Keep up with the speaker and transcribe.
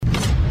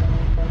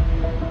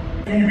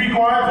Can you be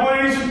quiet,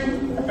 please?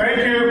 Thank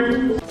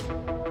you.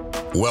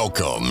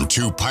 Welcome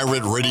to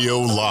Pirate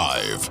Radio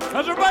Live.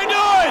 How's everybody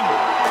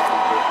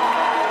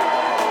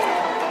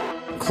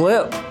doing?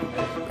 Clip.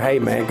 Hey,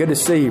 man, good to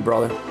see you,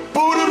 brother.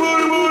 Booty,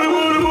 booty, booty,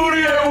 booty,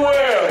 booty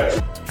everywhere.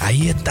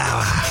 Ahí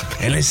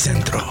estaba, en el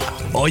centro.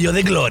 Hoyo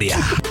de Gloria.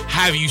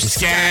 Have you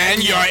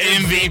scanned your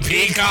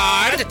MVP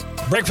card?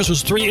 Breakfast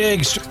was 3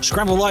 eggs,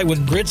 scrambled light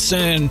with grits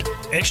and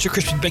extra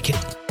crispy bacon.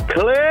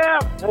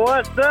 Clip,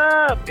 what's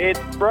up? It's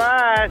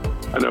Bryce.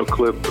 I know,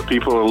 Clip,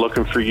 people are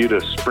looking for you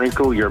to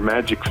sprinkle your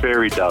magic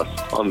fairy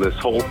dust on this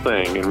whole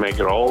thing and make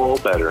it all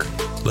better.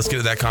 Let's get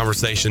to that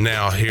conversation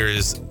now. Here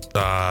is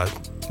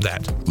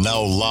that.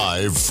 Now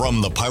live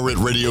from the Pirate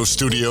Radio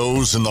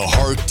studios in the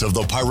heart of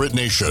the Pirate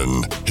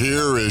Nation,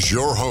 here is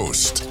your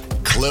host,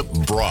 Clip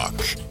Brock.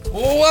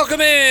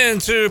 Welcome in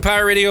to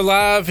Pirate Radio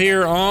Live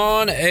here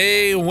on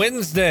a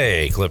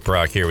Wednesday. Clip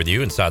Brock here with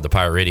you inside the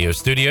Pirate Radio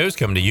studios,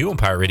 coming to you on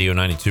Pirate Radio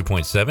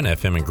 92.7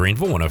 FM in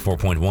Greenville,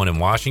 104.1 in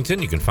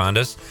Washington. You can find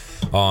us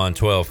on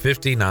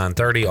 1250,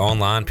 930,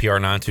 online,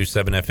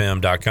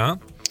 pr927fm.com.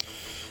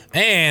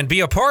 And be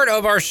a part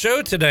of our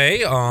show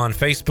today on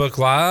Facebook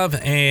Live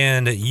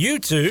and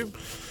YouTube,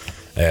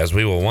 as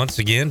we will once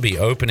again be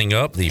opening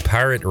up the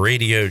Pirate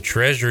Radio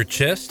Treasure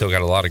Chest. Still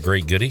got a lot of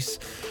great goodies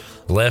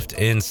left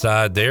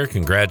inside there.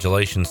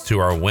 Congratulations to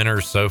our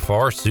winners so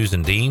far: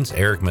 Susan Deans,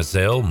 Eric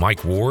Mazzell,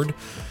 Mike Ward,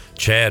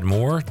 Chad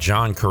Moore,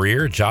 John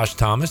Career, Josh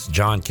Thomas,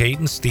 John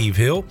Caton, Steve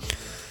Hill,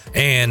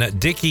 and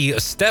Dickie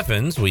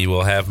Steffens. We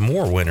will have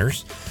more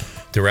winners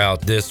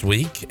throughout this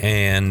week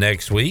and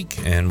next week,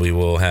 and we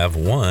will have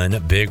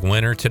one big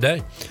winner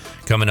today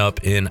coming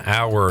up in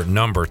hour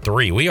number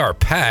 3. We are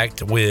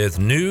packed with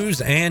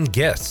news and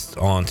guests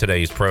on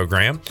today's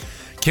program.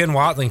 Ken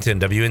Watlington,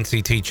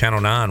 WNCT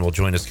Channel 9, will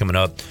join us coming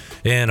up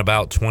in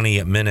about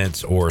 20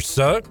 minutes or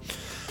so.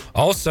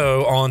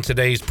 Also on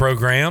today's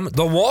program,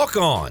 the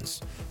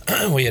Walk-Ons.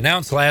 We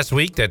announced last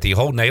week that the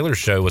Holt Naylor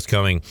Show was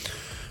coming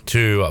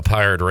to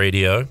Pirate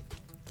Radio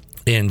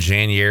in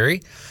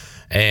January,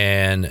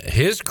 and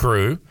his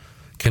crew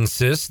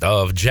consists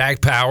of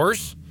Jack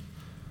Powers,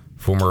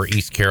 former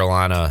East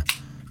Carolina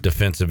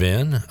defensive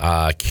end,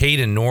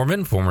 Caden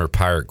Norman, former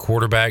Pirate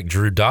quarterback,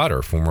 Drew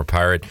Dotter, former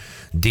Pirate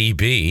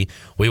DB.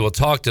 We will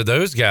talk to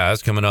those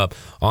guys coming up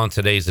on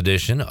today's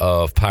edition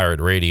of Pirate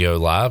Radio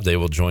Live. They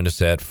will join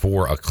us at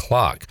 4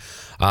 o'clock.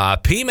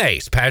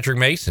 P-Mace, Patrick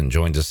Mason,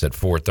 joins us at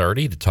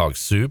 4:30 to talk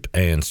soup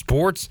and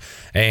sports.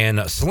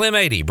 And Slim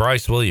 80,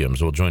 Bryce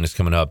Williams, will join us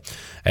coming up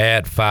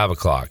at 5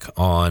 o'clock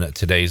on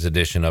today's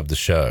edition of the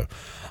show.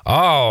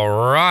 All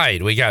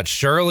right, we got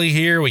Shirley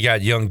here. We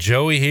got young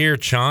Joey here.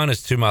 Chon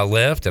is to my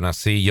left, and I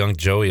see young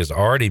Joey has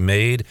already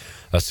made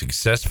a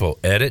successful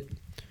edit.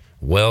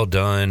 Well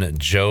done,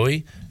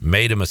 Joey.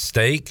 Made a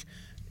mistake.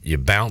 You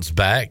bounced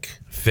back,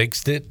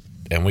 fixed it,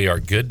 and we are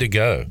good to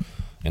go.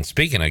 And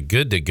speaking of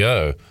good to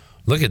go,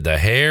 look at the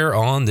hair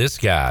on this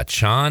guy,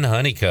 Chon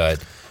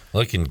Honeycutt,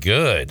 looking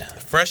good.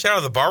 Fresh out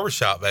of the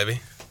barbershop, baby.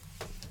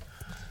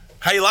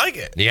 How you like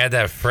it? You had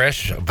that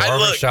fresh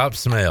barbershop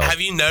smell. Have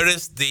you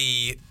noticed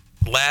the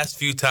last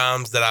few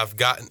times that I've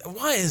gotten...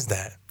 Why is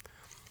that?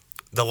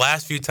 The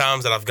last few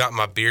times that I've gotten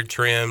my beard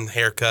trimmed,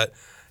 haircut,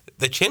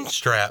 the chin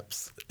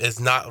straps is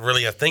not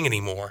really a thing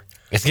anymore.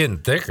 It's getting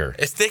thicker.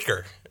 It's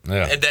thicker.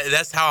 Yeah. And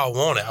that's how I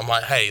want it. I'm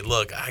like, hey,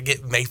 look, I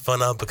get made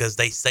fun of because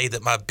they say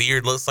that my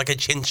beard looks like a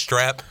chin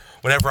strap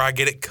whenever I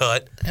get it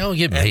cut. I don't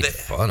get made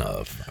fun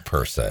of,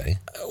 per se.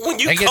 When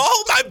you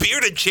call my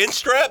beard a chin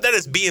strap, that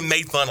is being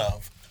made fun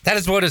of. That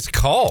is what it's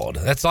called.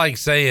 That's like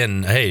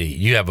saying, hey,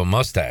 you have a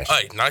mustache.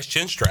 Hey, nice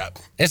chin strap.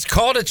 It's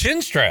called a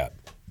chin strap.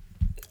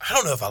 I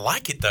don't know if I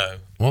like it, though.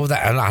 Well,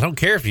 I don't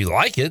care if you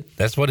like it.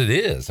 That's what it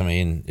is. I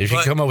mean, if you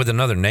come up with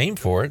another name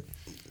for it,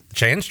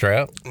 chin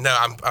strap. No,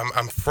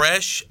 I'm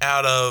fresh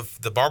out of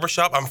the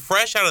barbershop. I'm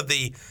fresh out of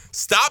the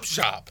stop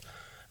shop.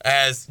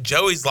 As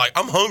Joey's like,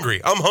 I'm hungry.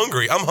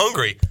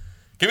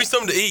 Give me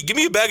something to eat. Give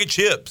me a bag of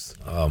chips.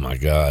 Oh, my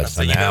God.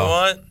 So you know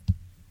what?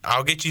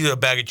 I'll get you a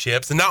bag of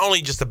chips. And not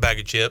only just a bag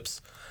of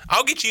chips,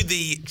 I'll get you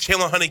the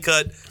Chandler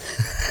Honeycutt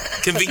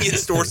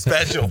convenience store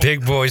special.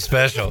 Big boy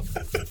special.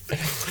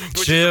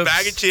 Which is a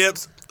bag of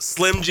chips,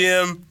 Slim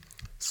Jim,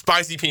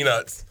 spicy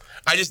peanuts.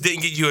 I just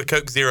didn't get you a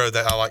Coke Zero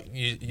that I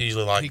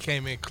usually like. He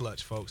came in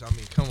clutch, folks. I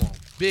mean, come on.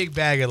 Big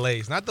bag of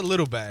Lay's, not the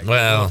little bag.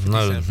 Well,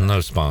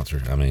 no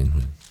sponsor. I mean,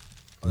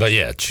 but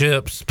yeah,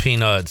 chips,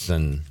 peanuts,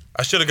 and...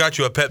 I should have got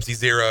you a Pepsi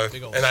Zero,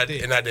 and I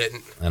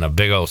didn't. And a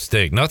big old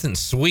stick. Nothing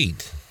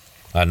sweet,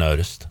 I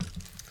noticed.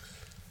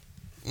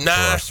 Nah.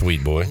 For our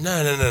sweet boy.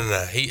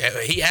 No.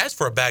 He asked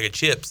for a bag of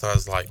chips, so I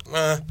was like,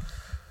 And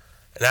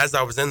as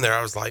I was in there,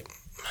 I was like,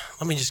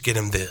 let me just get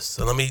him this.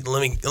 So let me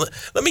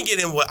get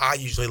him what I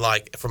usually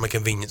like from a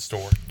convenience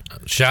store.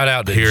 Shout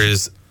out to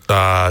here's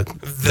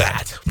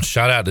that.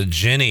 Shout out to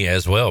Jenny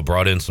as well.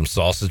 Brought in some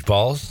sausage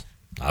balls.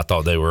 I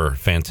thought they were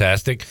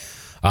fantastic.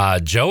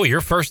 Joey,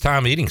 your first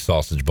time eating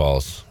sausage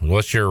balls.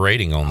 What's your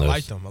rating on those? I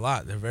like them a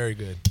lot. They're very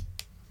good.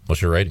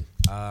 What's your rating?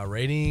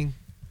 Rating,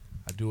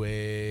 I do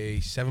a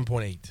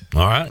 7.8.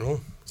 All right.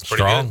 Cool.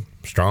 Strong. Good.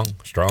 Strong.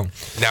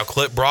 Now,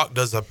 Clip Brock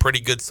does a pretty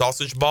good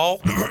sausage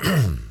ball,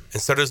 and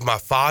so does my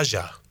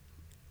Faja.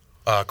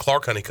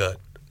 Clark Honeycutt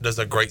does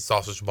a great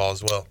sausage ball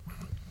as well.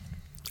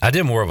 I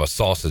did more of a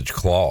sausage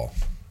claw.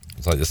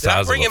 It's like the size of a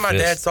fist. Did I bring in my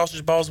dad's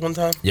sausage balls one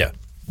time? Yeah.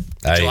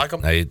 Did you like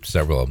them? I ate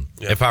several of them.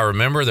 Yeah. If I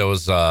remember, there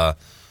was a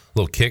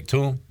little kick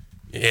to them.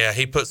 Yeah,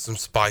 he put some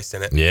spice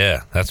in it.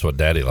 Yeah, that's what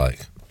Daddy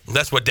liked.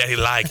 That's what Daddy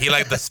liked. He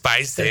liked the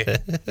spicy. He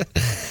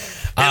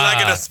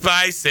liked the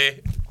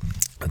spicy.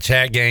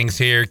 Chat gang's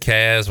here.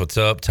 Kaz, what's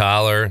up?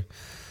 Tyler.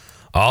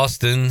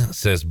 Austin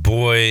says,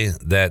 boy,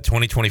 that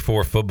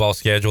 2024 football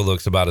schedule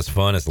looks about as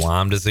fun as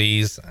Lyme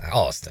disease.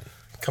 Austin.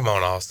 Come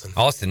on, Austin.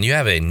 Austin, you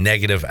have a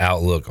negative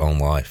outlook on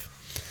life.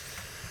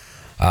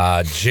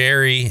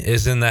 Jerry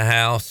is in the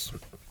house.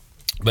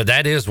 But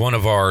that is one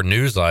of our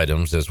news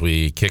items as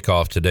we kick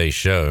off today's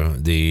show.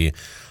 The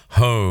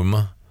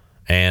home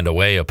and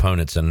away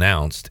opponents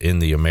announced in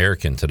the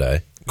American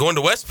today. Going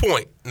to West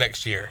Point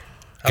next year.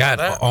 Got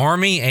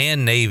Army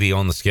and Navy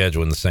on the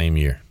schedule in the same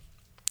year.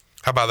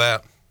 How about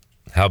that?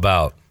 How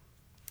about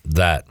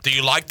that? Do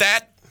you like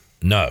that?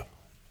 No.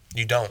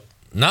 You don't?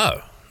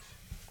 No.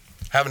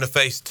 Having to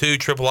face 2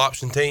 triple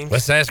option teams?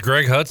 Let's ask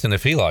Greg Hudson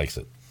if he likes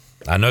it.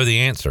 I know the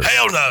answer.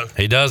 Hell no.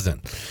 He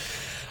doesn't.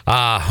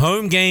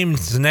 Home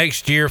games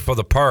next year for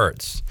the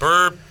Pirates.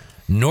 Burp.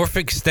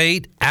 Norfolk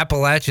State,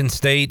 Appalachian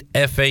State,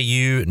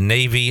 FAU,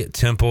 Navy,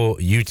 Temple,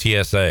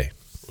 UTSA.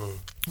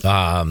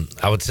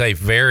 I would say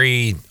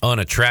very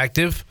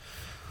unattractive,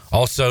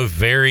 also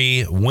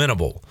very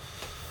winnable.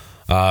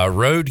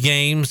 Road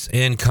games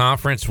in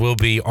conference will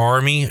be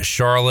Army,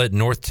 Charlotte,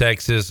 North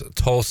Texas,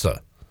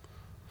 Tulsa.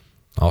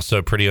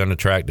 Also pretty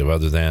unattractive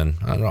other than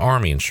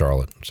Army and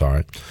Charlotte.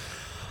 Sorry.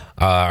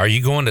 Are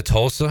you going to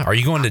Tulsa? Are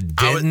you going to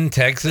Denton,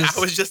 Texas?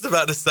 I was just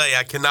about to say,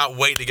 I cannot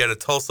wait to go to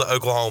Tulsa,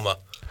 Oklahoma.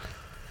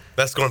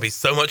 That's going to be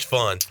so much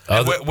fun.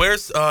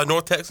 Where's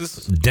North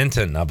Texas?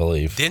 Denton, I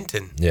believe.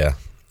 Denton? Yeah.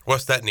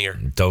 What's that near?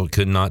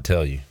 Could not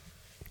tell you.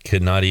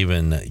 Could not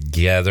even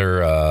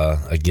gather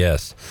a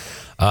guess.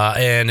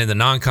 And in the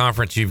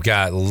non-conference, you've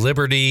got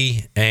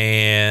Liberty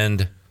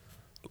and...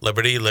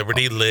 Liberty.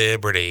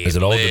 Is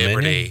it Old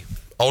Dominion?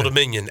 Old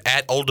Dominion,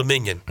 at Old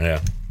Dominion. Yeah.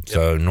 Yep.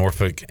 So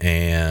Norfolk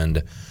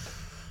and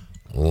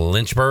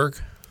Lynchburg,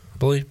 I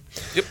believe.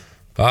 Yep.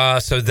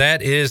 So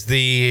that is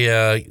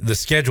the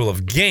schedule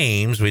of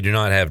games. We do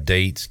not have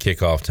dates,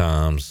 kickoff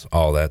times,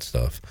 all that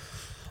stuff.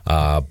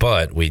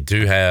 But we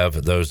do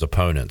have those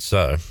opponents.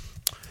 So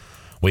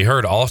we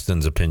heard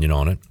Austin's opinion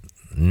on it.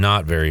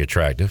 Not very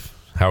attractive.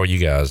 How are you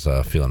guys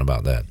feeling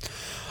about that?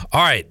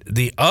 All right.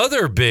 The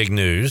other big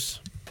news.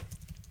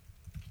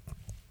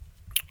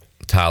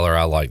 Tyler,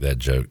 I like that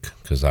joke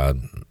because I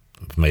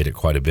made it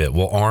quite a bit.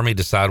 Will Army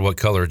decide what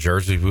color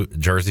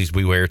jerseys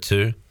we wear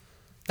too?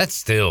 That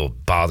still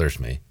bothers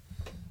me.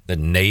 The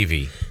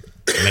Navy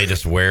made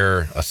us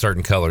wear a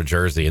certain color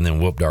jersey and then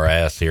whooped our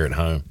ass here at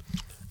home.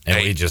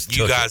 And we just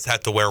you guys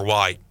have to wear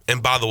white.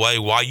 And by the way,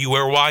 while you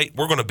wear white,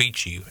 we're going to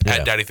beat you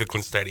at Daddy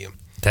Ficklin Stadium.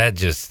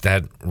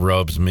 That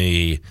rubs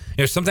me.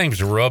 Some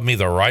things rub me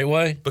the right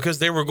way. Because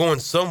they were going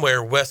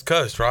somewhere West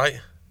Coast, right?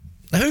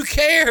 Who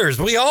cares?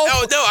 We all.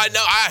 Oh, no, I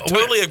know. I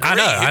totally agree.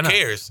 Who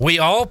cares? We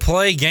all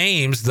play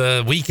games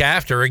the week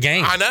after a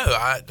game. I know.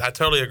 I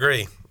totally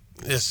agree.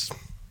 It's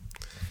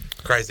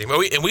crazy.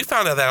 We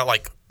found that out,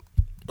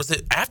 was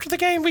it after the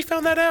game we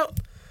found that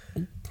out?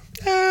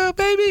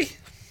 Maybe.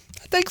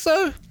 I think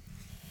so.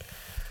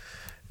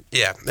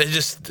 Yeah,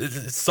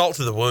 it's salt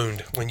to the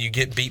wound when you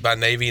get beat by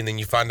Navy and then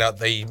you find out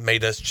they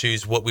made us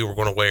choose what we were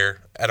going to wear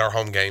at our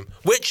home game.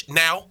 Which,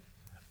 now,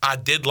 I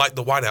did like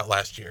the whiteout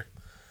last year.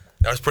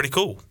 That was pretty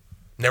cool.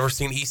 Never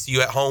seen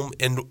ECU at home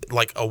in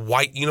a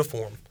white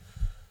uniform.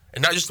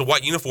 And not just a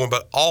white uniform,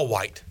 but all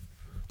white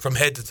from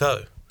head to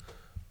toe.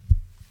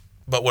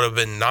 But what would have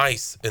been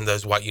nice in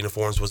those white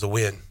uniforms was a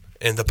win.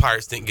 And the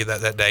Pirates didn't get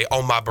that day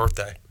on my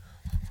birthday.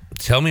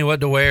 Tell me what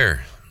to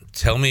wear.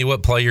 Tell me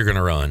what play you're going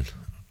to run.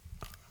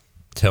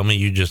 Tell me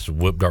you just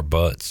whipped our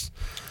butts.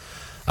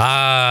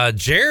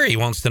 Jerry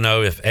wants to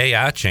know if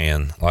AI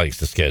Chan likes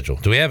the schedule.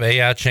 Do we have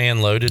AI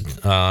Chan loaded?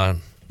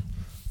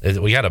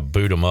 We got to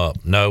boot him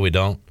up. No, we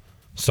don't.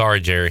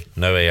 Sorry, Jerry.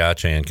 No AI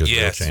Chan because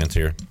Bill Chan's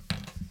here.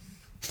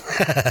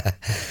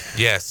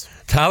 Yes.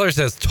 Tyler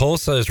says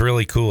Tulsa is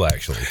really cool,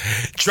 actually.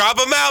 Drop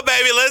him out,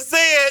 baby. Let's see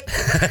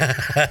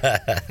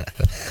it.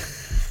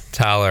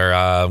 Tyler,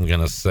 I'm going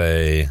to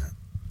say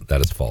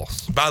that is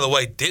false. By the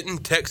way, Denton,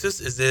 Texas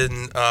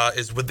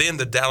is within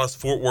the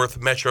Dallas-Fort Worth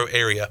metro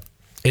area.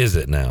 Is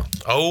it now?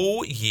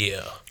 Oh,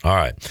 yeah. All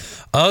right.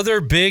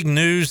 Other big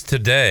news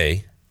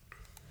today,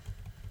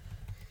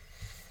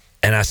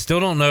 and I still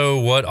don't know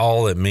what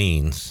all it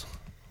means,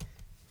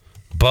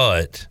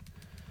 but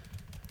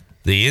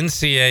the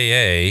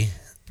NCAA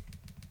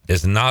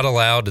is not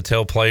allowed to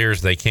tell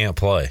players they can't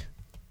play.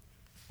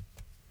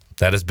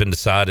 That has been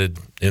decided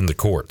in the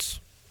courts,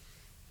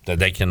 that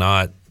they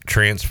cannot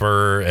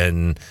transfer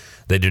and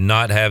they do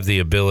not have the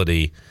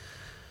ability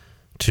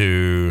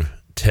to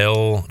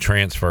tell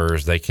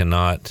transfers they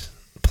cannot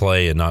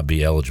play and not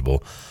be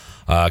eligible.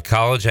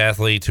 College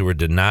athletes who were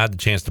denied the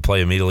chance to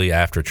play immediately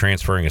after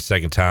transferring a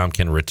second time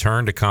can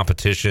return to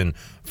competition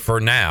for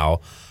now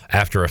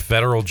after a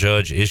federal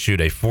judge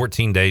issued a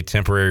 14-day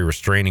temporary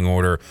restraining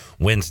order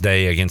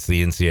Wednesday against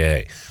the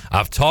NCAA.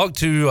 I've talked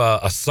to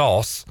a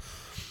source,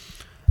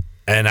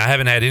 and I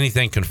haven't had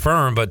anything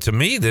confirmed, but to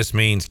me this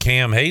means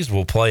Cam Hayes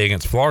will play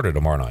against Florida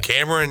tomorrow night.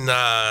 Cameron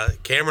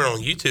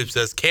on YouTube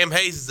says Cam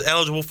Hayes is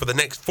eligible for the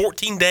next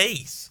 14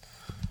 days.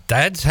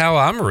 That's how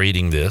I'm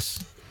reading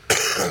this.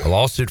 A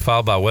lawsuit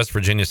filed by West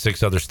Virginia,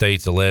 6 other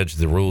states alleged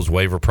the rules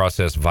waiver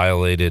process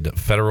violated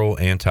federal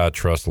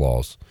antitrust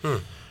laws.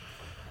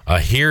 A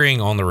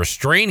hearing on the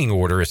restraining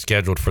order is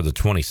scheduled for the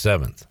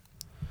 27th.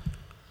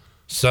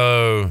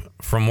 So,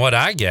 from what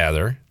I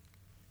gather,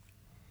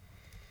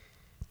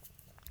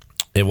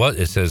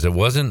 it says it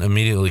wasn't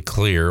immediately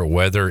clear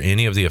whether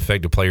any of the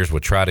affected players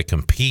would try to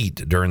compete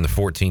during the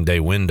 14-day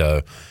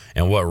window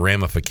and what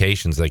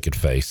ramifications they could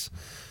face.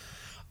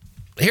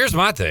 Here's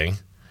my thing.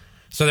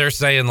 So they're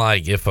saying,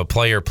 like, if a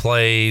player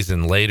plays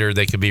and later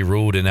they could be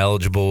ruled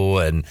ineligible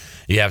and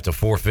you have to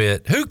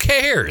forfeit, who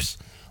cares?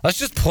 Let's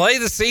just play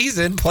the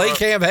season, play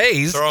Cam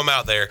Hayes. Throw him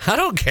out there. I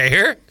don't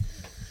care.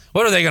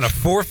 What, are they going to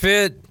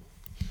forfeit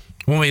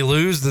when we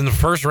lose in the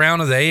first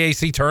round of the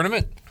AAC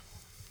tournament?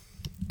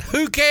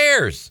 Who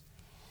cares?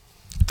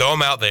 Throw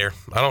him out there.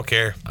 I don't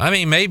care. I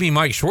mean, maybe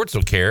Mike Schwartz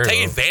will care.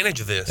 Take advantage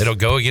of this. It'll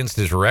go against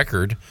his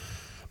record.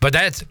 But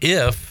that's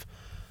if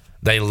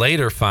they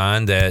later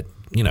find that,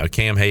 you know,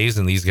 Cam Hayes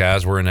and these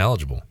guys were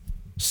ineligible.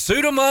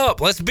 Suit them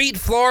up. Let's beat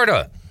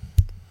Florida.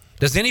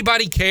 Does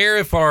anybody care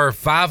if our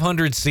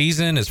 500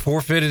 season is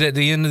forfeited at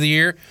the end of the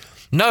year?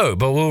 No,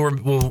 but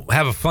we'll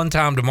have a fun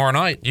time tomorrow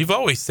night. You've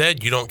always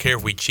said you don't care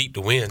if we cheat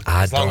to win.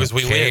 As long as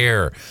we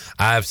care. win.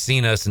 I've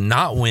seen us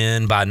not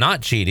win by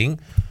not cheating.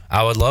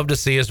 I would love to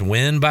see us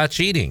win by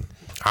cheating.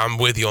 I'm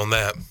with you on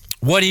that.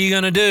 What are you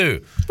going to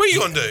do? What are you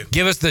going to do?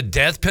 Give us the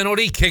death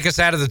penalty? Kick us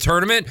out of the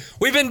tournament?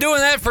 We've been doing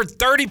that for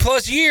 30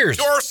 plus years.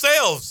 To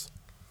ourselves.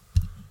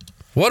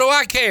 What do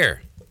I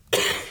care?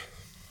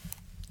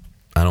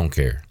 I don't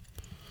care.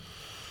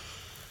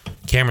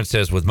 Cameron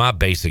says, with my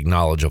basic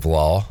knowledge of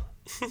law,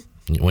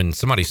 when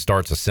somebody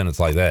starts a sentence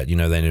like that, you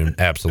know they knew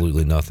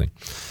absolutely nothing.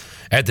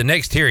 At the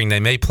next hearing, they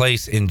may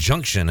place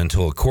injunction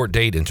until a court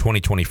date in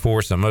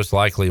 2024, so most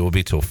likely it will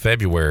be till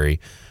February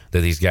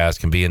that these guys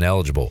can be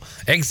ineligible.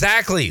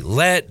 Exactly.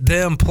 Let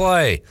them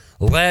play.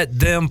 Let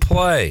them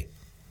play.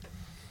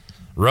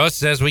 Russ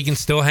says we can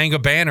still hang a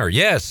banner.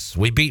 Yes,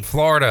 we beat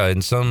Florida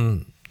in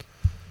some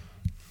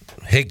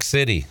hick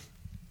city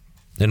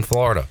in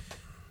Florida.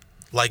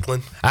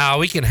 Lakeland.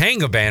 We can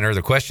hang a banner.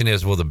 The question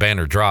is, will the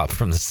banner drop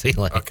from the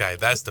ceiling? Okay,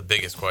 that's the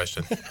biggest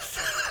question.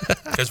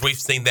 Because we've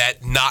seen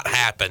that not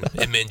happen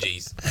in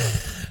Minji's.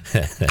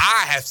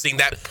 I have seen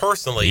that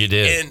personally. You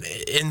did.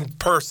 In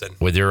person.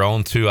 With your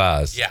own two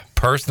eyes. Yeah.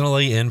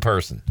 Personally in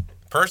person.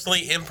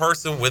 Personally in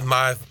person with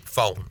my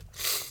phone.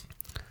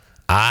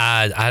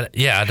 I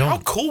don't. How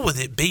cool would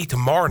it be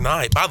tomorrow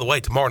night? By the way,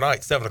 tomorrow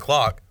night, 7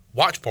 o'clock,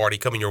 watch party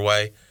coming your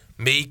way.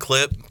 Me,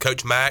 Clip,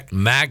 Coach Mac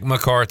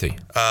McCarthy.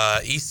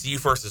 ECU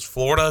versus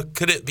Florida.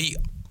 Could it be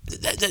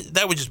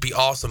that would just be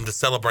awesome to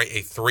celebrate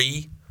a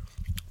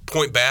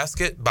 3-point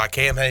basket by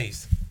Cam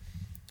Hayes.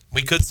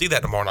 We could see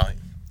that tomorrow night.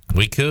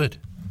 We could.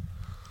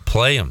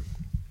 Play him.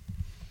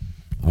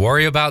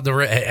 Worry about the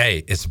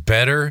hey, it's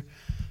better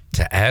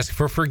to ask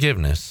for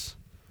forgiveness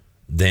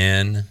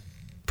than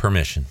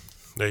permission.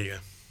 There you go.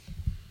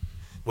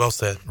 Well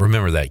said.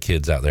 Remember that,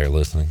 kids out there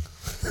listening.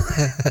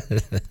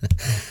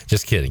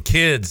 Just kidding.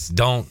 Kids,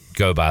 don't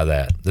go by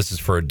that. This is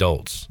for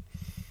adults.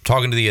 I'm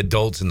talking to the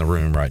adults in the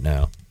room right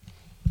now.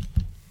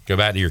 Go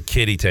back to your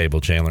kiddie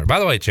table, Chandler. By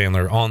the way,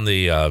 Chandler, on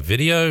the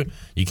video,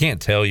 you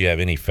can't tell you have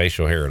any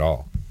facial hair at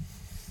all.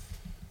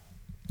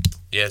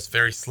 Yeah, it's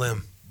very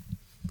slim.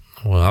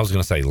 Well, I was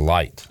going to say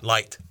light.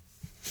 Light.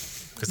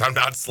 Because I'm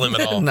not slim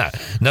at all. No,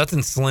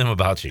 nothing slim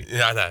about you.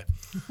 Yeah, I know.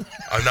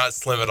 I'm not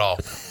slim at all.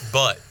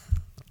 But,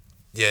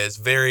 yeah, it's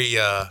very,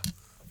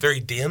 very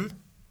dim.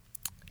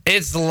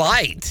 It's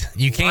light.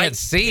 You can't Light,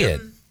 see dim.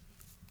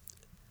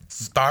 it.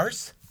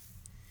 Sparse?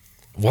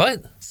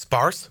 What?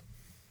 Sparse?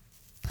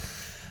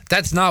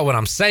 That's not what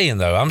I'm saying,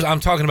 though. I'm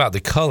talking about the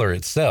color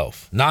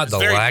itself, not It's the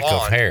very lack blonde.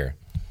 of hair.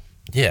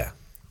 Yeah.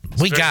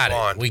 We very got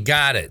blonde. it. We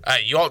got it.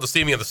 Hey, you ought to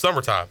see me in the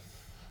summertime.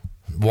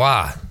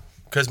 Why?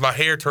 Because my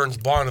hair turns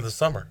blonde in the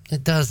summer.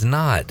 It does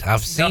not.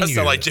 I've seen I you.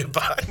 sound like Joe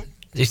Biden.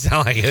 You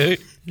sound like who?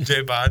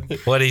 Joe Biden.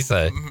 What'd he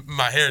say?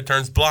 My hair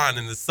turns blonde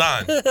in the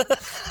sun.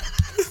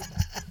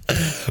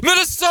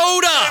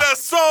 Minnesota!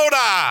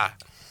 Minnesota!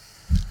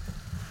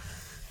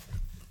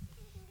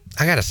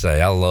 I got to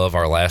say, I love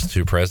our last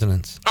two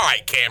presidents. All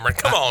right, Cameron,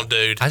 come on,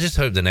 dude. I just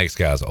hope the next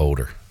guy's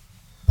older.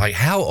 Like,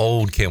 how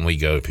old can we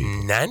go,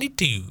 people?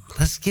 92.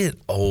 Let's get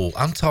old.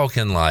 I'm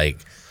talking like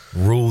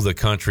rule the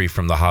country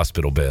from the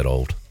hospital bed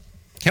old.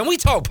 Can we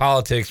talk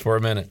politics for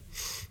a minute?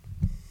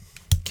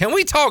 Can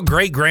we talk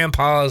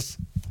great-grandpas?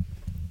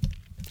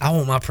 I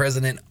want my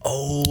president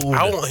old.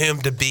 I want him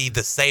to be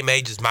the same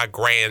age as my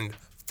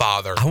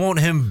grandfather. I want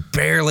him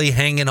barely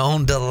hanging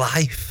on to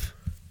life.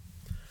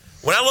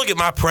 When I look at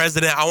my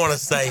president, I want to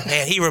say,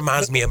 man, he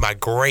reminds me of my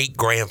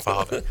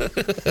great-grandfather.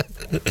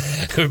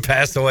 Who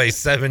passed away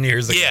 7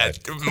 years ago. Yeah,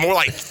 more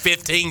like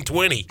 15,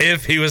 20.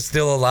 If he was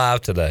still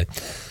alive today.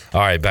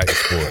 All right, back to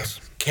sports.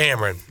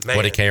 Cameron, man.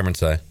 What did Cameron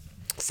say?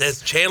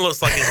 Says Chan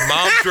looks like his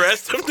mom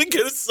dressed him to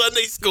go to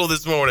Sunday school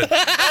this morning.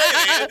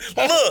 Hey,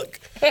 man, look.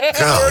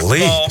 Golly,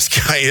 this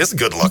guy is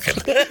good looking.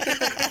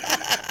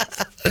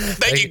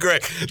 Thank you,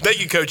 Greg. Thank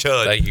you, Coach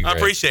Hudd. Thank you, Greg. I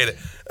appreciate it.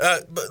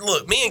 But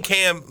look, me and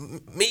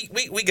Cam,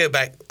 we go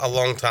back a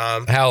long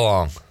time. How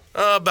long?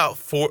 About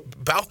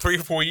 3 or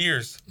 4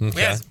 years. Okay.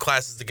 We had some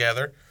classes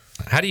together.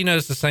 How do you know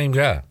it's the same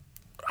guy?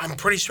 I'm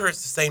pretty sure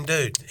it's the same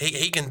dude.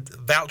 He can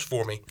vouch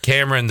for me.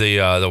 Cameron,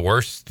 the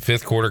worst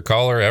fifth quarter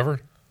caller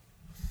ever?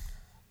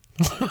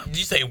 Did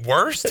you say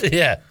worst?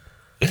 Yeah.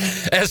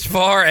 As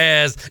far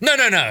as no.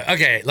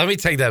 Okay, let me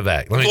take that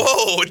back.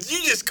 Whoa!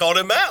 You just called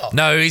him out.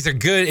 No, he's a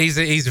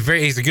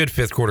good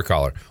fifth quarter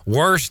caller.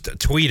 Worst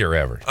tweeter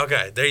ever.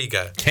 Okay, there you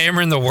go.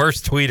 Cameron, the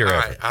worst tweeter All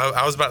ever. right,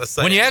 I was about to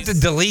say When you have to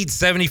delete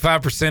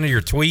 75% of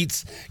your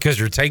tweets because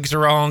your takes are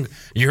wrong,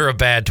 you're a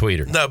bad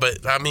tweeter. No,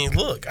 but I mean,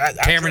 look,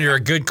 Cameron, you're a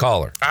good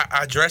caller.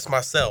 I dress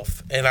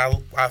myself, and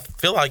I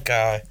feel like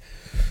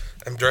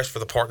I'm dressed for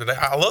the part today.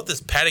 I love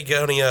this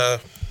Patagonia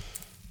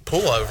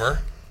pullover,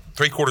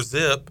 3/4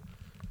 zip.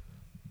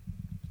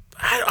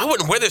 I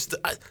wouldn't wear this.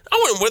 I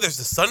wouldn't wear this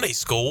to Sunday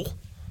school.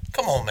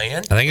 Come on,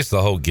 man. I think it's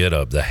the whole get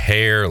up. The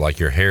hair, like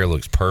your hair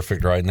looks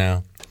perfect right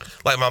now.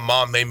 Like my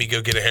mom made me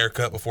go get a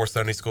haircut before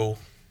Sunday school.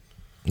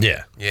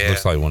 Yeah. Yeah.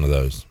 Looks like one of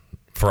those.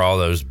 For all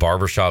those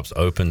barbershops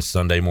open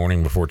Sunday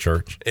morning before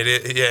church. It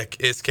is, yeah,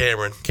 it's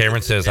Cameron.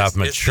 Cameron says, I've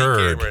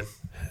matured. Cameron.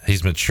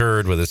 He's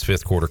matured with his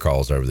fifth quarter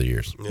calls over the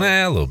years.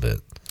 Yeah. A little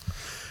bit.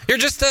 You're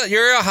just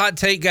you're a hot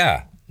take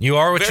guy. You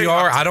are what Very you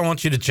are. hot. I don't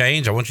want you to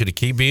change. I want you to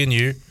keep being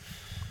you.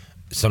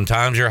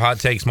 Sometimes your hot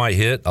takes might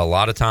hit. A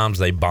lot of times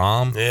they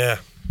bomb. Yeah.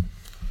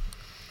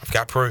 I've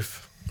got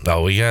proof.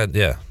 Oh, we got,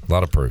 a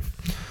lot of proof.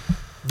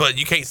 But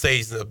you can't say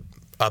he's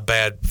a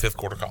bad fifth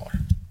quarter caller.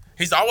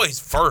 He's always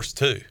first,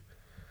 too.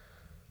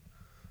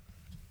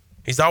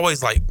 He's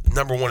always, like,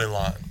 number one in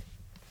line.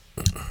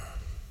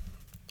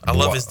 I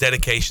love his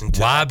dedication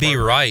to Why be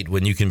right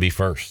when you can be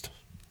first?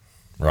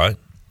 Right?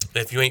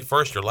 If you ain't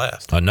first, you're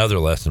last. Another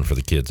lesson for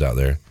the kids out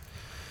there.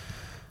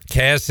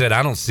 Kaz said,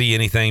 I don't see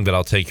anything, but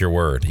I'll take your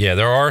word. Yeah,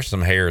 there are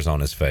some hairs on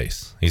his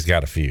face. He's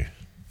got a few,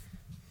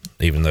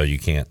 even though you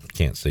can't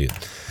see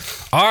it.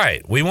 All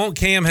right, we want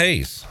Cam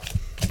Hayes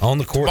on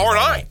the court Tomorrow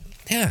night.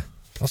 Yeah,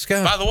 let's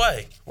go. By the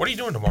way, what are you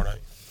doing tomorrow night?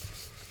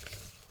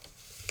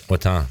 What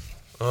time?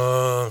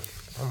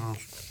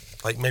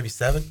 Like maybe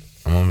 7?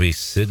 I'm going to be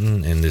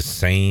sitting in this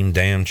same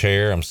damn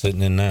chair I'm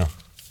sitting in now.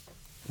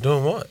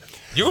 Doing what?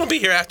 You're going to be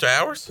here after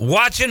hours?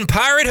 Watching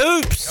Pirate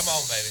Hoops. Come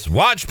on, baby.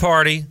 Watch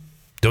party.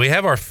 Do we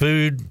have our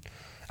food?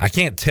 I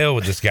can't tell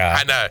with this guy.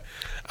 I know.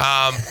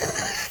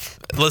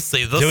 Let's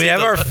see. Do we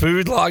have our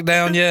food locked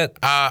down yet?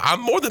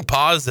 I'm more than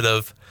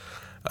positive.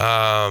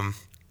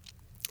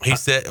 He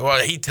said,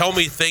 well, he told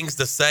me things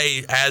to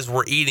say as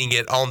we're eating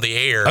it on the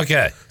air.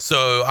 Okay.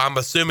 So I'm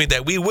assuming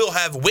that we will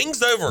have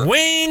Wings Over.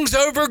 Wings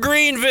Over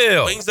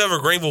Greenville. Wings Over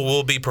Greenville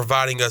will be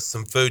providing us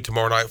some food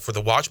tomorrow night for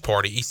the watch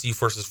party. ECU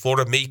versus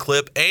Florida, me,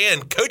 Clip,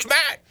 and Coach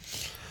Mack.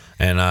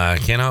 And I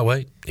cannot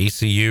wait.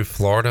 ECU,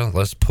 Florida.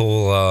 Let's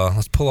pull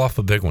off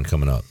a big one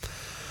coming up.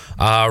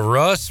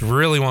 Russ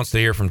really wants to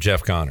hear from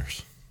Jeff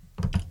Connors.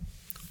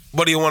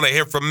 What do you want to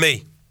hear from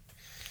me?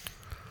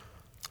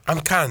 I'm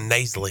kind of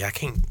nasally. I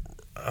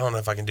don't know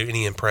if I can do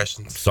any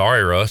impressions.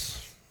 Sorry,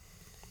 Russ.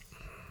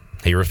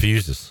 He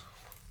refuses.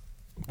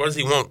 What does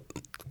he want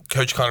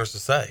Coach Connors to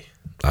say?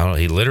 I don't know.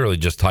 He literally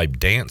just typed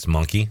dance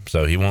monkey,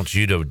 so he wants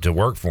you to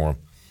work for him.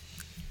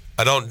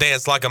 I don't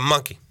dance like a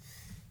monkey.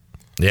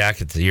 Yeah, I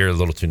could. You're a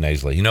little too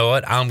nasally. You know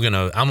what? I'm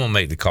gonna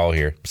make the call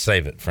here.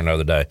 Save it for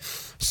another day.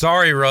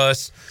 Sorry,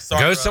 Russ. Go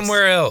Russ.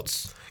 somewhere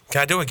else.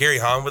 Can I do a Gary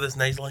Hahn with this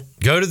nasally?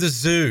 Go to the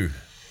zoo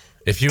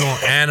if you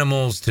want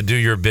animals to do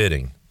your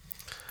bidding.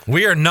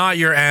 We are not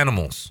your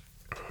animals.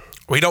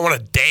 We don't want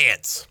to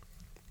dance.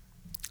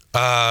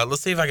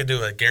 Let's see if I can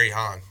do a Gary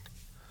Hahn.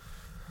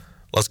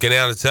 Let's get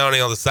down to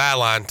Tony on the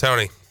sideline.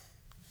 Tony.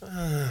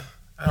 I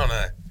don't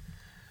know.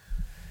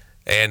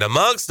 And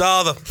amongst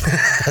all the...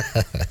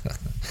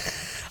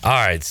 All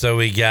right, so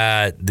we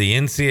got the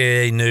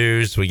NCAA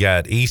news. We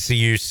got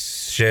ECU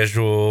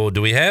schedule.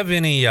 Do we have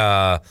any?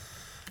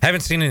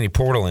 Haven't seen any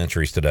portal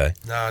entries today.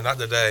 No, not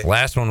today.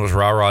 Last one was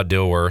Ra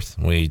Dilworth.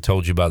 We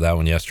told you about that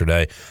one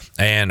yesterday.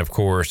 And, of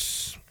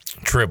course,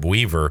 Trip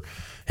Weaver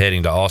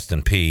heading to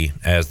Austin Peay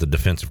as the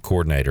defensive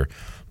coordinator.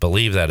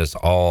 Believe that is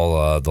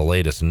all the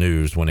latest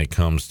news when it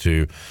comes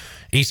to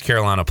East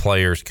Carolina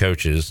players,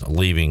 coaches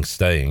leaving,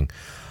 staying.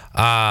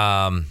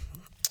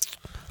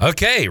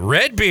 Okay,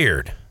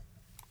 Redbeard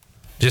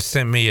just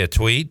sent me a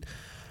tweet.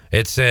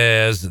 It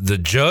says the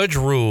judge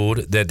ruled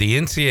that the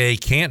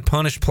NCAA can't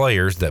punish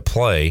players that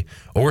play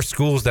or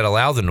schools that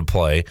allow them to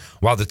play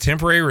while the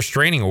temporary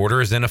restraining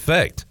order is in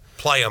effect.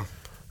 Play him.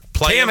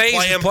 Cam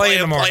Hayes is playing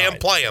tomorrow night.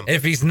 Play him.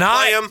 If he's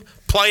not,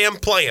 play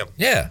him.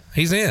 Yeah,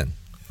 he's in.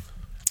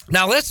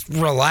 Now let's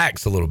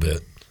relax a little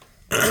bit.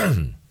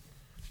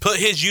 Put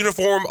his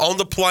uniform on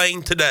the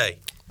plane today.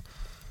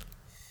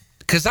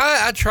 Because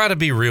I try to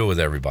be real with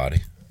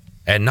everybody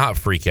and not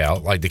freak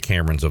out like the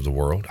Camerons of the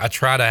world. I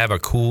try to have a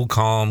cool,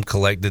 calm,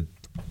 collected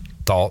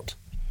thought.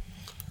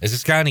 Is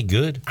this guy any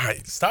good? All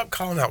right, stop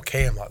calling out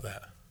Cam like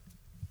that.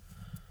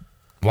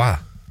 Why?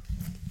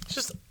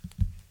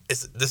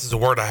 This is a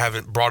word I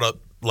haven't brought up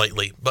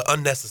lately, but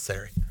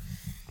unnecessary.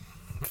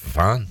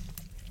 Fine.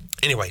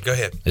 Anyway, go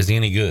ahead. Is he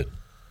any good?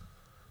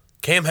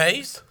 Cam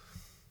Hayes?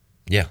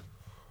 Yeah.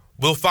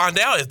 We'll find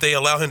out if they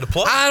allow him to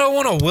play. I don't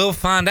want to will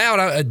find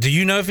out. Do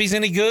you know if he's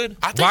any good?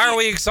 Why are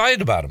we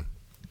excited about him?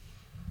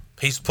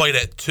 He's played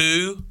at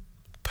 2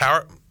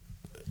 power.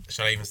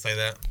 Should I even say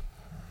that?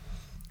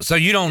 So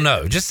you don't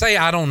know. Just say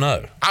I don't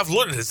know. I've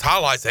looked at his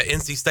highlights at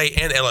NC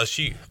State and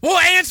LSU. Well,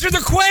 answer the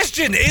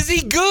question. Is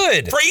he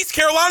good? For East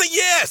Carolina,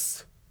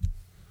 yes.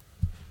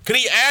 Can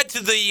he add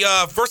to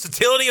the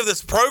versatility of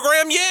this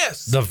program?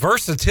 Yes. The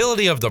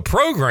versatility of the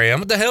program?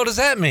 What the hell does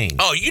that mean?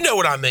 Oh, you know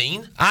what I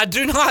mean. I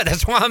do not.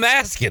 That's why I'm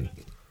asking.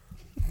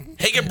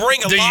 He can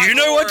bring a lot. Do you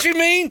know more. what you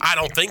mean? I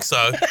don't think so.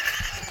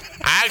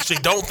 I actually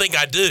don't think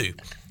I do.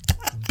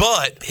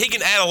 But he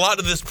can add a lot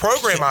to this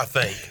program, I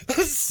think.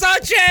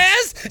 Such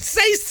as?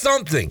 Say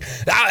something.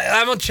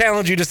 I'm going to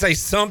challenge you to say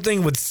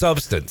something with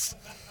substance.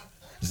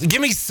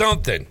 Give me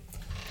something.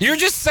 You're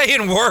just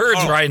saying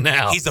words right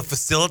now. He's a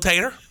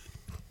facilitator.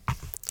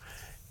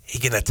 He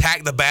can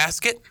attack the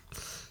basket.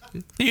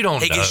 You don't know.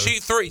 He can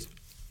shoot threes.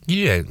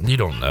 Yeah, you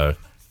don't know.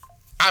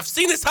 I've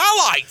seen his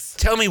highlights.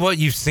 Tell me what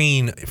you've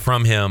seen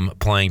from him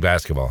playing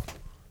basketball.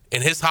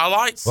 In his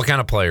highlights? What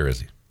kind of player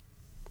is he?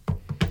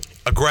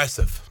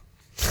 Aggressive.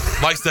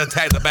 Likes to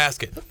attack the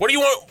basket. What do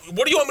you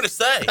want me to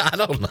say? I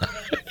don't know.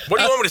 What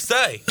do you want me to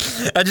say?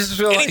 I just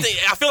feel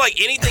I feel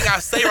like anything I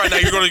say right now,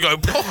 you're going to go,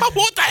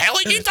 what the hell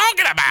are you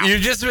talking about?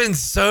 You've just been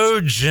so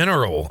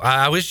general.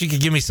 I wish you could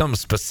give me something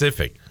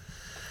specific.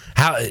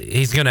 How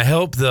he's going to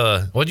help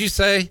what'd you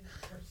say?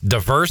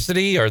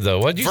 Diversity or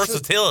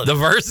versatility. The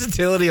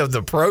versatility of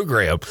the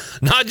program,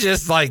 not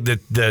just like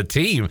the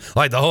team,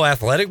 like the whole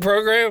athletic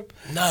program.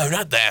 No,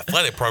 not the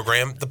athletic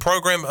program. The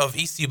program of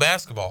ECU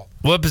basketball.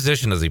 What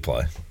position does he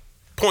play?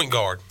 Point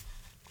guard.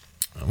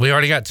 We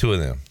already got 2 of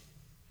them.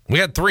 We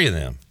got 3 of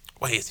them.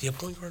 Wait, is he a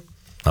point guard?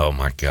 Oh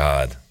my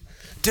God,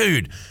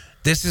 dude!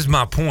 This is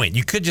my point.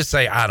 You could just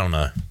say I don't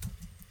know,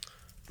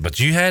 but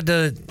you had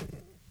to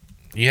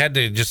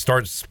just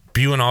start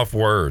spewing off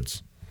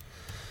words.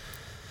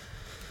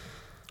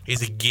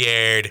 He's a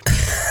geared.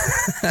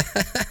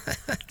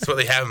 That's what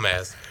they have him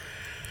as.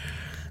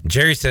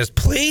 Jerry says,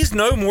 please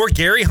no more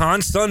Gary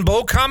Hahn Sun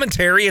Bowl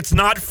commentary. It's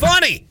not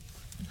funny.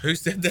 Who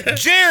said that?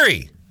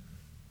 Jerry.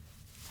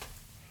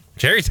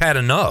 Jerry's had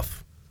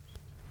enough.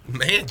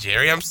 Man,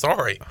 Jerry, I'm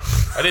sorry.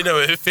 I didn't know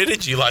it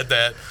fitted you like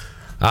that.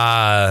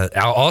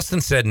 Austin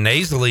said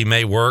nasally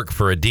may work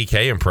for a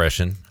DK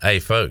impression. Hey,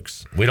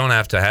 folks, we don't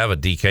have to have a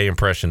DK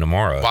impression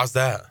tomorrow. Why's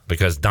that?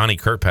 Because Donnie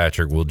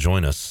Kirkpatrick will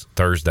join us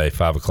Thursday,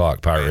 5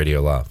 o'clock, Pirate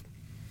Radio Live.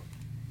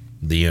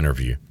 The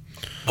interview.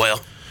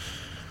 Well.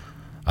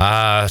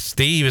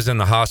 Steve is in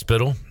the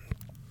hospital.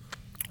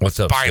 What's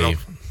up, Spinal.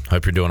 Steve?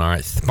 Hope you're doing all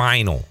right.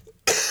 Spinal.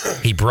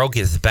 He broke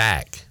his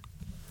back.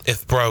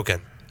 It's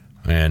broken.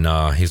 And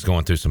he's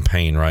going through some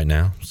pain right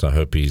now. So I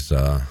hope he's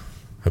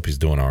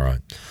doing all right.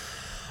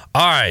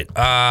 All right.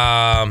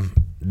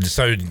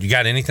 So you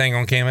got anything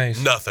on Cam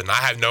Hayes? Nothing. I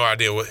have no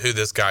idea who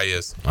this guy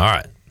is. All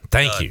right.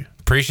 Thank you.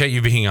 Appreciate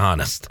you being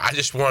honest. I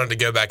just wanted to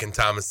go back in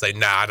time and say,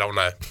 nah, I don't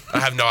know. I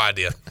have no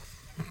idea.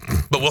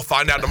 But we'll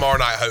find out tomorrow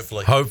night,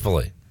 hopefully.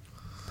 Hopefully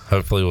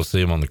we'll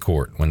see him on the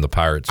court when the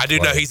Pirates I do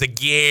play. know he's a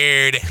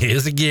geared. He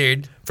is a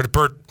geared. For the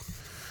bird.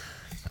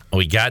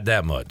 We got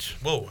that much.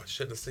 Whoa, I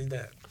shouldn't have seen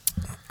that.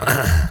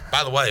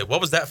 By the way,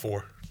 what was that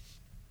for?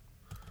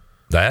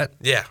 That?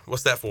 Yeah,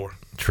 what's that for?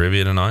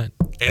 Trivia tonight.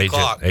 8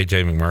 o'clock.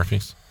 AJ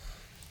McMurphy's.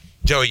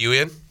 Joe, are you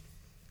in?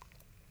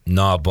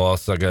 Nah,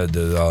 boss. I got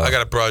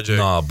a project.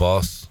 Nah,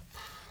 boss.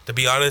 To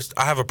be honest,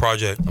 I have a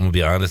project. I'm going to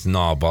be honest.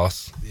 Nah,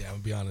 boss. Yeah, I'm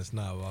going to be honest.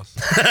 Nah, boss.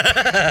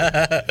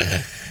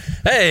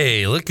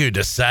 Hey, look who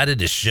decided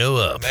to show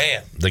up.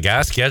 Man. The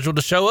guy scheduled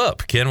to show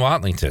up, Ken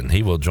Watlington.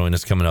 He will join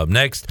us coming up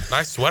next.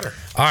 Nice sweater.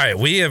 All right,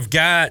 we have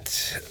got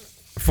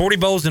 40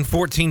 bowls in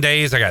 14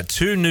 days. I got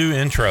 2 new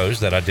intros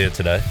that I did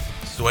today.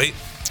 Sweet.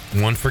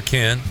 One for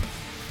Ken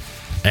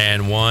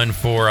and one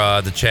for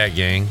the chat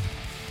gang,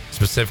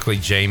 specifically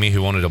Jamie,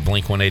 who wanted a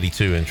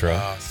Blink-182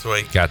 intro.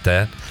 Sweet. Got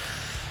that.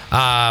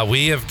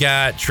 We have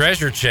got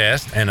Treasure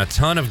Chest and a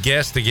ton of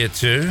guests to get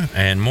to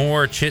and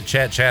more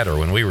chit-chat chatter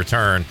when we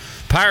return.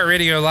 Pirate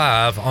Radio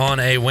Live on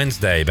a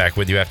Wednesday. Back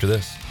with you after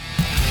this.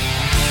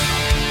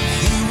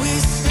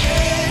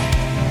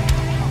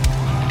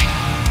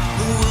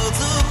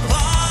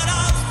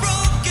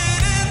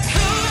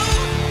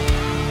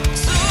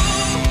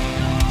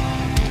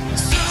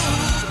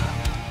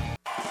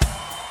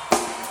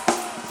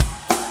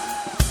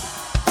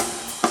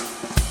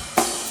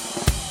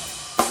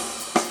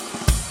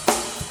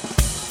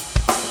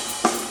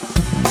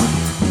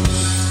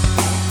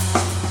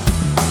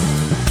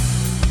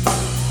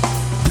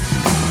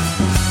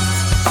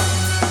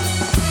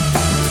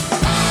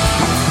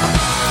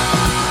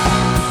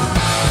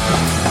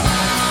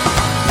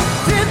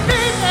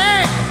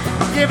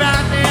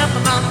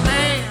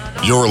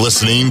 You're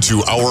listening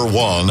to Hour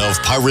 1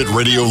 of Pirate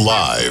Radio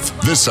Live.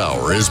 This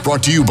hour is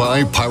brought to you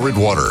by Pirate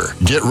Water.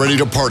 Get ready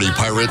to party,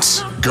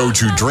 pirates. Go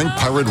to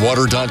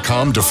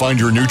drinkpiratewater.com to find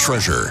your new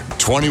treasure.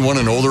 21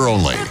 and older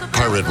only.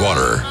 Pirate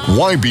Water.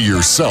 Why be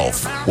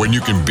yourself when you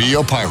can be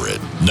a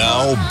pirate?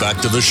 Now,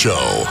 back to the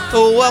show.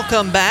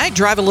 Welcome back.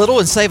 Drive a little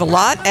and save a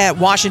lot at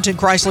Washington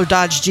Chrysler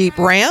Dodge Jeep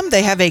Ram.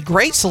 They have a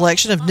great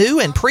selection of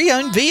new and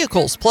pre-owned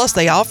vehicles. Plus,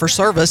 they offer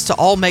service to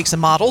all makes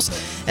and models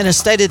in a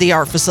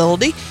state-of-the-art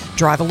facility.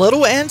 Drive a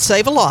little and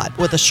save a lot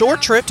with a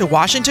short trip to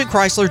Washington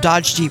Chrysler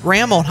Dodge Jeep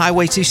Ram on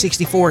Highway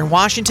 264 in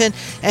Washington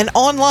and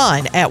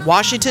online at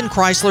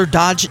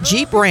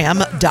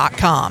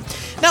WashingtonChryslerDodgeJeepRam.com.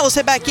 Now let's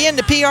head back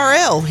into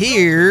PRL.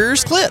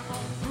 Here's Clip.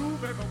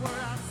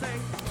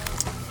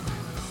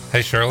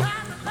 Hey, Shirley.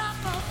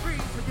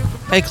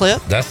 Hey,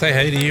 Clip. Did I say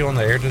hey to you on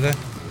the air today?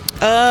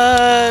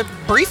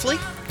 Briefly.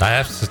 I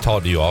have to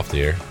talk to you off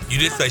the air. You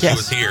did say she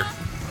was here.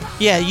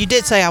 Yeah, you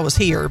did say I was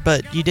here,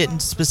 but you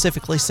didn't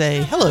specifically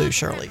say hello,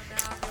 Shirley.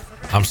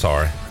 I'm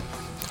sorry.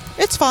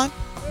 It's fine.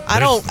 I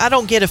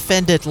don't get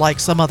offended like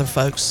some other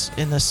folks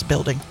in this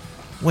building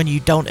when you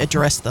don't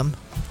address them.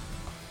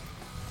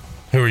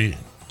 Who are you?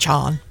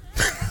 John.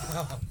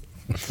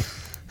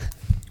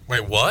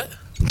 Wait, what?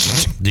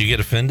 Do you get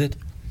offended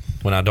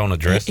when I don't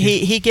address you?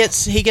 He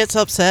gets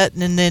upset,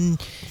 and then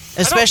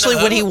especially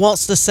when he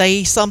wants to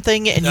say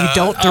something and you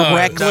don't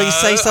directly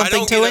say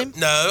something to him.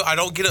 No, I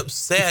don't get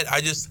upset. I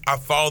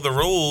follow the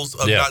rules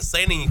of not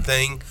saying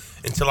anything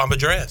until I'm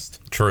addressed.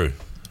 True.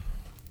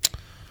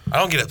 I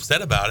don't get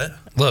upset about it.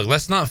 Look,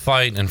 let's not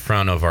fight in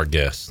front of our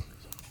guest.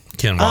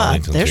 Ken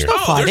Watlington's there's here. no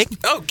fighting.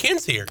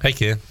 Ken's here. Hey,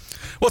 Ken.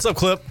 What's up,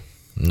 Clip?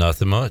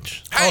 Nothing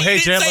much. Hey,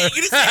 Chandler. You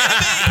didn't say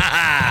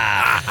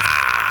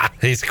anything.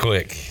 He's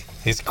quick.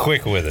 He's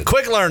quick with it.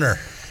 Quick learner.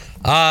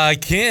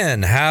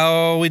 Ken,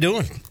 how we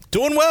doing?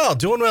 Doing well.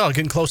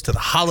 Getting close to the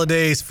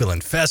holidays,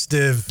 feeling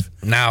festive.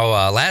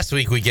 Now, last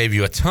week we gave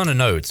you a ton of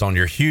notes on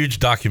your huge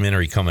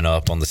documentary coming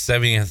up on the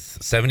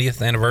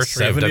 70th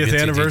anniversary of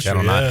WTT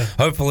Channel 9.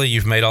 Hopefully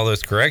you've made all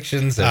those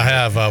corrections. I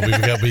have. We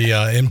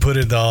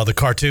inputted the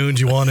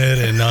cartoons you wanted,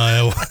 and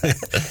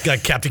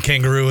got Captain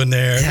Kangaroo in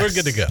there. Yes. We're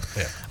good to go.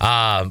 Yeah.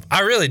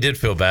 I really did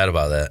feel bad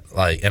about that.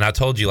 And I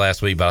told you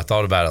last week, but I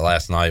thought about it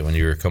last night when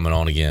you were coming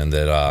on again,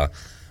 that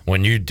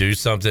when you do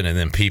something and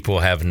then people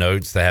have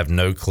notes that have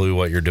no clue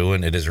what you're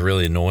doing, it is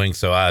really annoying.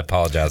 So I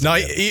apologize. No,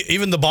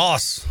 even the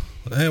boss.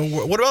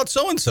 What about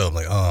so-and-so? I'm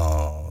like,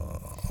 oh,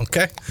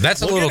 okay.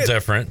 That's a little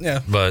different. Yeah.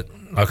 But,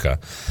 okay.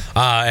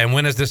 And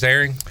when is this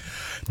airing?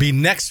 Be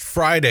next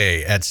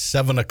Friday at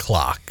 7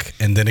 o'clock.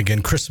 And then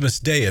again, Christmas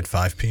Day at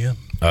 5 p.m.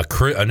 A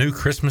new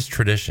Christmas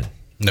tradition.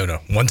 No.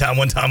 One time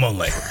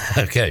only.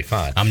 Okay,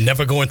 fine. I'm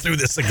never going through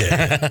this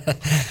again.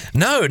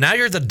 No, now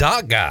you're the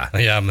doc guy.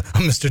 Yeah, I'm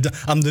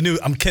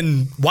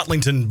Ken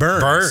Watlington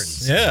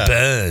Burns. Yeah.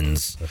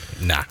 Burns.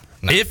 Nah.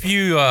 If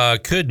you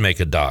could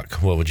make a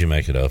doc, what would you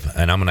make it of?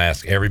 And I'm going to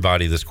ask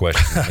everybody this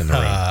question in the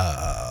room.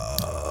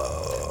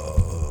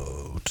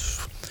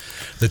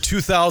 The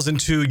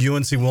 2002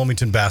 UNC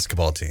Wilmington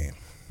basketball team.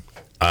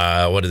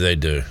 What did they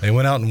do? They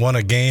went out and won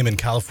a game in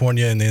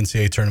California in the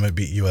NCAA tournament,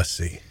 beat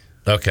USC.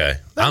 Okay.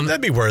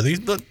 That'd be worthy.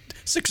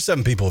 6 or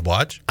 7 people would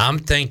watch. I'm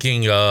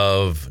thinking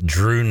of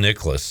Drew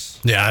Nicholas.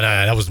 Yeah,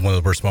 that was one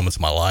of the worst moments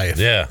of my life.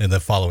 Yeah. In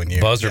the following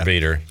year. Buzzer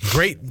beater.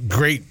 Great,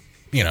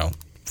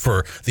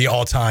 for the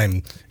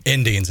all-time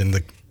Indians in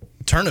the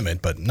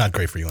tournament, but not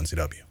great for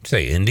UNCW.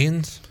 Say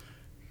Indians?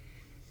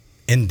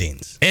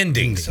 Indians.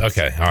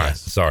 Okay, all right.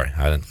 Yes. Sorry,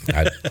 I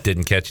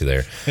didn't catch you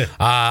there.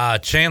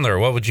 Chandler,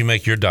 what would you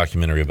make your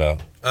documentary about?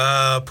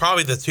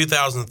 Probably the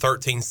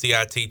 2013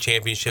 CIT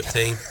championship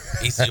team,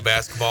 ECU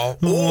basketball.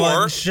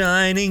 One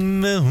shining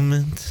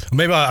moment.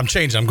 Maybe I'm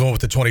changing. I'm going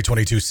with the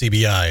 2022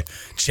 CBI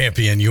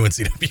champion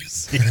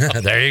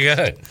UNCWC. There you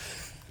go.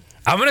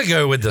 I'm going to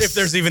go with if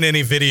there's even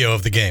any video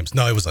of the games.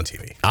 No, it was on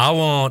TV. I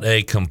want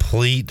a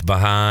complete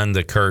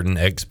behind-the-curtain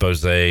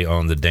expose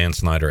on the Dan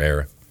Snyder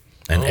era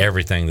and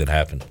everything that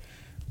happened.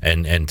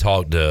 And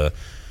talk to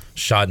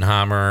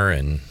Schottenheimer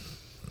and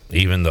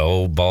even the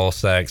old ball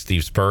sack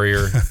Steve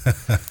Spurrier, Gibbs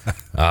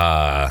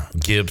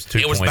 2.0.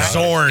 It was bad.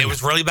 Zorn. It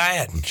was really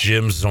bad.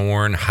 Jim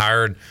Zorn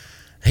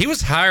he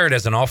was hired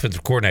as an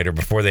offensive coordinator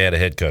before they had a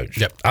head coach.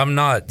 Yep. I'm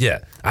not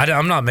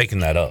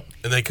making that up.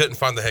 And they couldn't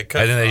find the head coach.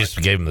 And then they just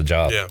gave him the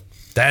job. Yeah.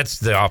 That's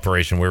the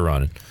operation we're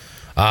running.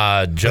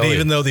 But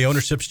even though the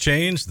ownership's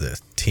changed,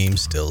 the team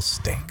still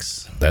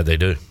stinks. That they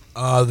do.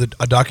 A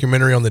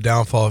documentary on the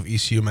downfall of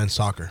ECU men's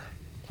soccer.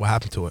 What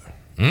happened to it?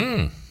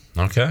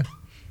 Okay.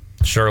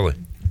 Shirley.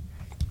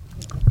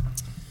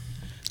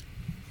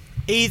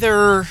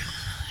 Either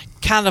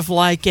kind of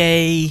like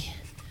a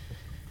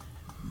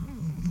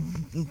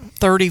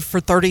 30 for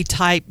 30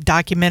 type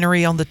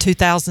documentary on the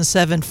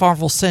 2007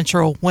 Farmville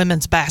Central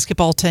women's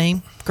basketball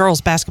team,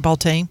 girls basketball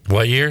team.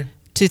 What year?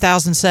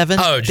 2007.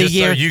 Oh, just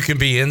so you can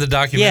be in the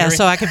documentary? Yeah,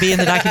 so I could be in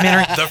the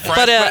documentary.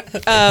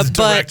 The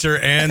director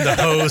and the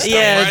host.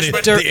 Yeah,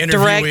 the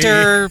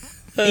director,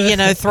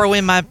 throw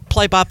in my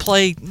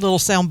play-by-play little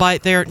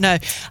soundbite there. No.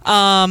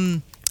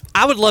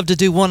 I would love to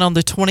do one on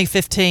the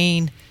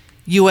 2015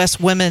 U.S.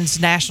 Women's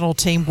National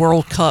Team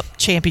World Cup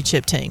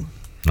Championship team.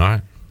 All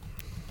right.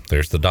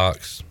 There's the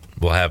docs.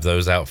 We'll have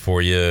those out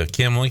for you.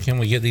 Kim, when can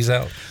we get these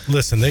out?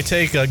 Listen, they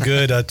take a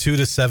good 2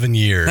 to 7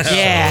 years.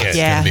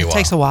 Yeah. It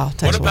takes a while.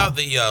 What about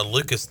the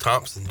Lucas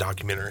Thompson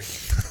documentary?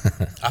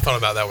 I thought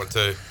about that one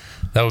too.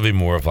 That would be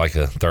more of like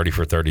a 30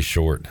 for 30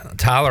 short.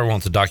 Tyler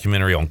wants a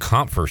documentary on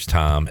Comfort's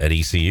time at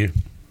ECU.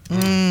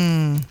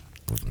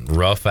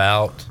 Rough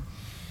out.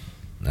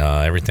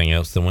 Everything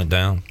else that went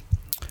down.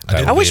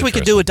 I wish we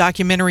could do a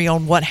documentary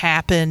on what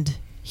happened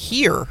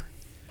here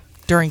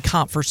during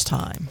Comfort's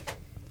time.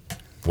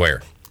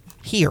 Where?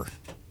 Here.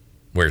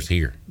 Where's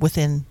here?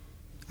 Within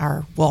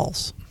our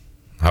walls.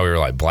 How we were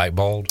like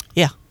blackballed?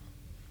 Yeah.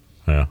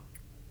 Yeah.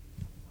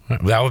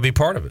 That would be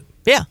part of it.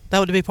 Yeah, that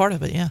would be part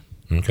of it, yeah.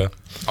 Okay.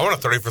 I want a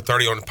 30 for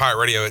 30 on Pirate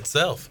Radio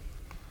itself.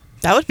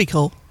 That would be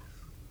cool.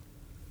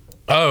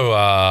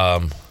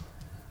 Oh,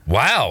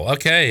 wow.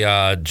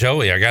 Okay,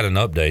 Joey, I got an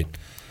update.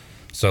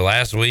 So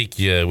last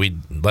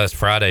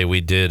Friday,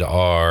 we did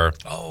our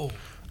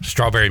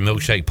strawberry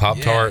milkshake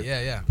Pop-Tart.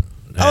 Yeah.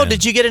 Oh,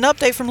 did you get an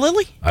update from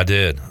Lily? I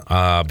did,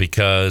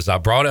 because I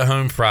brought it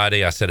home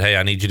Friday. I said, hey,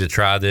 I need you to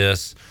try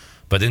this.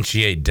 But then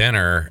she ate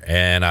dinner,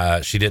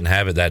 and she didn't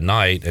have it that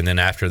night. And then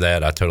after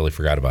that, I totally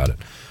forgot about it.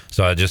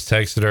 So I just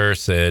texted her,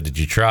 said, did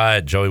you try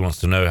it? Joey wants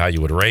to know how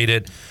you would rate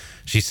it.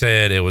 She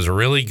said it was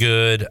really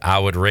good. I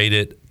would rate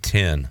it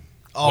 10.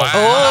 Oh,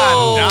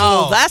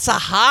 wow. That's a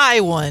high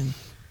one.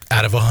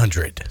 Out of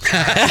 100.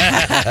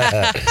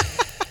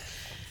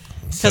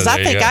 Because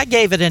I think I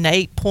gave it an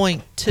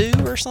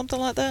 8.2 or something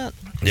like that.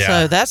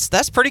 Yeah. So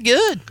that's pretty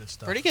good.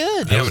 Pretty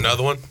good. Do you have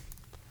another one?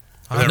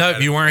 No,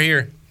 you weren't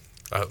here.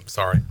 Oh,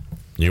 sorry.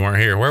 You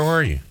weren't here. Where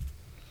were you?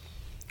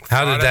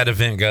 How did that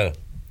event go?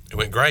 It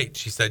went great.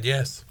 She said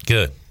yes.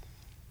 Good.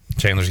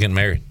 Chandler's getting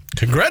married.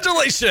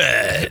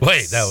 Congratulations.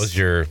 Wait, that was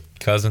your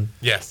cousin?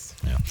 Yes.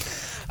 Yeah.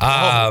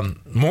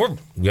 More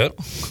good.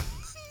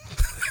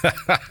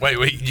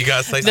 Wait, you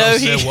guys say No,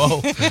 something?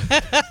 Whoa.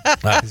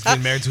 He's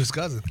getting married to his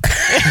cousin.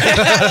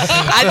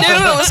 I knew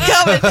it was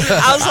coming.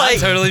 I was like, I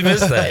totally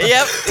missed that.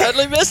 Yep,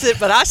 totally missed it,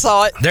 but I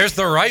saw it. There's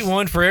the right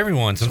one for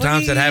everyone.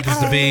 Sometimes it happens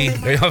to be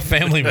a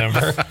family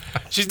member.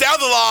 She's down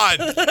the line.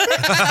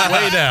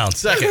 Way down.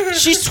 Second.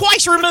 She's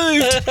twice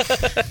removed.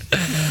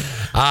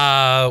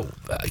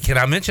 Can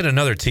I mention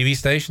another TV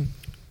station?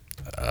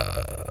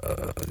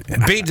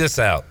 Beat this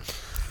out.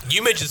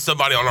 You mentioned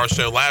somebody on our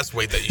show last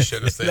week that you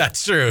should have said.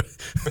 That's true.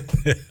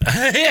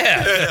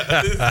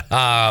 Yeah.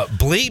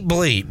 Bleep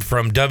Bleep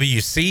from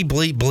WC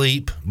Bleep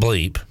Bleep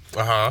Bleep.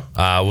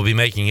 Will be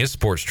making his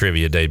sports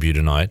trivia debut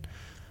tonight.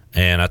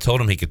 And I told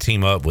him he could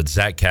team up with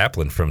Zach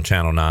Kaplan from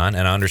Channel 9.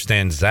 And I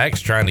understand Zach's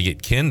trying to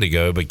get Ken to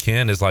go, but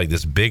Ken is like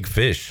this big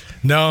fish.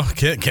 No,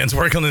 Ken's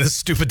working on this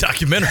stupid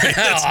documentary.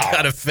 It's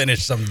got to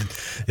finish something.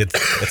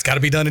 It's got to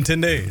be done in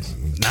 10 days.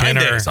 9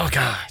 days. Oh,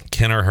 God.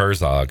 Kenner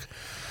Herzog.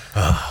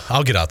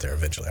 I'll get out there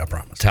eventually, I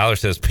promise. Tyler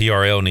says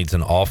PRL needs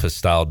an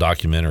office-style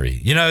documentary.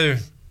 You know,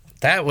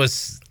 that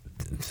was...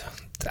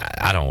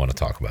 I don't want to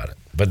talk about it.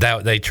 But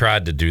they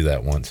tried to do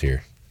that once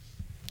here.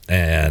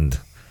 And...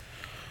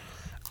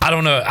 I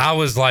don't know. I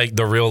was like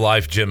the real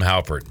life Jim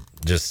Halpert,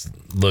 just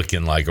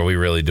looking like, are we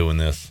really doing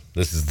this?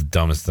 This is the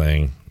dumbest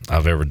thing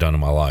I've ever done in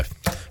my life.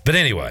 But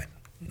anyway,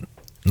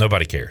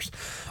 nobody cares.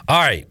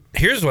 All right,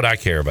 here's what I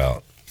care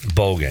about: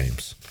 bowl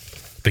games.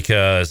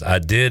 Because I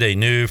did a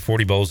new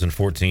 40 Bowls in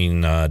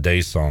 14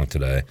 Days song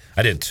today.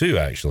 I did two,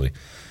 actually.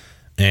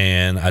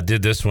 And I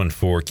did this one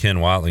for Ken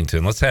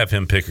Watlington. Let's have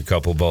him pick a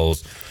couple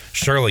bowls.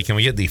 Shirley, can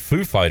we get the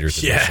Foo Fighters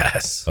edition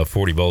of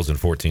 40 Bowls in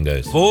 14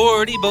 Days?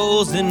 40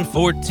 bowls in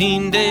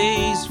 14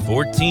 days,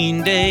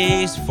 14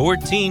 days,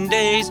 14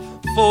 days,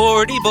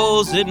 40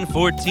 bowls in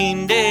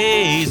 14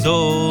 days,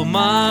 oh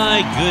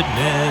my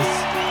goodness.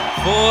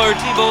 40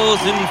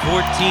 bowls in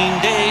 14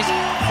 days,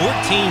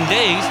 14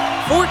 days,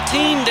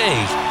 14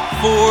 days,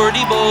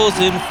 40 bowls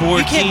in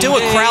 14 days. You can't do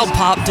a crowd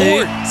pop,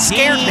 dude.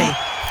 Scared me.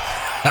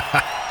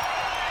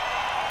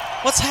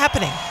 What's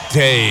happening?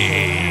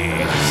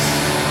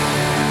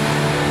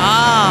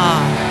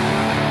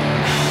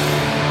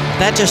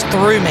 That just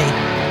threw me.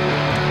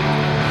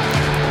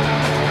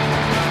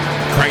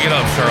 Crank it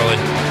up, Shirley.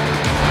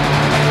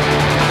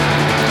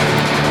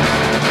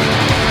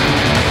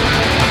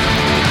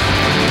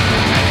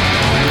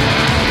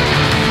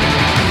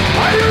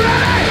 Are you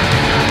ready?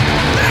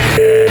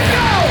 Go!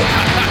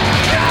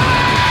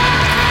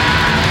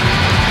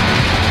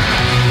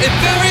 If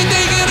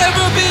everything could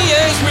ever be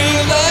as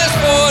real as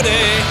 40,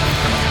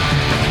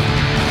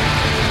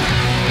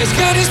 it's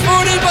good as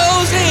 40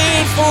 bowls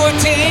in 14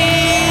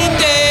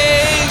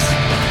 days.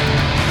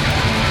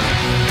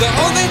 The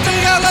only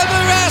thing I'll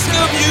ever ask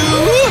of you,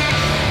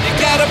 you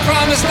gotta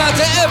promise not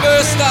to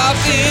ever stop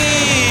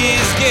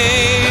these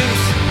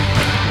games.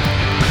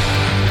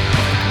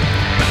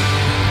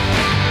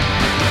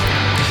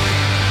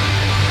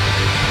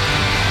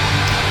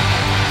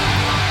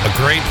 A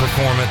great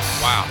performance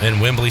in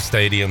Wembley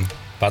Stadium.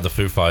 by the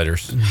Foo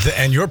Fighters.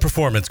 And your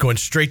performance going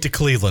straight to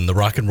Cleveland, the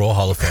Rock and Roll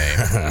Hall of Fame.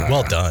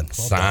 Well done.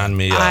 Sign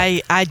me up.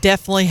 I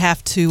definitely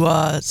have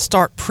to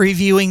start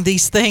previewing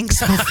these things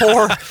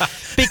before,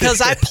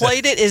 because I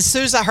played it. As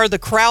soon as I heard the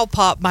crowd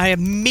pop, my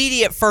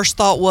immediate first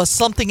thought was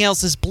something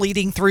else is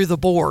bleeding through the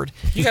board.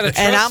 You gotta trust,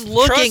 and I'm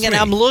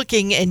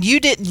looking, and you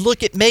didn't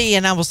look at me,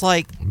 and I was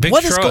like,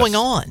 "What is going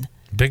on?"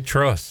 Big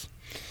trust.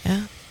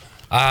 Yeah.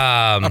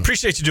 I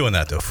appreciate you doing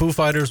that, though. Foo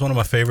Fighters, one of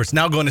my favorites.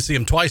 Now going to see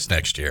them twice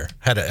next year.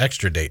 Had an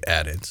extra date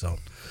added, so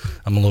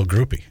I'm a little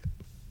groupie.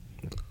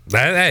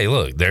 Hey,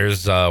 look,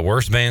 there's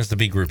worse bands to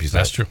be groupies.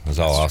 That's true. That's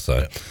all I'll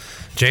say.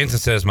 Jansen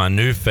says, my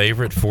new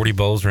favorite 40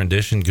 Bowls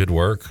rendition. Good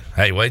work.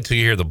 Hey, wait till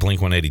you hear the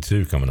Blink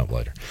 182 coming up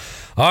later.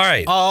 All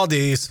right. All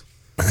these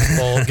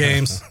bowl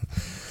games.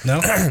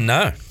 No?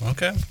 No.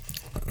 Okay.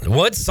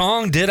 What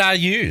song did I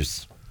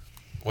use?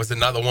 Was it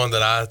not the one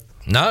that I...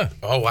 No.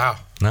 Oh, wow.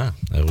 No,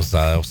 it was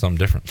something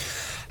different.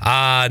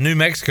 New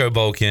Mexico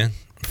Bowl, Ken.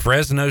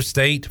 Fresno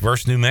State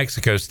versus New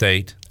Mexico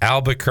State.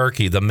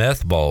 Albuquerque, the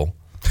Meth Bowl.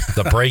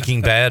 The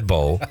Breaking Bad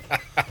Bowl.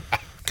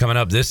 Coming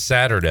up this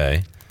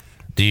Saturday.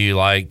 Do you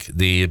like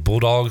the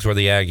Bulldogs or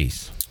the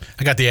Aggies?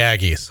 I got the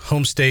Aggies.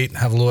 Home state,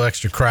 have a little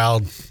extra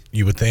crowd,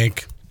 you would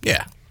think.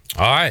 Yeah.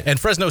 All right. And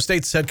Fresno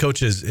State's head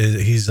coach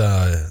he's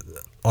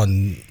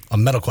on a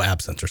medical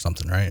absence or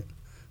something, right?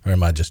 Or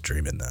am I just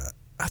dreaming that?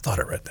 I thought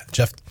I read that.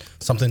 Jeff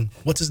something.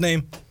 What's his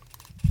name?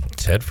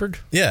 Tedford?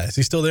 Yeah. Is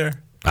he still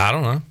there? I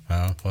don't know.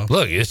 Oh, well.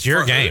 Look, it's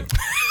your game.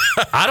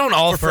 I don't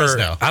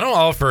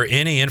offer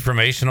any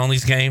information on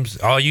these games.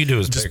 All you do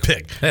is just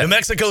pick. Yeah. New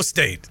Mexico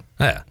State.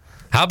 Yeah.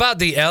 How about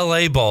the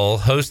LA Bowl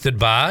hosted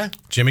by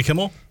Jimmy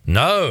Kimmel?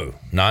 No,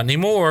 not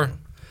anymore.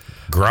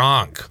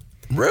 Gronk.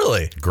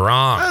 Really?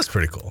 Gronk. That's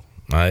pretty cool.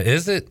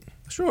 Is it?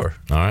 Sure.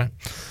 All right.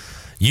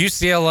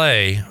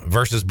 UCLA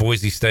versus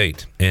Boise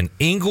State in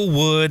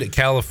Inglewood,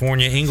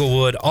 California.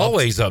 Inglewood,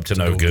 always up to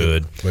no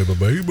good.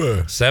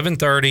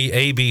 7:30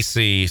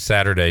 ABC,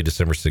 Saturday,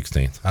 December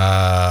 16th.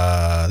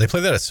 They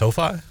play that at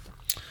SoFi?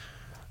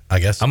 I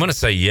guess. I'm going to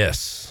say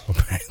yes.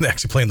 They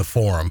actually play in the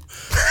Forum.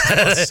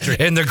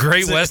 In the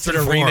Great Western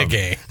Arena Forum.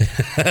 game.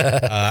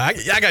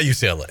 I got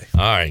UCLA.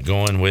 All right,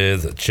 going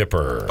with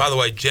Chipper. By the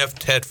way, Jeff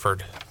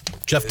Tedford.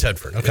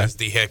 Okay. Is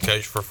the head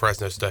coach for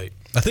Fresno State.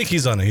 I think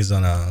he's having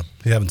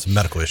some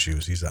medical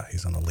issues. He's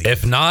on the leave.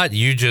 If not,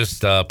 you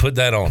just put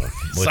that on him.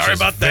 Sorry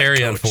about that, very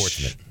Coach.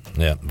 Unfortunate.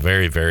 Yeah,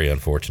 very, very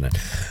unfortunate.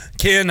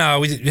 Ken,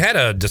 we had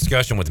a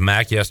discussion with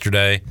Mac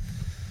yesterday.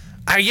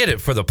 I get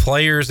it for the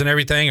players and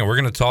everything, and we're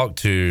going to talk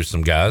to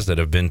some guys that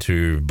have been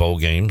to bowl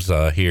games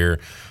here,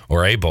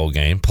 or a bowl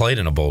game, played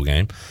in a bowl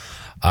game,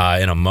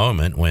 in a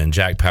moment when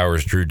Jack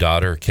Powers' Drew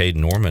Dotter, Cade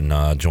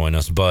Norman join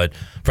us. But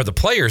for the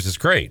players, it's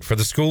great. For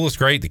the school, it's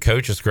great. The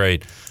coach is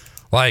great.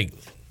 Like,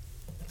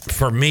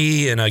 for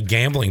me in a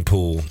gambling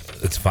pool,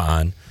 it's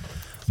fine.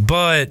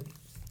 But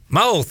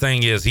my whole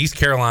thing is East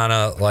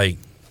Carolina, like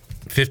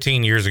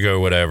 15 years ago,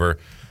 whatever,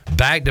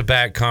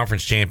 back-to-back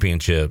conference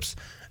championships,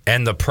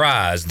 and the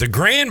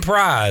grand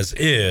prize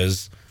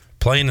is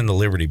playing in the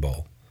Liberty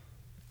Bowl.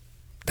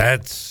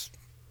 That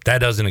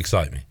doesn't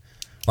excite me.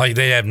 Like,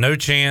 they have no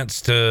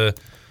chance to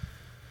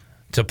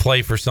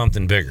play for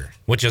something bigger,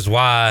 which is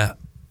why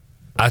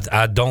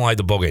I don't like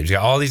the bowl games. You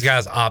got all these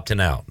guys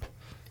opting out.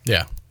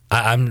 Yeah.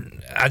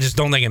 I just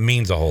don't think it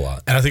means a whole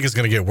lot. And I think it's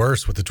going to get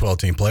worse with the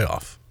 12-team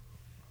playoff.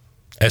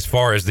 As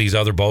far as these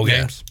other bowl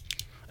games?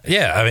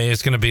 Yeah, I mean,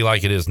 it's going to be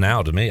like it is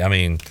now to me. I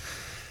mean,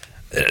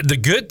 the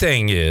good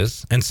thing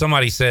is, and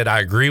somebody said,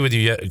 I agree with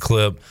you,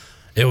 Clip,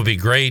 it would be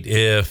great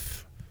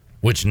if,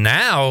 which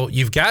now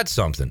you've got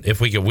something, if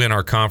we could win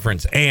our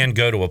conference and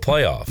go to a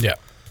playoff. Yeah.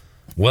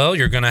 Well,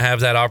 you're going to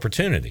have that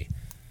opportunity.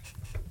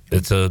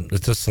 It's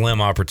a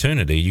slim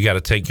opportunity. You got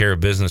to take care of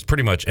business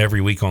pretty much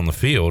every week on the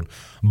field,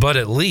 but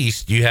at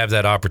least you have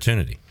that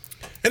opportunity.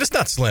 And it's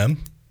not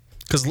slim,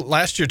 because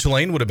last year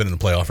Tulane would have been in the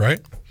playoff, right?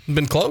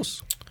 Been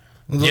close.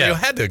 Yeah. You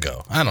had to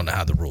go. I don't know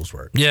how the rules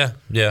work. Yeah.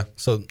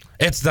 So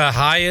it's the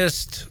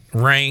highest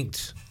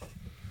ranked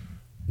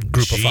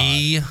group of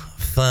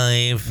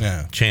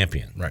G5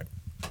 champion. Right.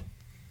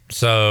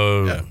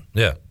 So,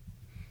 yeah.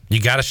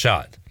 You got a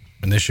shot.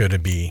 And this year to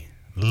be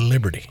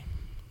Liberty.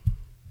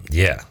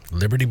 Yeah.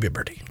 Liberty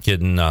Bibberty.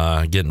 Getting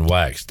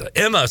waxed.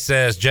 Emma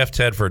says Jeff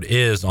Tedford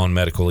is on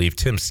medical leave.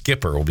 Tim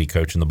Skipper will be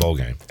coaching the bowl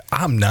game.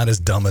 I'm not as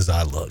dumb as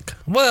I look.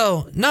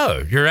 Well,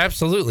 no, you're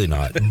absolutely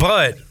not.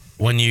 But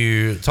when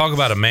you talk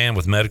about a man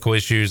with medical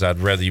issues, I'd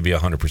rather you be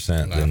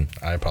 100% than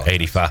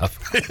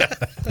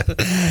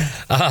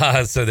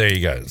 85. So there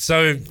you go.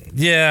 So,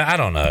 yeah, I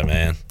don't know,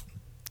 man.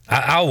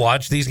 I'll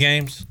watch these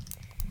games.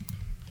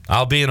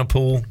 I'll be in a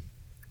pool.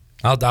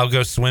 I'll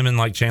go swimming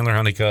like Chandler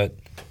Honeycutt.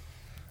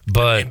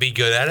 And be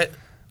good at it.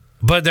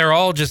 But they're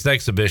all just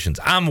exhibitions.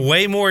 I'm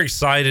way more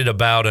excited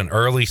about an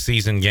early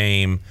season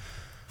game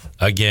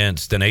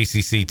against an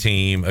ACC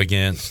team,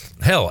 against,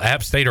 hell,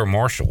 App State or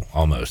Marshall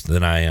almost,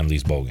 than I am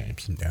these bowl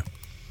games. Yeah.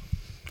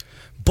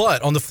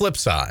 But on the flip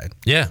side,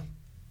 you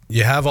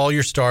have all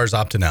your stars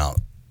opting out.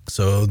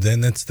 So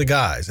then it's the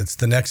guys. It's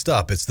the next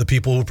up. It's the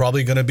people who are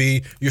probably going to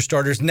be your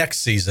starters next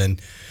season,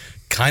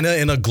 kind of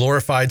in a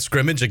glorified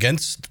scrimmage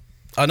against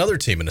another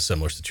team in a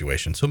similar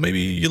situation. So maybe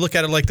you look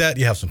at it like that,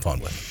 you have some fun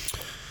with it.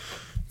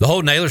 The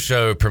whole Naylor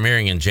show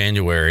premiering in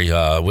January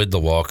with the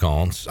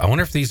walk-ons. I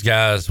wonder if these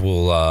guys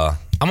will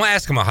I'm going to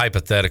ask them a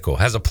hypothetical.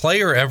 Has a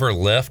player ever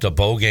left a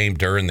bowl game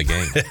during the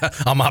game?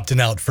 I'm opting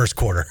out first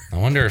quarter. I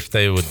wonder if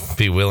they would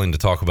be willing to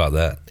talk about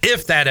that.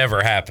 If that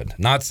ever happened.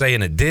 Not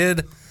saying it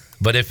did,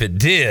 but if it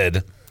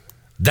did,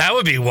 that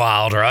would be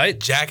wild, right?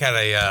 Jack had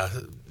a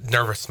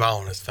nervous smile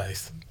on his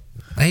face.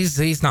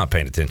 He's not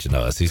paying attention to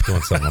us. He's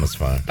doing something on his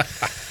phone.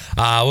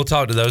 We'll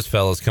talk to those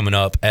fellas coming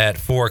up at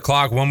 4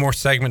 o'clock. One more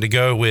segment to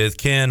go with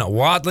Ken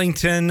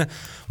Watlington.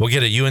 We'll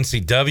get a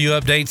UNCW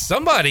update.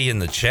 Somebody in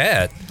the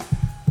chat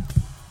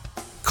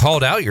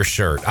called out your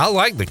shirt. I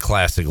like the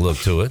classic look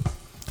to it.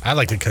 I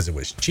liked it because it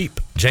was cheap.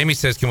 Jamie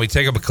says, can we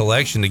take up a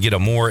collection to get a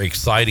more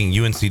exciting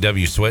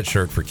UNCW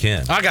sweatshirt for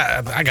Ken? I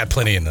got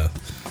plenty in the...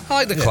 I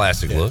like the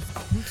classic look.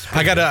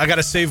 I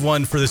gotta save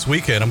one for this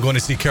weekend. I'm going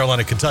to see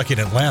Carolina, Kentucky,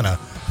 and Atlanta,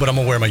 but I'm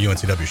gonna wear my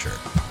UNCW shirt.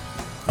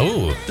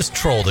 Oh, just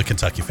troll the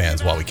Kentucky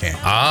fans while we can.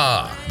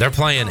 They're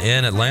playing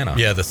in Atlanta.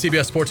 Yeah, the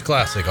CBS Sports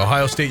Classic,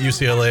 Ohio State,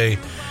 UCLA,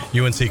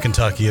 UNC,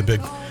 Kentucky. A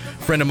big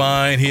friend of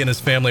mine, he and his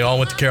family all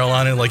went to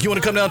Carolina. Like, you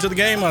want to come down to the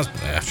game? I was,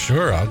 yeah,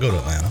 sure, I'll go to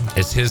Atlanta.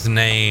 Is his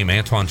name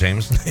Antoine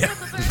Jameson? Yeah,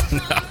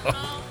 no.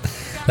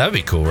 That'd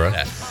be cool, right?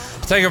 Yeah.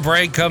 Take a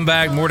break, come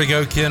back, more to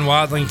go. Ken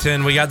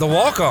Watlington. We got the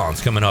walk-ons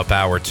coming up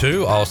hour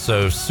 2.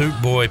 Also, Soup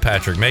Boy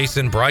Patrick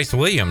Mason, Bryce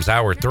Williams,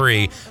 hour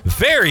 3.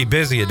 Very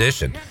busy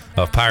edition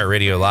of Pirate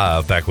Radio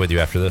Live. Back with you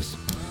after this.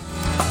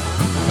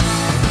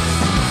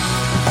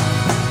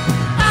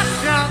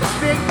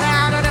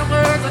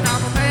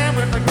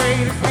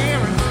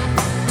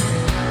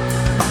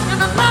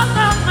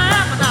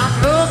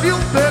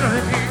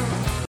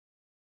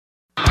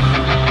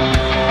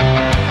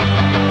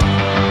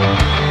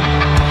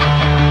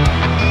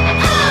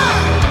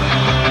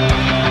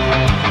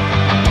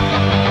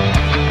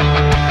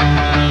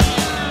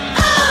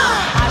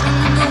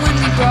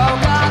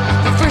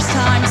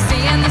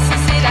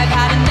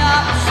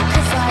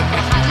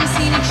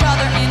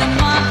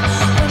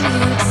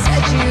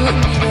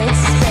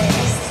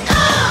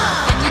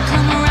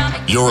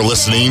 You're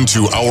listening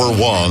to Hour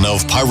 1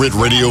 of Pirate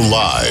Radio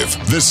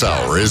Live. This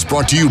hour is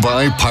brought to you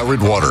by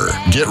Pirate Water.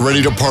 Get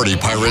ready to party,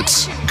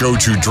 pirates. Go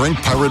to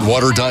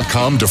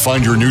drinkpiratewater.com to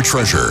find your new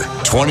treasure.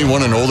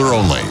 21 and older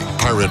only.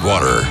 Pirate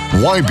Water.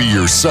 Why be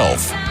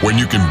yourself when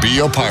you can be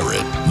a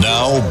pirate?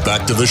 Now,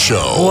 back to the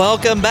show.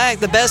 Welcome back.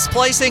 The best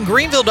place in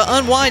Greenville to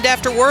unwind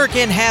after work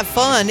and have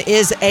fun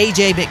is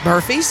AJ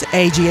McMurphy's.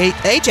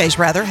 AJ's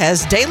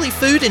has daily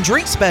food and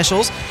drink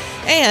specials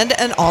and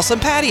an awesome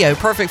patio,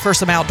 perfect for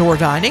some outdoor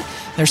dining.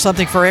 There's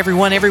something for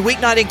everyone every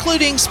weeknight,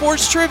 including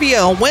sports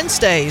trivia on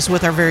Wednesdays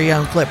with our very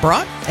own Clip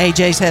Brock.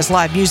 AJ's has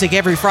live music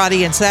every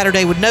Friday and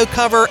Saturday with no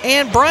cover,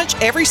 and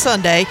brunch every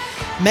Sunday.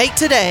 Make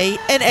today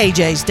an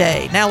AJ's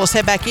day. Now let's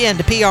head back in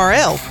to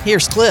PRL.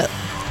 Here's Clip.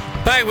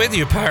 Back with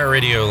you, Pirate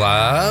Radio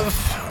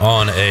Live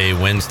on a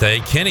Wednesday.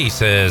 Kenny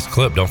says,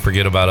 Clip, don't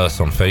forget about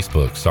us on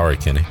Facebook. Sorry,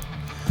 Kenny.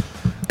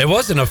 It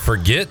wasn't a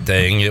forget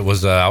thing. It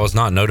was I was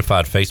not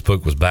notified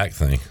Facebook was back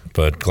thing,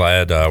 but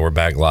glad we're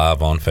back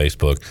live on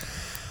Facebook.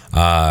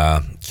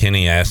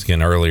 Kenny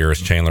asking earlier,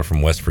 is Chandler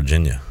from West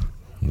Virginia?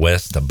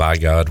 West by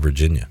God,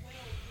 Virginia.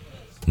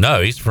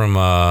 No, he's from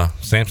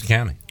Sampson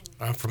County.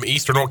 I'm from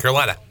Eastern North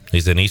Carolina.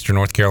 He's an Eastern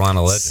North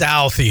Carolina legend.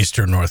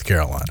 Southeastern North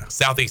Carolina.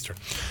 Southeastern.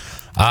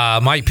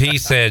 Mike P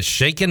said,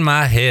 shaking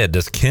my head.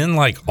 Does Ken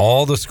like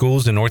all the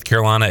schools in North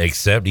Carolina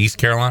except East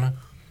Carolina?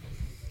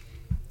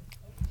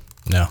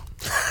 No.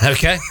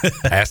 Okay.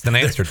 Asked and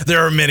answered.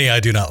 There are many I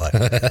do not like.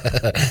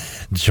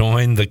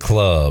 Join the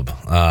club.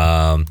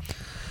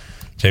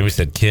 Jamie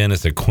said Ken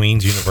is the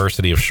Queen's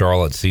University of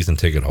Charlotte season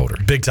ticket holder.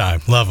 Big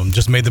time. Love them.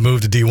 Just made the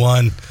move to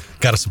D1.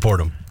 Got to support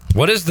them.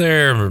 What is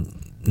their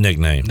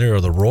nickname?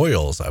 They're the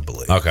Royals, I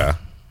believe. Okay.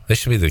 They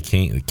should be the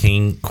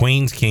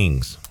Queen's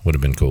Kings. Would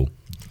have been cool.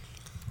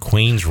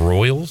 Queen's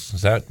Royals?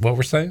 Is that what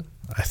we're saying?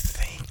 I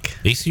think.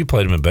 ECU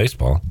played them in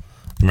baseball.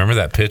 Remember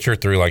that pitcher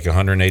threw like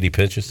 180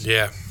 pitches?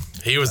 Yeah.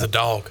 He was a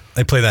dog.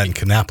 They play that in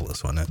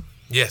Kannapolis, wasn't it?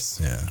 Yes.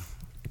 Yeah.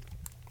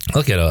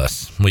 Look at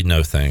us. We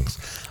know things.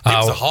 It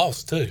was a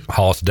Hoss, too.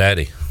 Hoss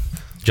daddy.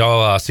 Did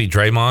y'all see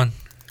Draymond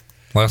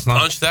last night?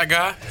 Punch that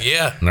guy?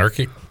 Yeah.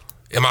 Nurkic?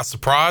 Am I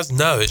surprised?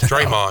 No, it's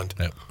Draymond.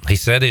 Yep. He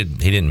said he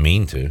didn't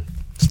mean to.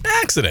 It's an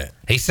accident.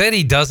 He said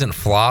he doesn't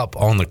flop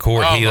on the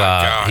court. Oh, my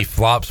God. He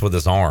flops with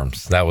his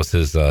arms. That was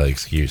his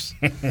excuse.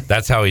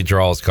 That's how he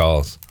draws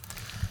calls.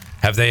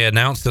 Have they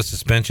announced a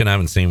suspension? I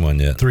haven't seen one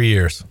yet. 3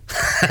 years.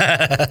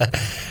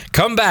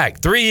 Come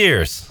back. 3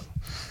 years.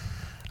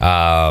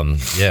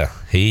 Yeah.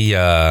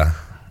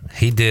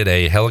 He did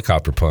a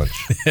helicopter punch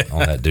on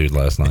that dude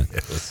last night.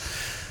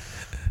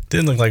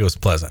 Didn't look like it was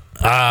pleasant.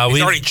 He's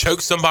already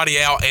choked somebody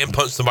out and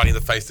punched somebody in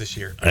the face this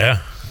year. Yeah.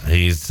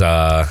 He's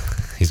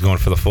he's going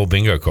for the full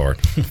bingo card.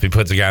 If he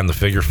puts a guy in the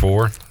figure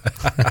four,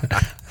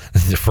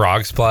 the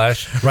frog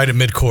splash. Right at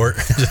midcourt.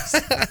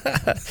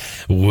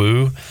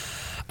 Woo.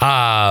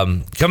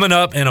 Coming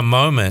up in a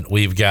moment,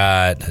 we've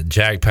got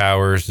Jack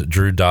Powers,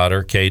 Drew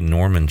Dotter, Caden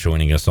Norman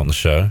joining us on the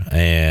show.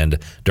 And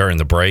during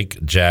the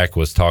break, Jack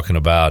was talking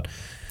about,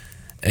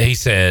 he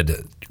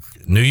said,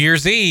 New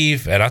Year's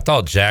Eve, and I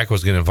thought Jack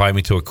was going to invite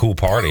me to a cool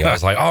party. I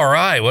was like, all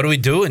right, what are we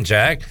doing,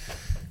 Jack?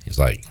 He's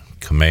like,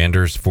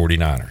 Commanders,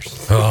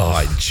 49ers. Oh,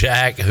 like,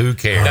 Jack, who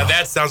cares? Now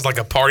that sounds like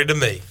a party to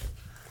me.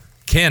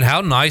 Ken,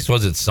 how nice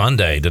was it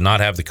Sunday to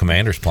not have the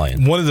Commanders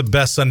playing? One of the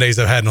best Sundays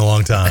I've had in a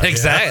long time.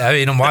 Exactly. Yeah. I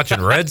mean, I'm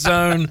watching Red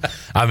Zone.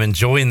 I'm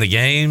enjoying the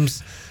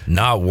games,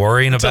 not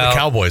worrying Until about the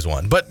Cowboys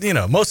won. But,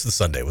 most of the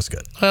Sunday was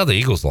good. Well, the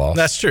Eagles lost.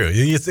 That's true.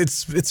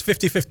 It's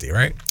 50-50,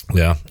 right?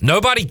 Yeah.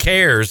 Nobody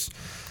cares,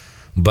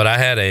 but I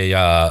had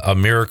a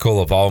miracle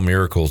of all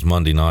miracles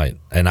Monday night,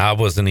 and I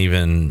wasn't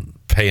even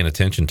paying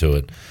attention to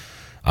it.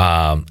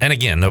 And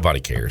again, nobody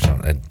cares.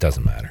 It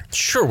doesn't matter.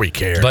 Sure we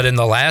care. But in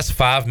the last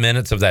 5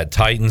 minutes of that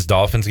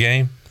Titans-Dolphins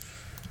game,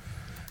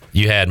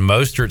 you had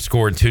Mostert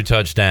scoring 2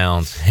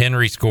 touchdowns,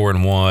 Henry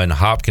scoring 1,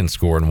 Hopkins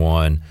scoring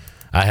 1.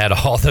 I had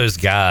all those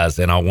guys,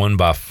 and I won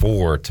by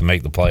 4 to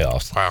make the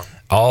playoffs. Wow.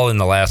 All in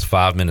the last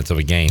 5 minutes of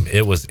a game.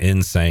 It was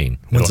insane.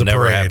 It'll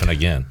never happen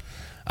again.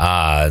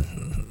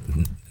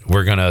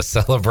 We're going to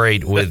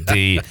celebrate with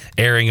the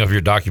airing of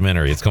your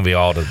documentary. It's going to be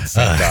all at the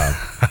same time.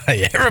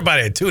 Yeah,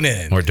 everybody tune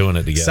in. We're doing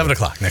it together. 7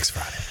 o'clock next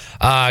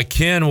Friday.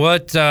 Ken,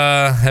 what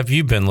have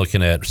you been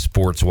looking at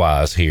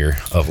sports-wise here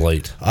of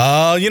late?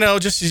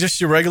 Just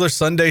your regular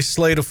Sunday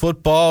slate of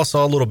football.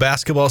 Saw a little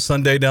basketball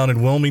Sunday down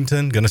in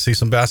Wilmington. Going to see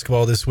some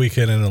basketball this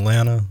weekend in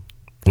Atlanta.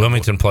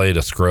 Wilmington played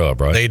a scrub,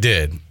 right? They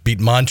did.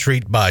 Beat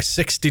Montreat by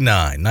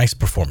 69. Nice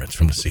performance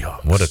from the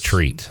Seahawks. What a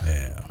treat.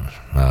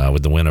 Yeah.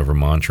 With the win over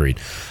Montreat.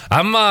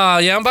 I'm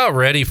about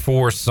ready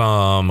for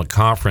some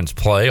conference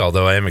play,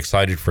 although I am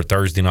excited for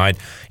Thursday night,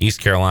 East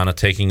Carolina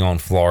taking on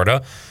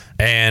Florida.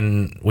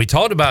 And we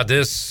talked about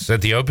this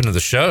at the open of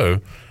the show,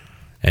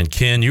 and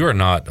Ken, you are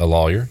not a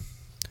lawyer,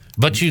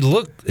 but you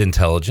look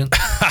intelligent.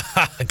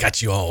 I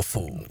got you all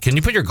fooled. Can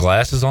you put your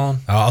glasses on?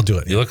 I'll do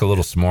it. You look a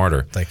little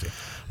smarter. Thank you.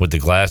 With the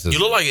glasses. You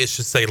look like it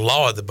should say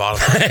law at the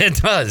bottom. It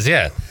does,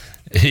 yeah.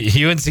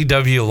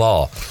 UNCW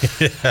Law.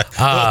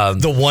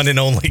 The one and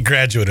only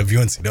graduate of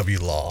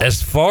UNCW Law.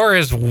 As far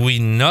as we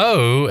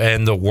know,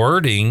 and the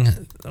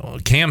wording,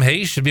 Cam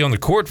Hayes should be on the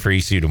court for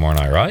ECU tomorrow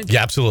night, right?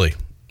 Yeah, absolutely.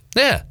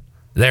 Yeah.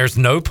 There's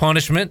no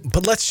punishment.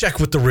 But let's check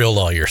with the real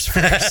lawyers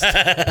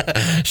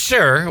first.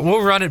 Sure,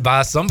 we'll run it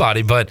by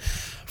somebody. But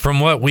from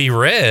what we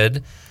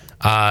read,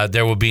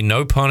 there will be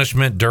no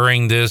punishment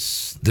during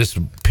this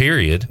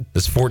period,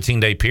 this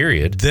 14-day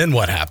period. Then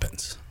what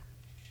happens?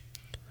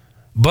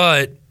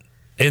 But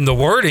in the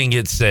wording,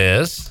 it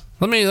says,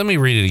 let me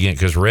read it again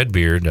because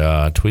Redbeard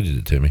tweeted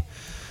it to me.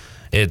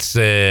 It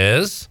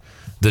says,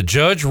 the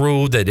judge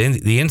ruled that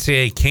the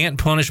NCAA can't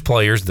punish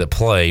players that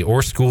play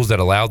or schools that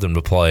allow them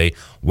to play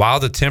while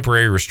the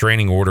temporary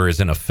restraining order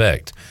is in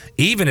effect,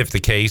 even if the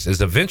case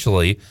is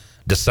eventually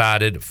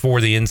decided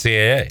for the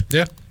NCAA.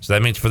 Yeah. So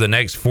that means for the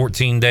next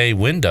 14-day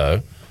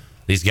window,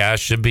 these guys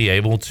should be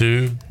able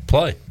to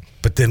play.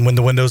 But then when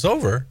the window's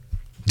over,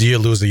 do you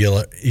lose a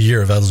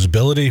year of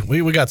eligibility?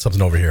 We got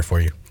something over here for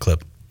you,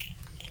 Clip.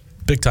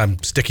 Big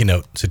time sticky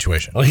note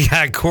situation. We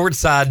got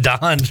courtside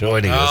Don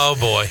joining us. Oh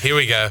boy, here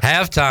we go.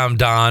 Halftime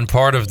Don,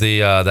 part of the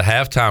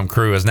halftime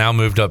crew, has now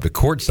moved up to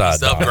courtside.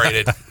 He's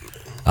upgraded.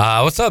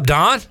 What's up,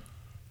 Don?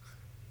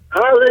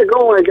 How's it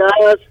going,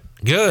 guys?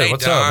 Good. Hey,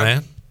 What's Don. up,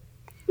 man?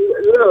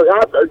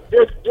 Look,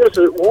 just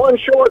one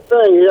short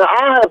thing here.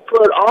 I have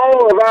put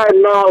all of our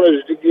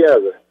knowledge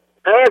together.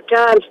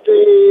 Halftime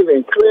Steve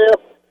and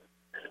Clip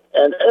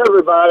and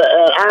everybody,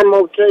 and I'm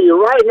going to tell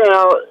you right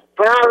now,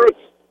 Pirates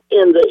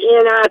in the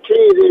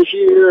NIT this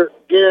year,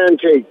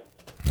 guaranteed.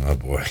 Oh,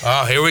 boy.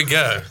 Oh, here we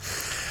go.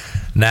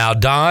 Now,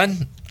 Don,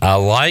 I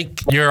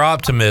like your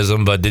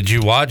optimism, but did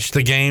you watch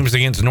the games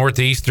against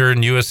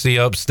Northeastern, USC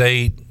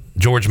Upstate,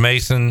 George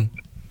Mason?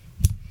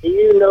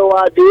 You know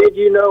I did.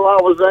 You know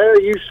I was there.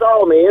 You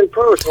saw me in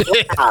person.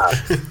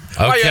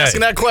 Why are you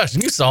asking that question?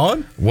 You saw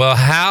him. Well,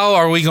 how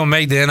are we going to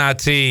make the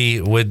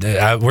NIT? With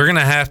we're going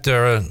to have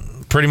to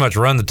pretty much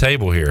run the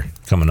table here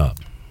coming up.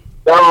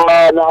 No,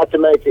 not to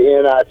make the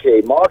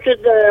NIT. Mark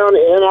it down,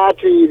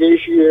 NIT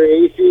this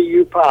year,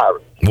 ECU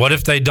Pirates. What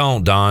if they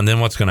don't, Don? Then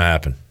what's going to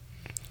happen?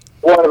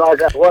 What have I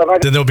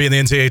got? Then they'll be in the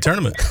NCAA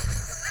tournament.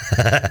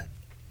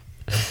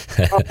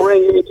 I'll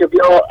bring each of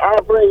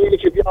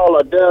y'all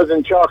a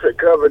dozen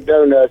chocolate-covered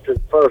donuts to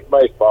the first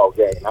baseball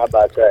game. How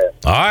about that?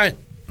 All right.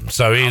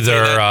 So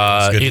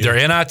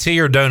either NIT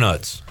or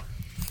donuts.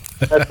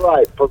 That's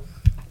right.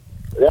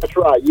 That's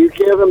right. You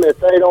give them if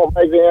they don't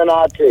make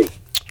the NIT.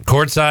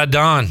 Courtside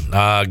Don,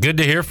 good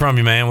to hear from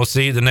you, man. We'll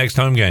see you at the next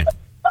home game.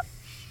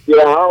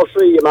 Yeah, I'll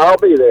see you. I'll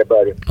be there,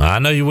 buddy. I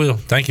know you will.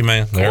 Thank you,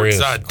 man. There he is.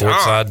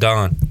 Courtside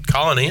Don.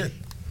 Calling in.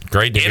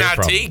 Great to hear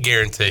from you. NIT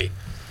guarantee.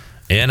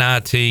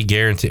 NIT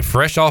guarantee.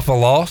 Fresh off a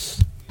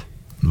loss,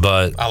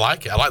 but I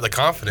like it. I like the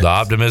confidence. The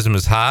optimism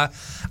is high.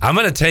 I'm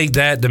going to take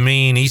that to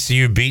mean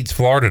ECU beats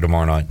Florida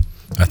tomorrow night.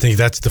 I think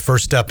that's the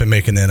first step in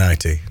making the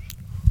NIT.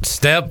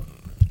 Step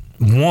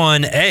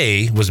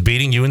 1A was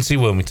beating UNC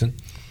Wilmington.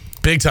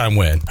 Big time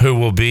win. Who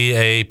will be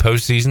a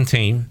postseason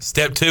team.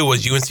 Step 2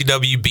 was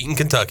UNCW beating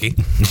Kentucky.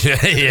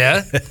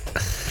 Yeah.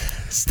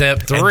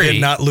 Step 3. And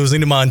then not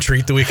losing to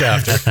Montreat the week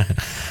after.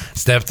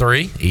 Step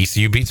 3,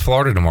 ECU beats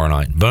Florida tomorrow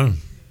night. Boom.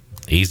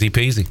 Easy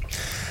peasy.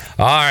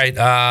 All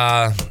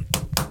right.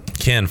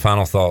 Ken,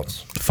 final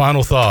thoughts.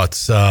 Final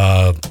thoughts.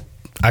 I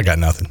got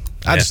nothing.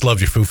 I just loved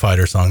your Foo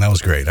Fighters song. That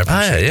was great. I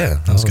appreciate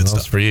it. That was good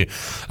stuff. For you.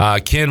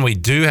 Ken, we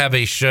do have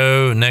a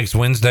show next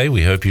Wednesday.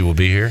 We hope you will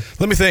be here.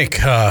 Let me think.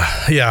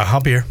 Yeah, I'll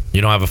be here.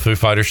 You don't have a Foo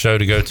Fighters show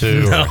to go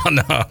to?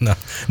 No.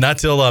 Not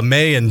till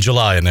May and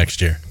July of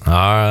next year. All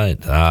right.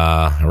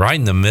 Right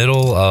in the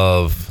middle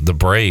of the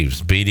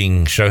Braves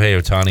beating Shohei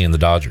Ohtani and the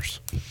Dodgers.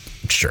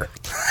 Sure.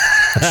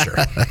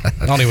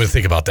 I don't even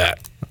think about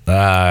that. All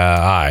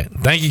right.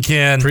 Thank you,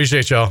 Ken.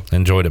 Appreciate y'all.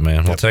 Enjoyed it,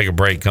 man. We'll take a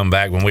break, come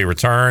back when we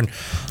return.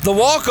 The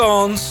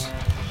walk-ons.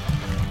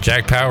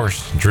 Jack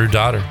Powers, Drew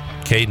Dotter,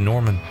 Caden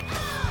Norman.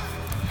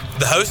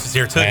 The host is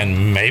here, too.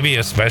 And maybe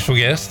a special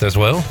guest as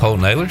well,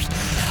 Holton Ahlers.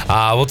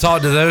 We'll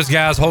talk to those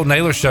guys. Holton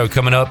Ahlers show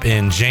coming up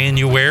in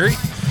January.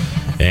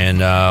 And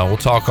we'll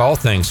talk all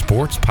things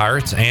sports,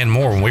 Pirates, and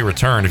more when we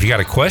return. If you got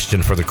a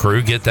question for the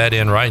crew, get that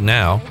in right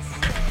now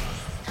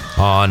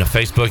on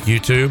Facebook,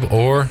 YouTube,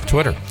 or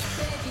Twitter.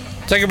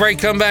 Take a break,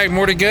 come back.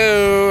 More to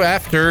go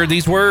after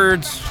these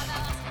words.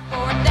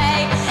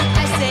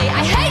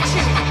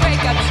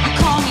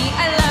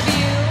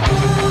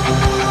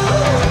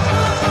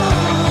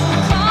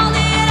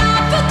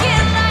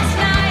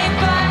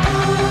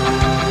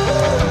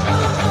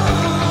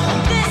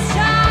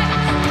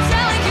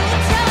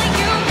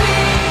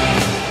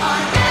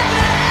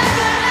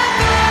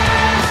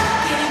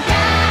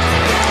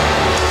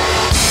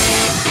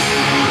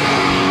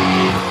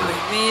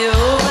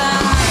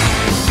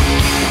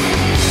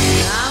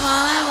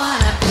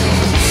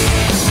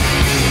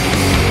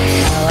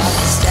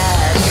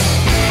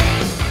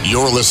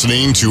 You're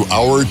listening to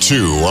Hour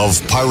 2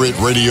 of Pirate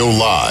Radio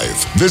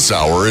Live. This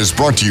hour is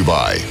brought to you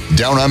by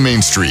Down on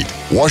Main Street,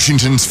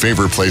 Washington's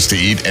favorite place to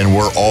eat and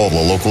where all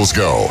the locals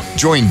go.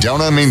 Join Down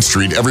on Main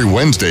Street every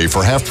Wednesday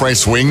for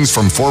half-price wings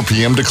from 4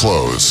 p.m. to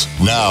close.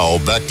 Now,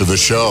 back to the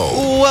show.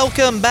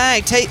 Welcome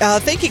back.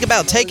 Thinking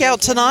about takeout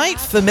tonight?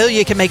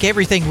 Familia can make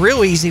everything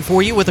real easy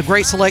for you with a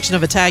great selection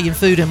of Italian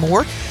food and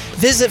more.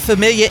 Visit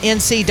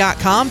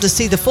FamiliaNC.com to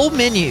see the full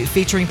menu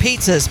featuring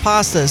pizzas,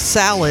 pastas,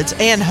 salads,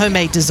 and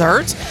homemade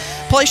desserts.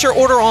 Place your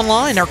order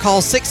online or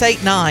call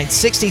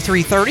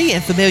 689-6330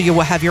 and Familia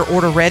will have your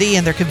order ready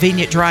in their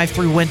convenient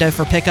drive-through window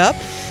for pickup.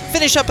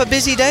 Finish up a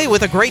busy day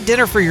with a great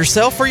dinner for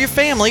yourself or your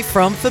family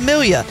from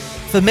Familia.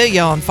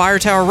 Familia on Fire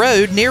Tower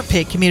Road near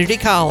Pitt Community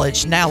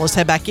College. Now let's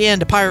head back in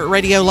to Pirate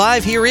Radio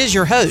Live. Here is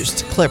your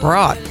host, Clip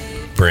Rock.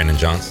 Brandon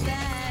Johnson.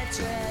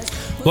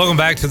 Welcome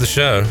back to the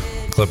show.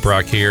 Clip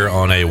Rock here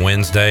on a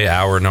Wednesday,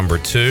 hour number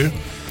 2.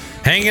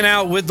 Hanging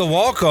out with the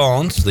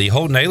walk-ons, the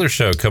Holton Ahlers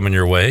show coming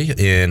your way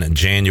in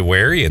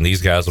January, and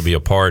these guys will be a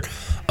part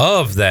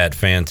of that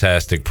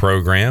fantastic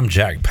program.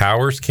 Jack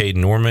Powers, Caden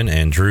Norman,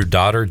 and Drew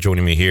Dotter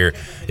joining me here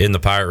in the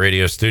Pirate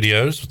Radio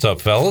studios. What's up,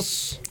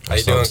 fellas? How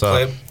you doing,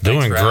 Clip?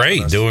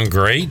 Doing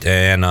great.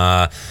 And,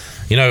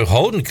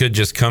 Holton could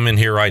just come in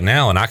here right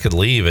now and I could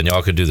leave and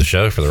y'all could do the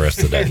show for the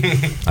rest of the day.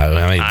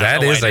 I mean,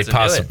 that is a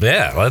possibility.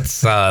 Yeah,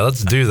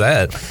 let's do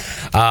that.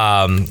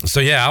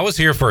 I was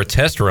here for a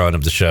test run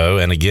of the show.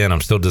 And again,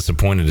 I'm still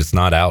disappointed it's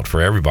not out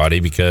for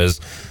everybody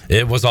because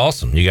it was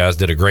awesome. You guys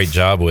did a great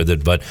job with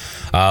it. But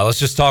let's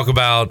just talk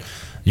about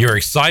your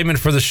excitement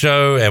for the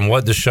show and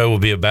what the show will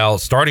be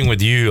about, starting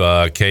with you,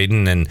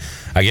 Caden. And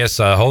I guess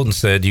Holton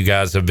said you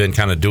guys have been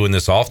kind of doing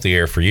this off the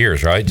air for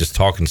years, right? Just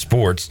talking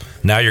sports.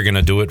 Now you're going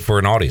to do it for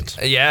an audience.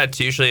 Yeah, it's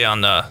usually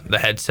on the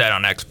headset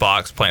on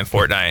Xbox playing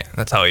Fortnite.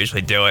 That's how I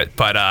usually do it.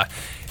 But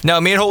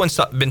no, me and Holton's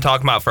been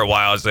talking about it for a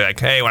while. It's like,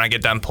 hey, when I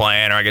get done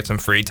playing or I get some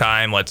free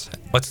time, let's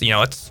do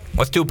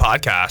a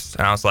podcast.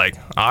 And I was like,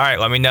 all right,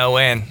 let me know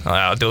when.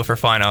 I'll do it for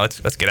fun.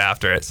 Let's get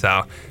after it.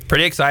 So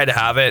pretty excited to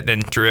have it.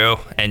 Then Drew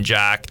and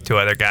Jack, 2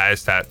 other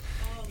guys that,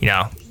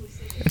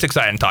 it's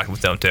exciting talking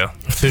with them too.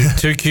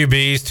 Two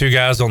QBs, 2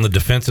 guys on the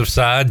defensive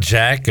side.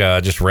 Jack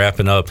just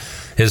wrapping up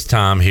his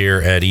time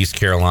here at East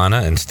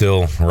Carolina and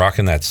still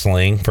rocking that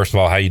sling. First of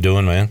all, how you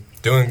doing, man?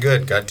 Doing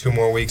good. Got 2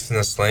 more weeks in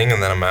the sling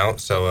and then I'm out.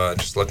 So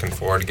just looking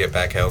forward to get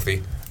back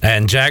healthy.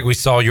 And Jack, we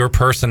saw your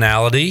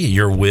personality,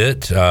 your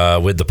wit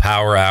with the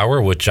Power Hour,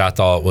 which I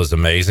thought was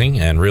amazing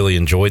and really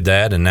enjoyed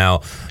that. And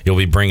now you'll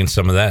be bringing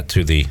some of that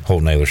to the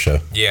Holton Ahlers show.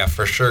 Yeah,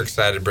 for sure.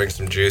 Excited to bring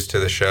some juice to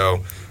the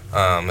show.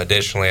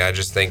 Additionally, I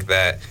just think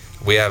that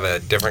we have a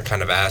different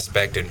kind of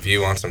aspect and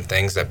view on some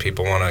things that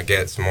people want to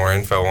get some more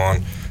info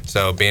on.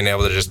 So being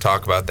able to just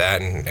talk about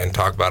that and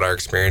talk about our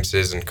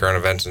experiences and current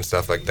events and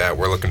stuff like that,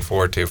 we're looking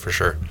forward to for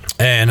sure.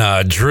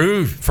 And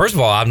Drew, first of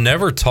all, I've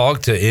never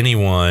talked to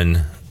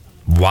anyone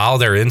while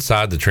they're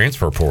inside the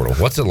transfer portal?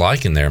 What's it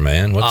like in there,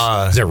 man?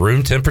 Is it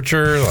room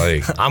temperature?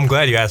 Like, I'm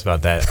glad you asked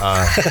about that.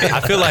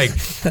 I feel like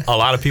a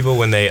lot of people,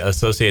 when they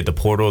associate the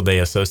portal, they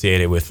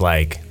associate it with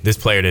like this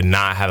player did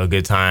not have a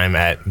good time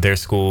at their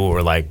school,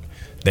 or like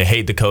they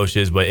hate the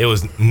coaches, but it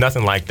was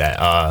nothing like that.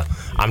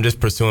 I'm just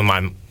pursuing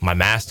my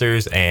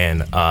master's,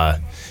 and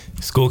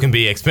school can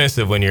be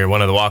expensive when you're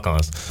one of the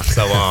walk-ons.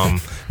 So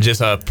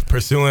just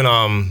pursuing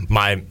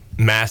my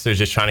master's,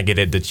 just trying to get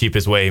it the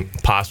cheapest way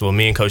possible.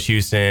 Me and Coach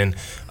Houston,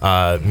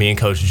 me and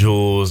Coach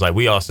Jules, like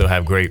we also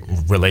have great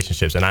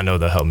relationships, and I know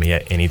they'll help me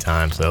at any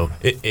time. So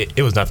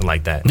it was nothing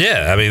like that.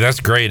 Yeah, I mean, that's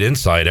great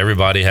insight.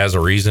 Everybody has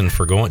a reason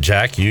for going.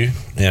 Jack, you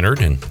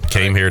entered and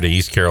came here to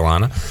East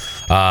Carolina.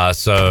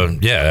 So,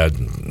 yeah,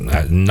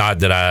 not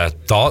that I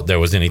thought there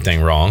was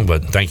anything wrong,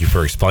 but thank you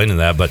for explaining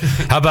that. But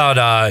how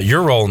about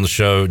your role in the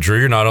show, Drew?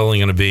 You're not only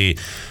going to be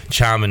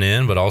chiming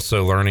in, but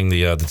also learning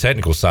the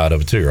technical side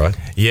of it too, right?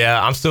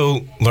 Yeah, I'm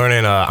still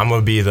learning. I'm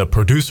going to be the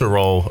producer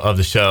role of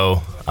the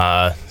show.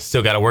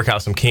 Still got to work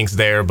out some kinks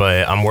there,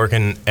 but I'm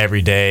working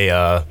every day.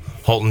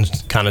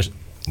 Holton's kind of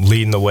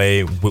leading the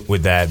way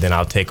with that. Then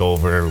I'll take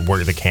over,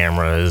 work the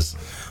cameras,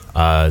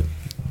 the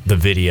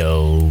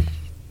video,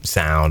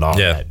 sound, all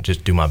that.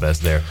 Just do my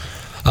best there.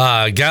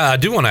 Guy, I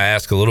do want to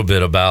ask a little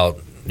bit about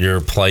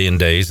your playing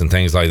days and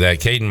things like that.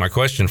 Caden, my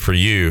question for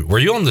you, were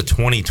you on the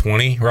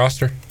 2020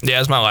 roster? Yeah, it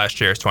was my last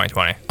year. It's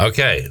 2020.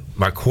 Okay.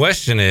 My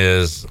question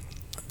is,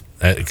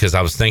 because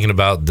I was thinking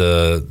about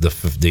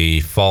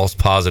the false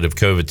positive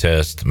COVID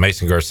test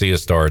Mason Garcia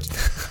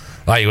starts.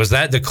 Like, was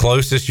that the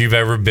closest you've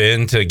ever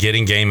been to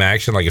getting game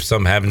action? Like, if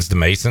something happens to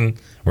Mason,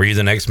 were you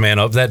the next man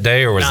up that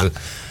day, or was it...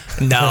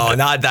 No,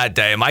 not that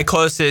day. My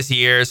closest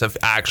years of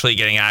actually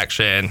getting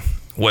action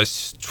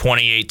was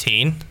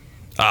 2018.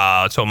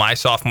 So my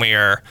sophomore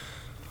year,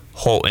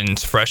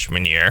 Holton's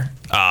freshman year.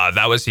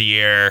 That was the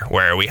year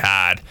where we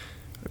had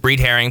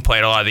Reed Herring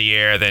played a lot of the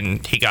year,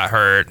 then he got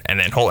hurt, and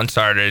then Holton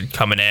started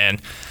coming in.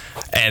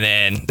 And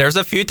then there's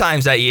a few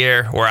times that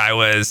year where I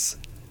was...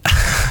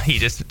 he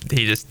just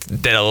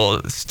did a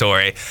little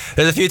story.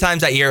 There's a few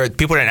times that year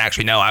people didn't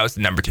actually know I was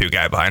the number 2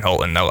 guy behind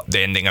Holton the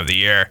ending of the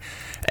year.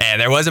 And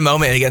there was a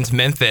moment against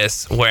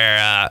Memphis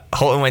where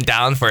Holton went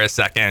down for a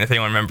second, if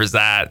anyone remembers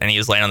that, and he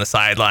was laying on the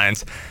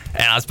sidelines.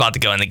 And I was about to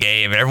go in the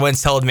game, and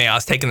everyone's told me I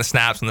was taking the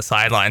snaps on the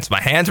sidelines.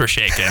 My hands were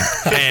shaking.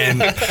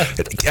 And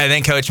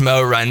then Coach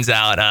Mo runs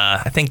out,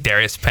 I think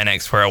Darius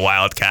Penix for a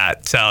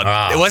Wildcat. So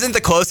It wasn't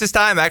the closest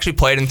time. I actually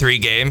played in 3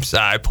 games.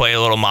 I played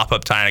a little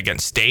mop-up time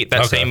against State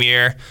that same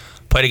year.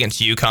 Played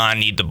against UConn,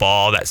 need the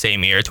ball that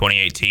same year,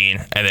 2018.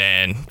 And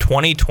then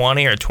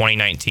 2020 or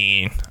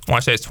 2019, I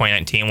want to say it's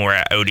 2019, when we're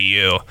at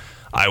ODU,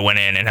 I went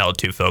in and held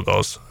 2 field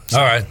goals.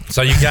 All right.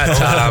 So you got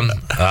time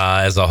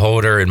as a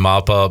holder and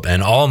mop up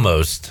and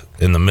almost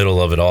in the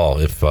middle of it all.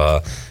 If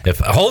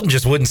Holton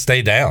just wouldn't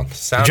stay down.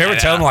 Did you ever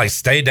tell him, like,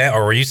 stay down?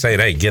 Or were you saying,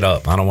 hey, get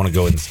up? I don't want to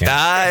go in this game.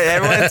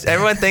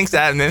 Everyone thinks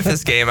that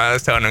Memphis game I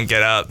was telling him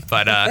get up.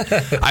 But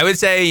I would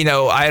say,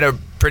 I had a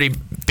pretty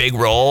big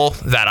role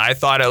that I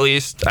thought, at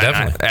least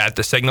at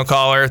the signal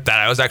caller, that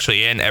I was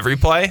actually in every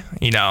play.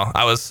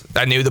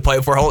 I knew the play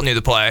before Holton knew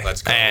the play.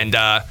 Let's go. And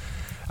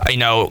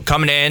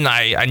coming in,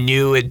 I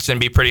knew it's gonna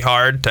be pretty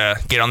hard to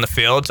get on the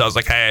field. So I was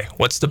like, hey,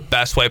 what's the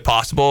best way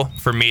possible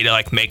for me to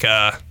like make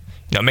a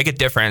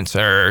difference,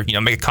 or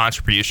make a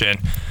contribution?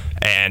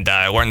 And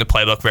I learned the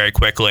playbook very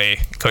quickly.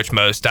 Coach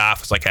Mo's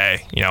staff was like,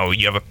 hey,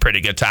 you have a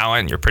pretty good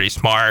talent. You're pretty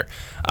smart.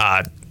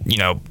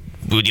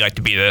 Would you like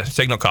to be the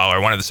signal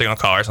caller, one of the signal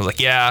callers? I was like,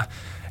 yeah.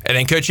 And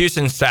then Coach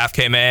Houston's staff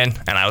came in,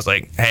 and I was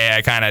like, hey,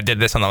 I kind of did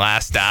this on the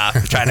last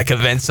staff, trying to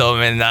convince them.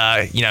 And,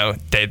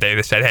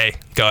 they said, hey,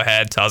 go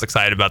ahead. So I was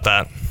excited about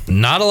that.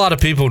 Not a lot of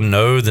people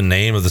know the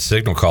name of the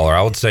signal caller.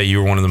 I would say you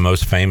were one of the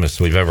most famous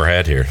we've ever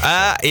had here.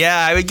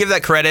 Yeah, I would give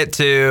that credit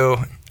to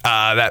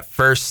that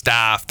first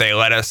staff. They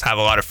let us have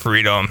a lot of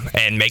freedom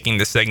in making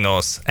the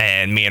signals,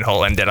 and me and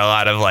Holton did a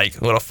lot of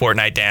like little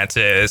Fortnite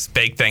dances,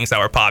 big things that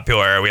were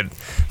popular. We had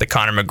the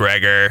Conor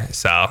McGregor,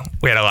 so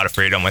we had a lot of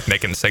freedom with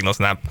making the signals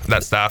and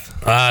that stuff.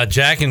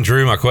 Jack and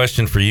Drew, my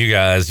question for you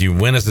guys: you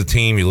win as a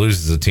team, you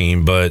lose as a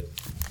team, but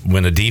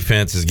when a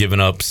defense is giving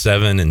up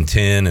 7 and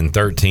 10 and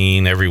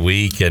 13 every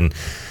week, and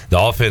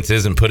the offense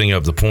isn't putting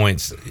up the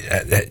points,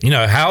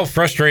 how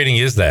frustrating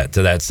is that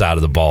to that side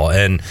of the ball?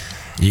 And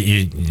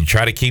you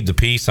try to keep the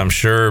peace, I'm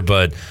sure,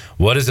 but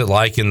what is it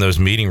like in those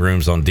meeting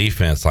rooms on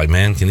defense? Like,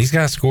 man, can these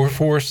guys score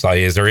for us? Like,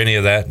 is there any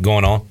of that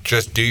going on?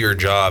 Just do your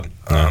job.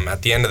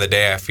 At the end of the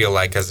day, I feel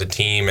like as a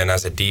team and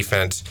as a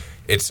defense,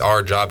 it's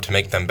our job to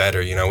make them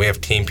better. We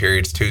have team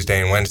periods Tuesday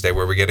and Wednesday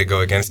where we get to go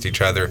against each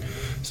other.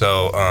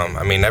 So,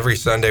 every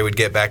Sunday we'd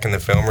get back in the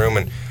film room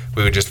and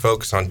we would just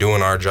focus on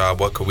doing our job.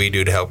 What could we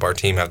do to help our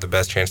team have the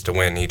best chance to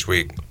win each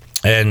week?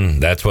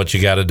 And that's what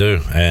you got to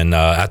do. And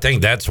I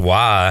think that's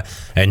why,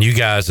 and you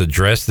guys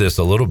addressed this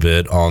a little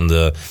bit on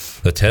the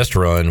test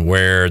run,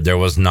 where there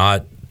was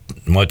not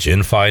much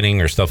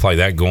infighting or stuff like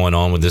that going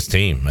on with this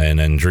team.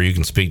 And Drew, you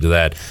can speak to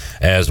that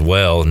as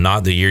well.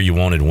 Not the year you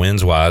wanted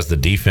wins-wise. The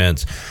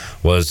defense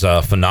was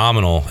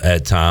phenomenal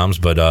at times,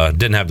 but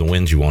didn't have the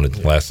wins you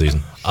wanted last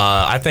season.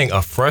 I think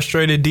a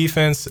frustrated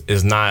defense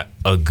is not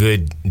a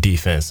good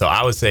defense. So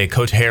I would say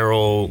Coach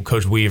Harrell,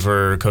 Coach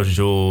Weaver, Coach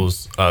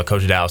Jules,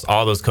 Coach Dallas,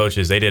 all those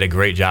coaches, they did a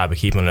great job of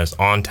keeping us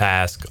on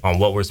task on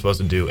what we're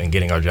supposed to do and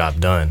getting our job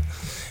done.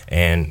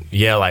 And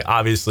yeah, like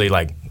obviously,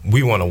 like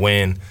we want to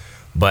win,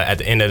 but at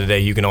the end of the day,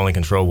 you can only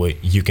control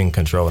what you can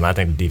control, and I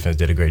think the defense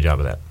did a great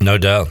job of that. No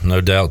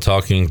doubt.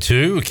 Talking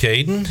to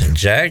Caden,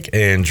 Jack,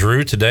 and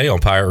Drew today on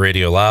Pirate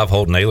Radio Live.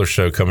 Holton Ahlers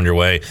Show coming your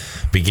way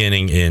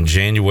beginning in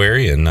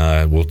January, and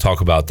we'll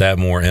talk about that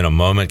more in a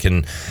moment.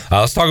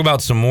 Let's talk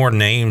about some more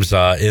names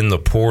in the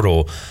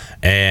portal,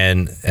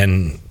 and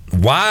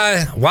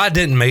why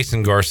didn't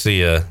Mason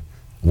Garcia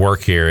work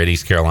here at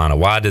East Carolina?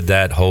 Why did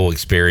that whole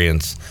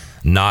experience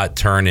not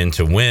turn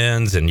into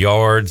wins and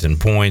yards and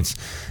points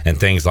and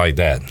things like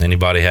that?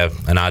 Anybody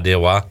have an idea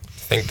why? I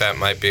think that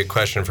might be a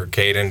question for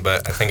Caden,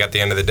 but I think at the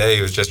end of the day,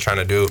 he was just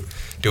trying to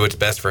do what's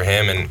best for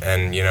him,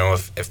 and you know,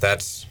 if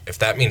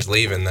that means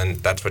leaving, then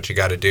that's what you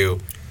got to do.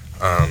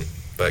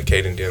 But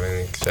Caden, do you have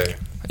anything to say?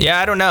 Yeah,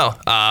 I don't know.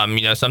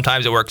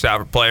 Sometimes it works out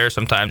for players,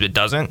 sometimes it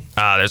doesn't.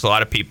 There's a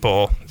lot of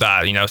people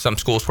that some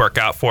schools work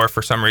out for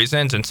some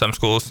reasons, and some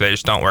schools they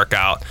just don't work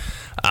out.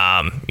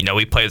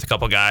 We played with a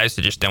couple guys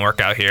that just didn't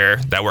work out here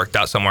that worked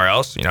out somewhere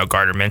else.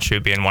 Gardner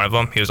Minshew being one of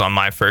them. He was on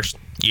my first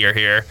year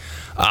here.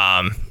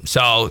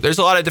 So there's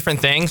a lot of different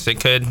things that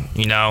could,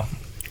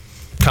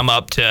 come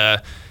up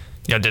to,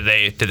 did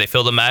they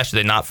fill the mesh? Did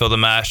they not fill the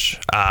mesh?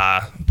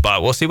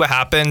 But we'll see what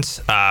happens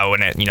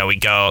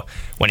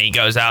when he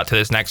goes out to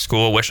this next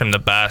school. Wish him the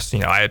best.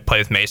 I played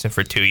with Mason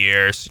for 2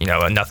 years.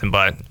 Nothing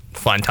but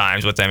fun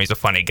times with him. He's a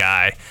funny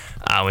guy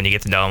when you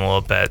get to know him a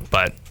little bit.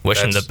 But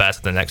wish him the best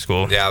at the next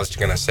school. Yeah, I was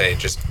going to say,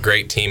 just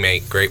great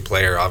teammate, great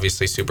player,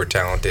 obviously super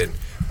talented,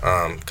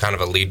 kind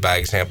of a lead by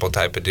example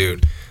type of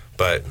dude.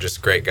 But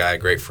just great guy,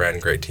 great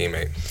friend, great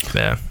teammate.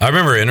 Yeah, I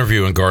remember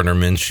interviewing Gardner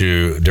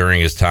Minshew during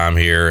his time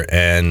here,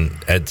 and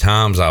at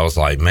times I was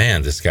like,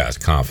 man, this guy's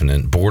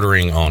confident,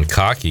 bordering on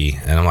cocky.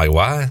 And I'm like,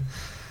 why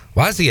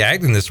is he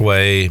acting this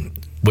way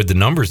with the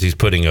numbers he's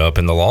putting up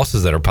and the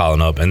losses that are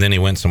piling up? And then he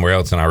went somewhere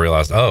else, and I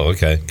realized, oh,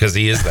 okay, because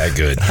he is that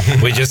good.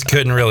 We just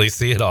couldn't really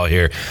see it all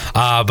here.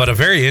 But a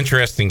very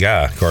interesting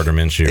guy, Gardner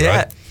Minshew, yeah,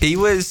 right? He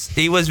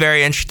was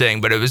very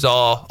interesting, but it was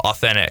all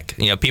authentic.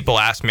 People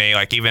ask me,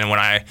 like, even when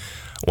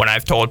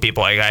I've told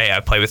people, like, hey, I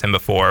played with him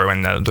before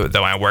when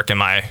I work in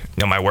my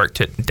work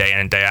day in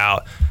and day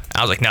out,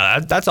 I was like, no,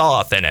 that's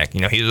all authentic.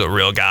 He's a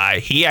real guy.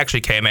 He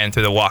actually came in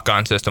through the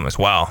walk-on system as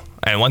well.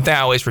 And one thing I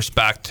always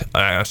respect,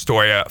 a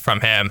story from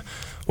him,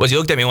 was he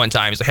looked at me one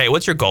time. He's like, hey,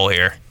 what's your goal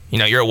here?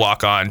 You're a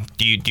walk-on.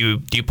 Do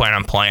you plan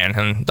on playing?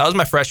 And that was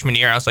my freshman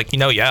year. I was like,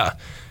 yeah.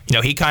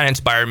 He kind of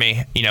inspired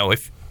me.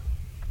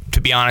 To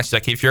be honest,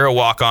 like, if you're a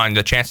walk-on,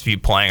 the chances of you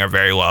playing are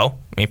very low.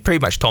 He pretty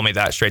much told me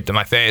that straight to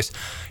my face.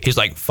 He's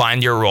like,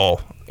 find your role.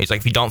 He's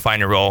like, if you don't find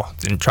your role,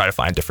 then try to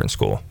find a different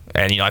school.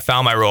 And, I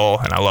found my role,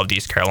 and I loved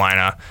East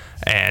Carolina,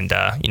 and,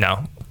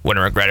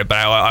 wouldn't regret it. But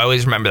I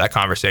always remember that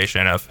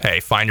conversation of, hey,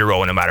 find your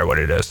role no matter what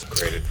it is.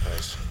 Great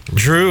advice.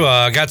 Drew,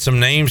 got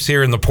some names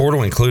here in the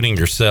portal, including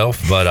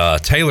yourself,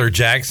 but Taylor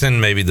Jackson,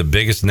 maybe the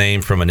biggest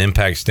name from an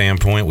impact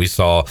standpoint. We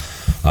saw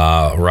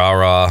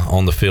Rara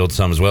on the field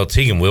some as well.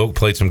 Tegan Wilk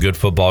played some good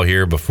football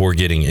here before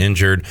getting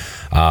injured.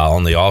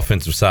 On the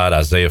offensive side,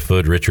 Isaiah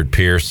Foote, Richard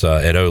Pierce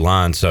at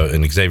O-line,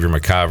 and Xavier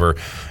McIver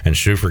and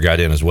Schufer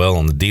got in as well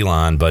on the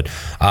D-line. But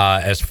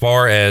as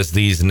far as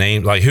these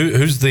names, like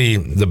who's the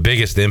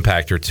biggest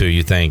impactor to,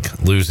 you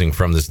think, losing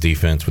from this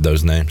defense with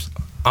those names?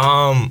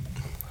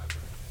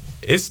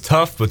 It's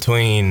tough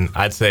between,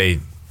 I'd say,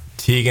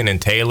 Tegan and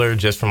Taylor,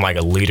 just from like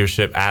a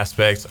leadership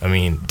aspect. I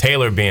mean,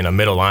 Taylor being a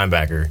middle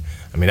linebacker,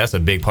 I mean, that's a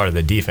big part of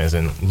the defense,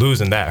 and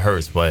losing that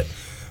hurts. But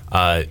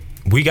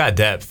we got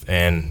depth,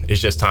 and it's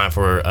just time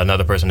for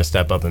another person to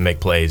step up and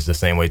make plays the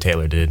same way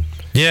Taylor did.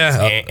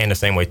 Yeah. And the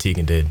same way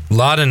Tegan did. A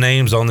lot of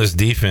names on this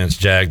defense,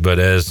 Jack, but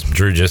as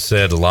Drew just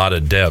said, a lot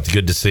of depth.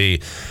 Good to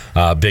see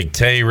Big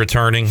Tay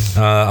returning,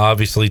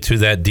 obviously, to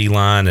that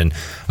D-line, and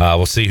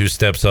we'll see who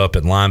steps up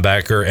at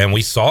linebacker. And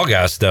we saw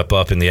guys step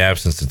up in the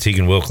absence of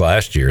Tegan Wilk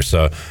last year,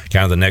 so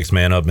kind of the next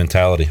man up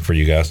mentality for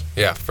you guys.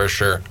 Yeah, for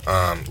sure.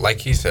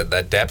 Like he said,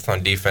 that depth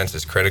on defense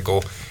is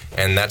critical,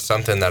 and that's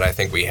something that I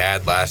think we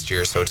had last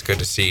year, so it's good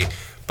to see.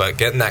 But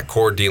getting that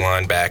core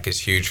D-line back is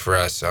huge for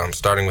us,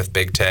 starting with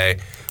Big Tay.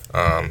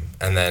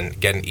 And then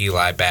getting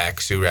Eli back,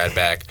 Surad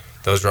back.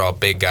 Those are all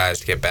big guys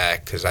to get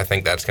back, because I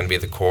think that's going to be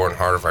the core and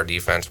heart of our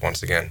defense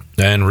once again.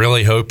 And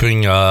really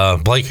hoping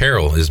Blake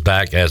Harrell is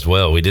back as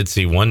well. We did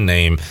see one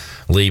name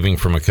leaving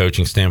from a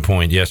coaching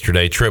standpoint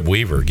yesterday. Trip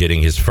Weaver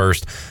getting his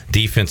first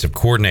defensive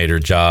coordinator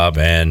job,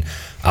 and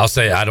I'll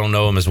say I don't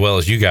know him as well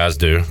as you guys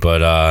do,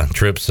 but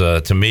Trip's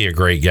to me a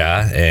great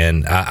guy,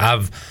 and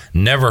I've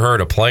never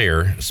heard a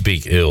player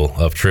speak ill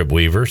of Trip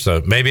Weaver,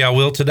 so maybe I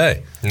will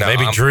today. No,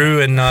 maybe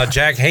Drew and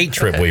Jack hate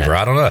Trip Weaver.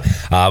 I don't know.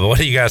 But what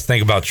do you guys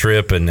think about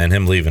Trip and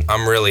him leaving?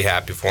 I'm really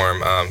happy for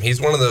him.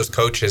 He's one of those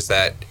coaches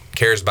that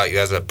cares about you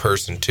as a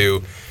person,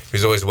 too.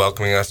 He's always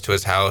welcoming us to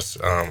his house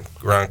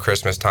around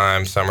Christmas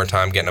time,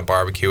 summertime, getting a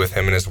barbecue with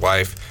him and his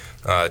wife.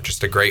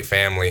 Just a great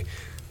family.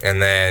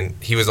 And then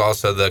he was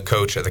also the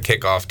coach of the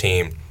kickoff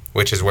team,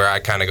 which is where I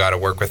kind of got to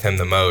work with him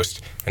the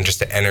most. And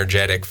just an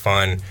energetic,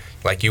 fun,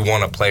 like you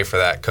want to play for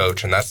that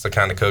coach. And that's the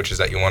kind of coaches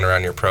that you want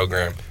around your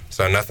program.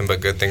 So nothing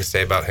but good things to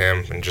say about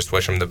him, and just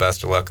wish him the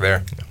best of luck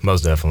there.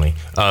 Most definitely.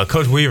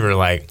 Coach Weaver,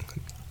 like,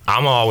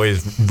 I'm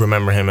always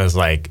remember him as,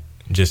 like,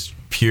 just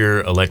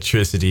pure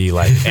electricity,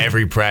 like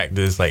every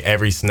practice, like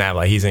every snap,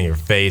 like he's in your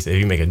face. If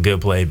you make a good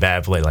play,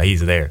 bad play, like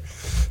he's there.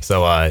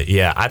 So,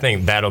 yeah, I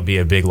think that'll be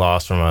a big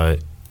loss from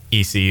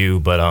ECU,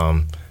 but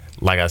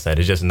like I said,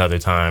 it's just another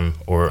time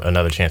or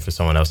another chance for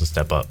someone else to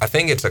step up. I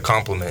think it's a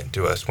compliment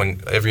to us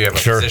whenever you have a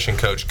position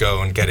coach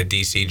go and get a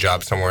DC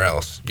job somewhere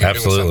else. You're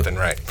doing something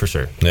right. For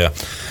sure. Yeah.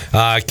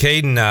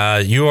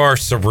 Caden, you are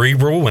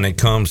cerebral when it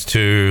comes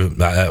to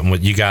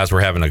what you guys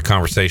were having a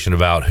conversation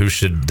about who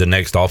should the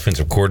next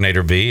offensive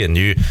coordinator be, and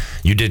you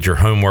did your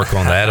homework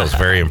on that. It was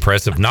very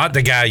impressive. Not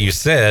the guy you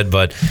said,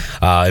 but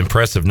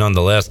impressive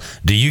nonetheless.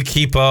 Do you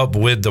keep up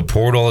with the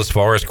portal as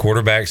far as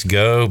quarterbacks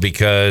go?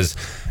 Because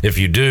if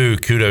you do,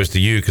 kudos to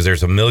you, because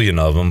there's a million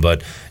of them.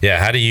 But,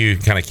 yeah, how do you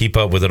kind of keep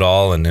up with it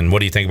all? And what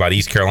do you think about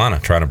East Carolina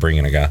trying to bring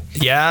in a guy?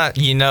 Yeah,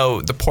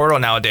 the portal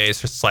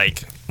nowadays, it's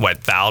like,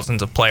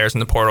 thousands of players in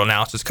the portal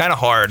now, so it's kind of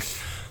hard.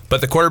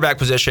 But the quarterback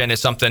position is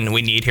something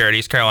we need here at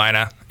East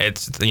Carolina.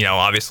 It's,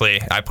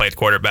 obviously I played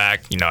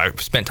quarterback. I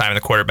spent time in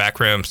the quarterback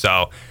room,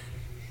 so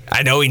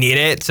I know we need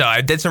it. So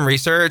I did some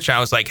research, and I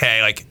was like,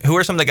 hey, who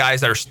are some of the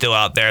guys that are still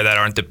out there that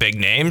aren't the big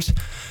names?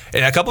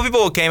 And a couple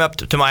people came up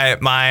to my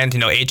mind,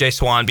 AJ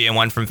Swan being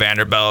one from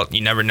Vanderbilt. You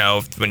never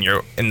know when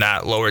you're in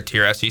that lower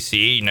tier SEC.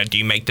 Do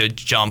you make the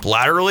jump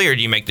laterally, or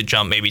do you make the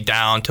jump maybe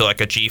down to like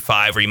a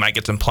G5 where you might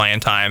get some playing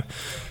time?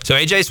 So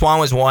AJ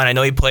Swan was one. I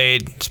know he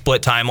played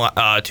split time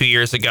 2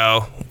 years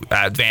ago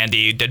at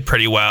Vandy, did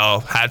pretty well,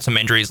 had some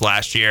injuries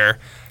last year.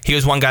 He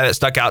was one guy that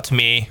stuck out to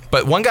me.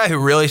 But one guy who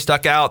really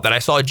stuck out that I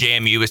saw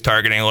JMU was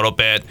targeting a little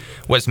bit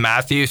was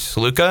Matthew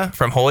Sluka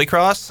from Holy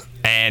Cross.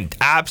 And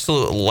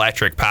absolute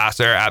electric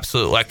passer,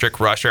 absolute electric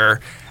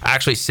rusher.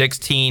 Actually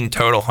 16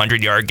 total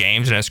 100-yard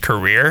games in his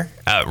career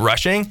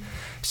rushing.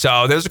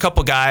 So there's a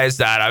couple guys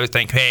that I would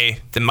think, hey,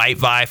 they might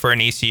vie for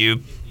an ECU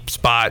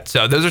spot.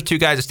 So those are two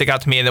guys that stick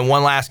out to me. And then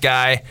one last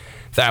guy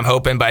that I'm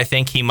hoping, but I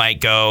think he might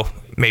go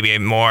maybe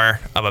more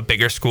of a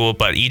bigger school,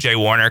 but EJ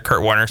Warner,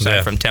 Kurt Warner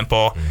from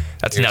Temple.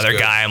 That's another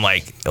guy. I'm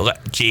like,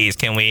 geez,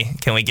 can we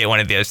get one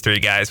of those three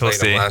guys? We'll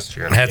see.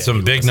 Had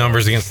some big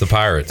numbers against the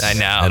Pirates. I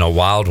know. And a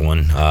wild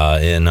one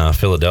in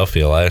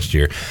Philadelphia last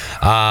year.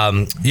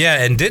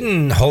 Yeah, and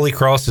didn't Holy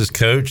Cross's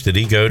coach, did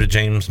he go to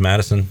James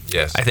Madison?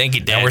 Yes. I think he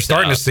did. And we're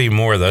starting to see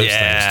more of those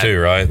things too,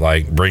 right?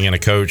 Like bring in a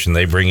coach and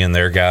they bring in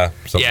their guy.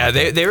 Yeah,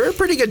 they were a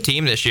pretty good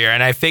team this year,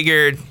 and I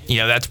figured,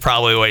 that's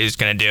probably what he's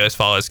going to do as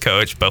follow his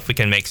coach, but if we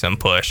can make some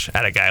push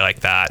at a guy like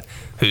that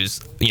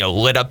who's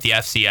lit up the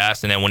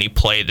FCS, and then when he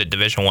played the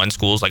Division I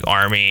schools like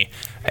Army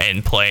and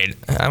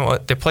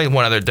they played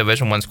one other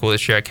Division I school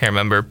this year, I can't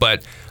remember,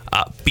 but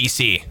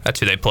BC, that's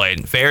who they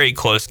played. Very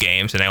close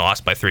games, and they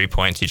lost by 3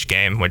 points each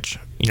game, which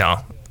you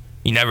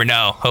never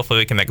know. Hopefully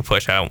we can make a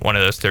push out one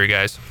of those three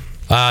guys.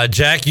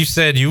 Jack, you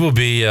said you will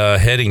be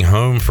heading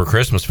home for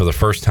Christmas for the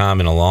first time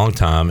in a long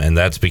time, and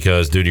that's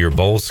because due to your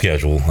bowl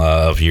schedule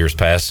of years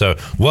past. So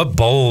what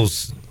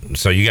bowls?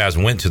 So you guys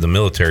went to the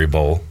Military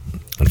Bowl.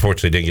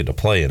 Unfortunately, didn't get to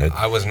play in it.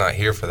 I was not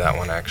here for that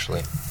one,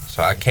 actually.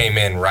 So I came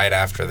in right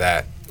after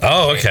that.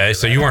 Oh, okay.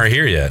 So you weren't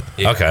here yet.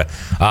 Yeah.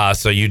 Okay.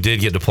 So you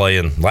did get to play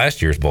in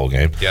last year's bowl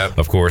game. Yep.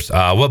 Of course.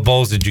 What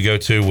bowls did you go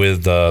to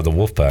with the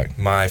Wolfpack?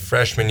 My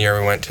freshman year,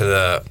 we went to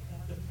the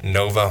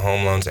Nova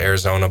Home Loans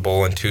Arizona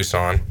Bowl in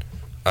Tucson.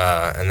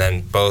 And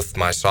then both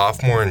my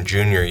sophomore and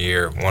junior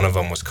year, one of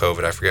them was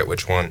COVID. I forget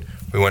which one.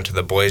 We went to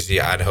the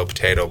Boise, Idaho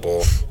Potato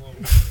Bowl.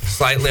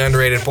 Slightly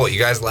underrated bowl. You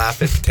guys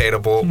laugh at Potato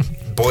Bowl.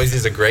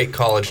 Boise's a great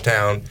college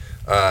town,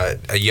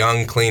 a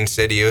young, clean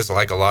city. It was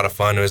like a lot of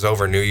fun. It was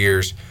over New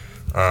Year's.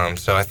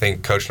 So I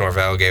think Coach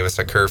Norvell gave us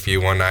a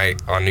curfew one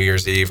night on New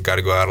Year's Eve. Got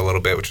to go out a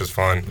little bit, which was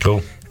fun.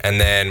 Cool. And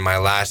then my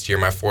last year,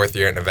 my fourth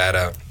year at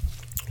Nevada,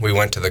 we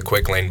went to the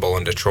Quick Lane Bowl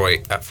in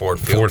Detroit at Ford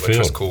Field, which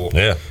was cool.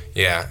 Yeah.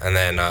 Yeah. And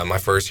then my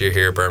first year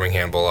here,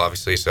 Birmingham Bowl,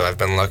 obviously. So I've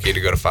been lucky to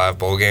go to 5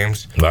 bowl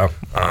games. Wow.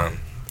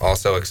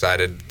 Also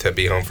excited to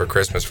be home for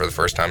Christmas for the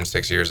first time in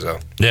 6 years, though.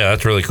 Yeah,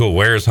 that's really cool.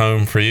 Where is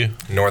home for you?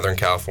 Northern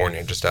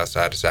California, just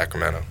outside of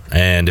Sacramento.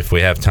 And if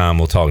we have time,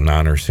 we'll talk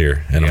Niners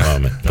here in a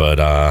moment.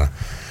 But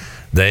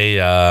they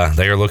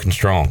are looking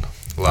strong.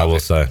 I will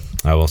say.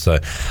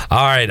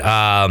 All right,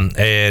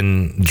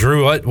 and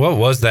Drew, what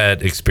was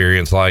that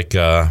experience like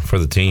for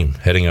the team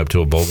heading up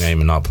to a bowl game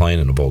and not playing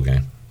in a bowl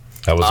game?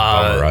 That was a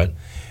bummer, right?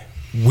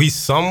 We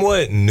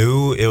somewhat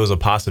knew it was a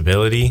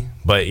possibility,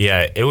 but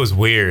yeah, it was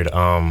weird,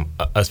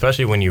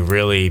 especially when you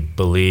really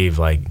believe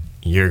like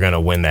you're going to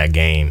win that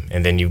game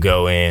and then you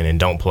go in and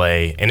don't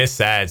play. And it's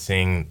sad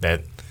seeing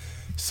that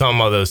some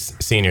of those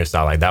seniors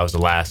thought like that was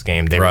the last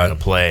game they were going to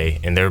play,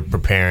 and they're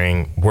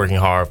preparing, working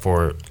hard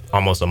for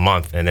almost a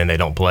month, and then they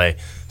don't play.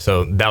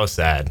 So that was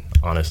sad,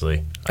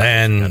 honestly.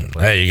 And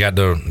hey, you got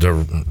to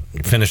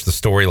finish the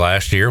story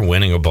last year,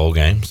 winning a bowl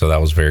game, so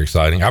that was very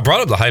exciting. I brought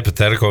up the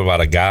hypothetical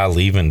about a guy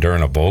leaving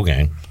during a bowl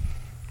game.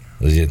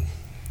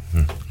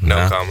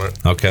 No comment.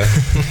 Okay.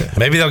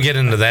 Maybe they'll get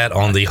into that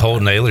on the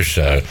Holt Naylor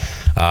show,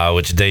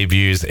 which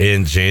debuts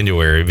in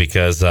January,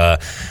 because,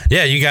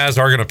 you guys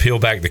are going to peel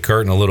back the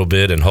curtain a little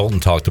bit, and Holton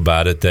talked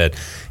about it, that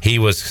he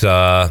was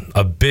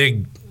a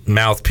big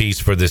mouthpiece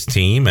for this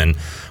team and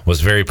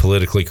was very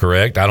politically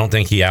correct. I don't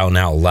think he out and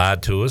out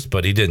lied to us,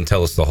 but he didn't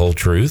tell us the whole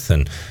truth,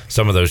 and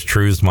some of those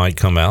truths might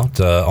come out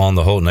on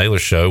the Holt Naylor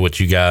show, which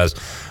you guys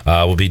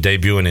will be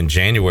debuting in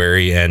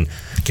January. And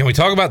can we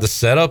talk about the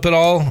setup at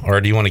all,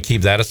 or do you want to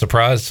keep that a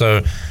surprise?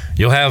 So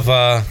you'll have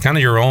kind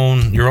of your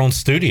own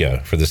studio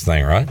for this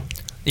thing, right?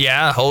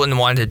 Yeah, Holton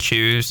wanted to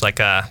choose like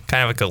a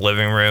kind of like a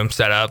living room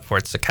setup where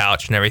it's a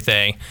couch and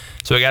everything.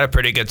 So we got a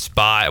pretty good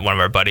spot at one of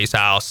our buddies'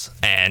 house,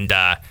 and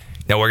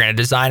we're going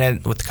to design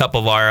it with a couple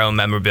of our own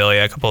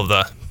memorabilia, a couple of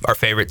our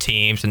favorite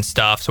teams and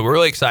stuff. So we're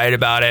really excited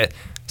about it.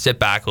 Sit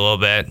back a little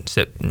bit,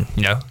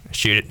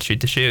 shoot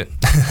the shoot.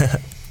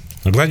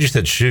 I'm glad you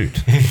said shoot.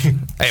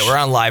 Hey, we're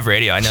on live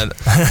radio. I know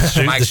that.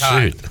 Shoot the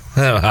shoot.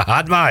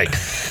 Hot mic.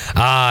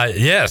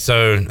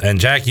 So, and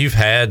Jack, you've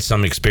had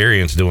some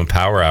experience doing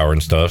Power Hour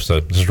and stuff, so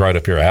this is right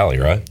up your alley,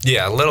 right?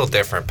 Yeah, a little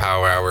different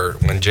Power Hour.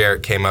 When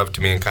Jarrett came up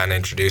to me and kind of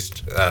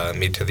introduced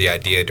me to the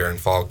idea during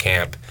fall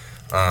camp,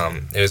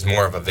 it was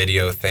more of a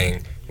video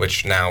thing,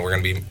 which now we're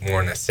going to be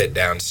more in a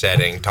sit-down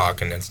setting,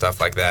 talking and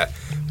stuff like that.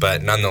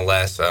 But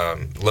nonetheless,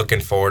 looking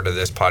forward to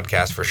this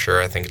podcast for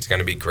sure. I think it's going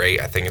to be great.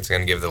 I think it's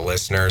going to give the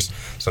listeners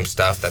some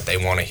stuff that they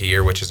want to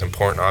hear, which is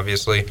important,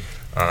 obviously.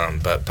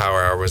 But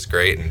Power Hour was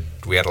great, and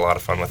we had a lot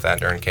of fun with that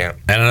during camp.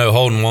 And I know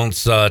Holden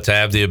wants to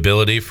have the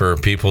ability for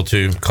people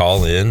to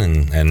call in,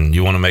 and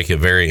you want to make it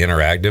very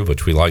interactive,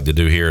 which we like to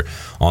do here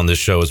on this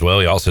show as well.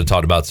 He also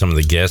talked about some of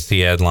the guests he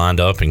had lined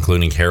up,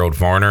 including Harold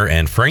Varner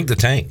and Frank the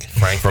Tank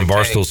from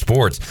Barstool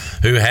Sports,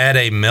 who had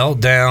a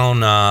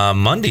meltdown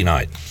Monday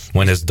night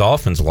when his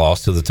Dolphins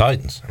lost to the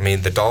Titans. I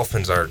mean, the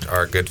Dolphins are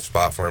a good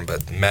spot for him,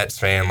 but Mets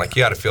fan, you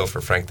got to feel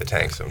for Frank the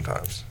Tank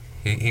sometimes.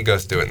 He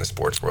goes through it in the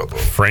sports world.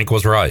 Frank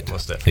was right.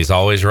 He's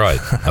always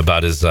right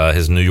about his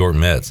New York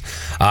Mets.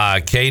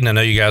 Caden, I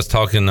know you guys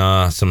talking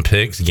some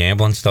picks,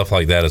 gambling, stuff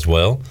like that as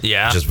well.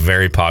 Yeah. Just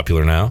very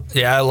popular now.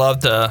 Yeah, I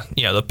love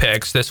the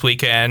picks this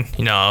weekend.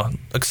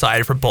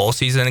 Excited for bowl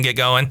season to get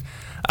going.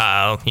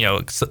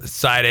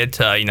 Excited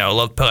to,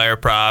 love player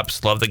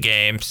props, love the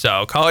game.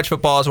 So college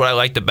football is what I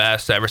like the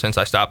best ever since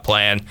I stopped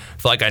playing.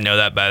 I feel like I know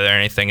that better than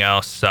anything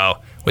else. So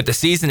with the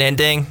season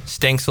ending,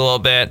 stinks a little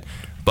bit.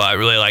 But I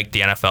really like the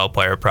NFL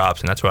player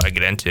props, and that's what I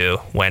get into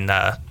when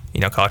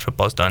college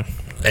football's done.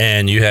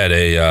 And you had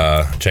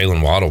a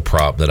Jalen Waddle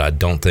prop that I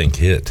don't think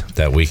hit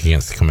that week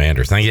against the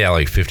Commanders. I think he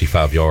had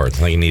 55 yards.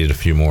 I think he needed a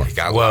few more.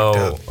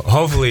 Well,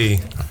 hopefully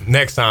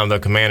next time the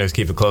Commanders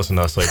keep it close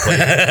enough so he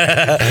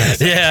plays.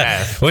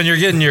 Yeah, when you're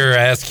getting your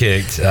ass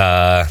kicked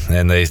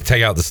and they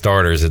take out the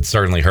starters, it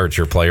certainly hurts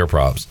your player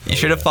props. You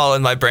should have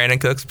followed my Brandon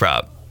Cooks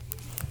prop.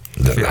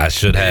 I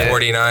should have.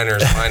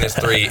 49ers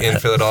 -3 in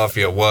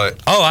Philadelphia. What?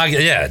 Oh,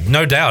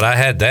 no doubt. I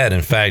had that.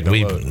 In fact,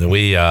 we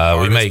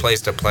make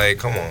place to play.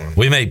 Come on.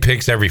 We make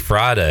picks every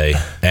Friday,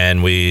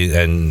 and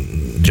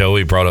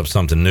Joey brought up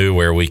something new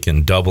where we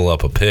can double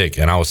up a pick,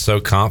 and I was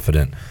so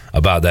confident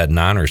about that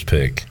Niners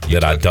pick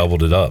that I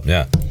doubled it up.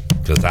 Yeah.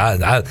 Because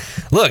I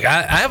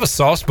have a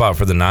soft spot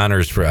for the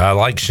Niners. I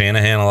like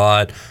Shanahan a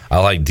lot. I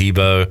like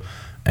Debo.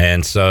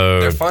 And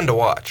so they're fun to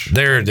watch.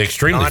 They're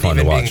extremely fun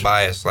to watch. Not even being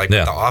biased. With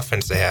the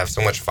offense, they have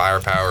so much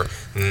firepower,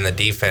 and then the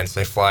defense,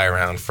 they fly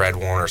around Fred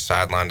Warner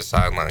sideline to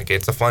sideline.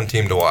 It's a fun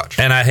team to watch.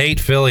 And I hate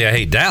Philly. I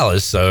hate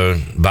Dallas.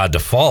 So by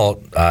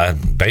default, I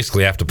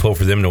basically have to pull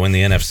for them to win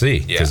the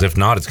NFC. Because if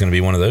not, it's going to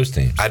be one of those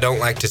teams. I don't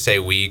like to say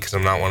we because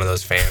I'm not one of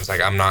those fans.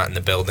 I'm not in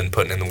the building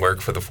putting in the work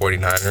for the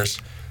 49ers.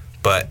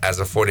 But as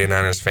a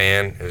 49ers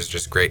fan, it was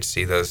just great to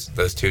see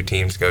those two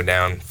teams go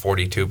down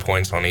 42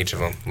 points on each of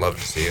them. Love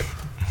to see it.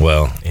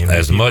 Well, MVP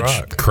as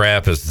much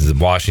crap as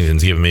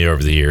Washington's given me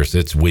over the years,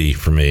 it's we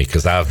for me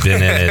because I've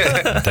been in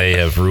it. They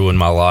have ruined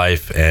my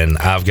life, and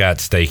I've got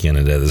stake in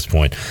it at this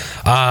point.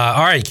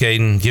 All right,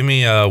 Caden, give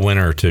me a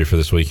winner or two for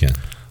this weekend.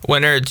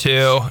 Winner or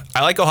two.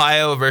 I like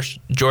Ohio versus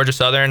Georgia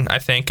Southern. I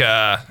think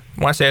I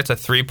want to say it's a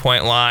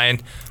 3-point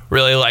line.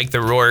 Really like the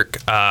Rourke,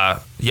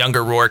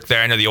 younger Rourke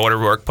there. I know the older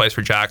Rourke plays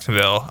for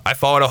Jacksonville. I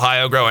followed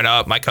Ohio growing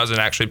up. My cousin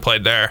actually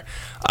played there.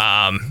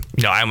 I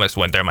almost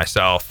went there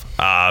myself.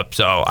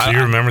 So you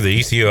remember the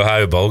ECU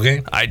Ohio bowl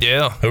game? I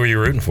do. Who were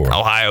you rooting for?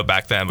 Ohio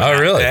back then. Oh,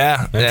 really?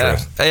 Yeah.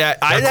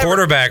 Our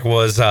quarterback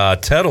was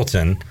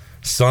Tettleton,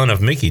 son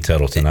of Mickey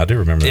Tettleton. I do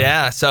remember that.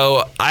 Yeah.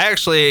 So I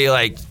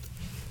actually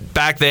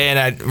back then,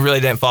 I really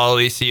didn't follow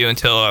ECU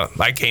until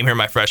I came here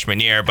my freshman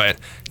year. But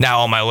now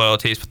all my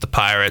loyalty is with the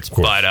Pirates.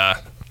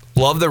 But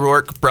love the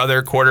Rourke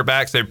brother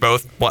quarterbacks. They're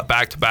both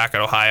back to back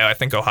at Ohio. I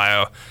think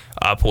Ohio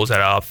pulls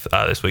that off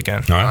this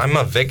weekend. I'm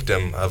a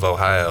victim of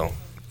Ohio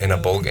in a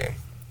bowl game.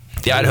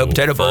 The Idaho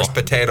Potato Bowl. First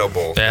Potato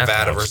Bowl. Yeah.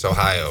 Nevada versus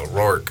Ohio.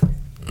 Rourke.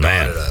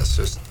 Man. Us.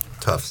 Just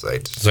tough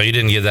sights. So you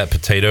didn't get that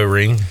potato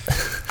ring?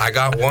 I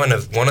got one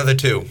of the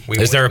two.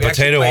 Is there a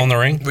potato on the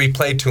ring? We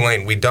played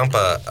Tulane. We dump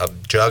a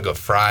jug of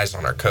fries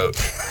on our coach.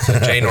 So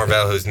Jay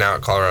Norvell, who's now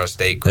at Colorado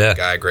State, great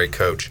guy, great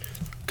coach,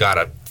 got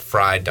a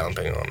fry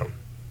dumping on him.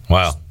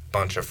 Wow.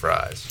 Bunch of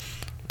fries.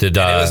 It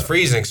was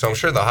freezing, so I'm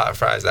sure the hot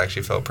fries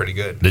actually felt pretty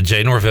good. Did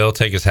Jay Norvell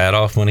take his hat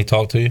off when he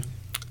talked to you?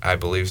 I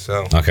believe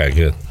so. Okay,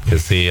 good.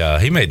 Because he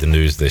made the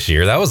news this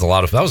year. That was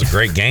a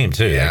great game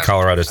too. Yeah.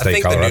 Colorado State. I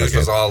think Colorado the news game.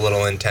 was all a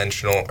little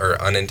intentional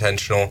or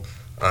unintentional.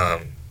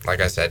 Like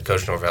I said,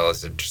 Coach Norvell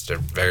is just a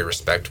very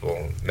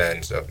respectable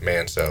man. So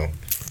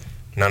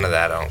none of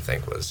that I don't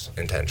think was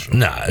intentional.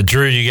 Nah,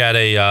 Drew, you got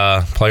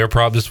a player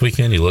prop this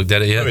weekend? You looked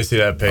at it yet? Let me see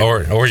that pick.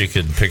 Or you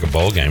could pick a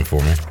bowl game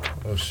for me.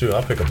 Oh shoot,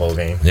 I'll pick a bowl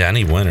game. Yeah, I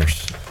need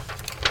winners.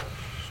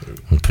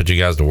 Put you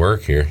guys to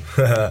work here.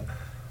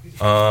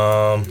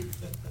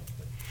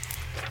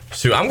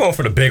 Shoot, I'm going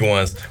for the big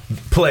ones.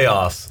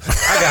 Playoffs.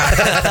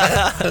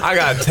 I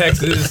got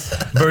Texas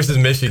versus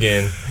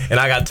Michigan, and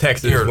I got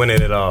Texas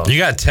winning it all. You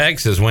got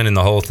Texas winning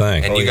the whole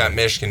thing. And you got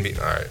Michigan beating.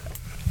 All right.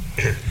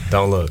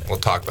 Don't look. We'll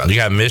talk about You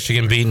got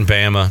Michigan beating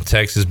Bama,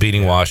 Texas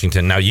beating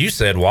Washington. Now, you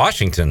said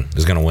Washington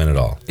is going to win it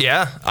all.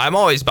 Yeah, I'm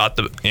always about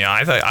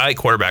I like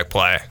quarterback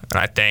play, and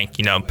I think,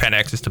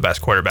 Penix is the best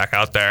quarterback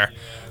out there.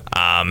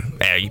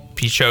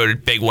 He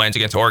showed big wins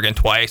against Oregon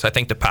twice. I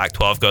think the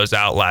Pac-12 goes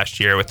out last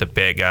year with a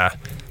big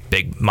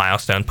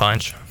milestone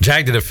punch.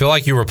 Jack, did it feel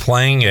like you were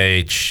playing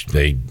a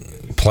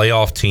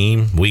playoff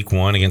team week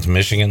one against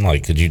Michigan?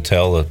 Like, could you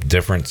tell the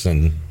difference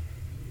in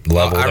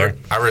level there?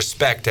 I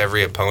respect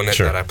every opponent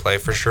that I play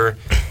for sure,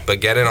 but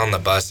getting on the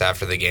bus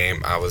after the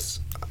game, I was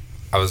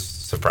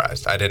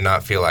surprised. I did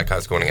not feel like I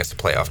was going against a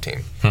playoff team.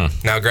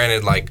 Now,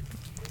 granted,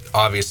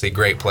 obviously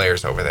great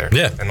players over there,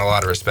 and a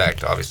lot of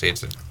respect. Obviously,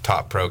 it's a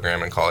top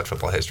program in college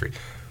football history.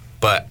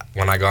 But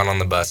when I got on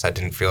the bus, I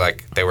didn't feel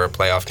like they were a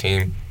playoff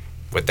team.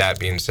 With that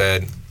being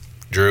said,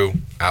 Drew,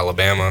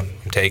 Alabama,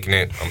 I'm taking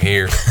it. I'm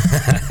here.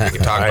 We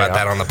can talk about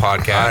that on the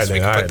podcast. We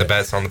can put the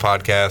bets on the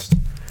podcast.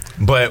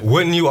 But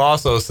wouldn't you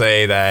also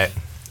say that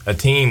a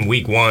team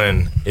week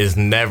one is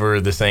never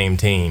the same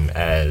team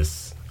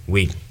as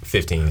week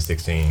 15,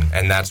 16?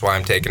 And that's why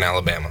I'm taking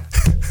Alabama.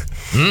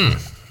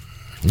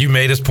 You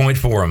made his point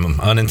for him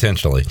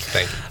unintentionally.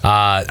 Thank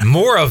you.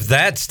 More of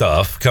that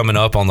stuff coming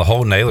up on the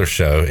Holton Naylor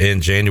Show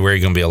in January.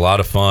 Going to be a lot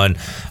of fun.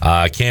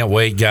 Can't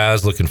wait,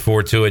 guys. Looking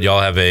forward to it.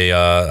 Y'all have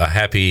a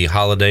happy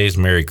holidays,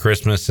 Merry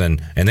Christmas,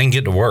 and then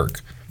get to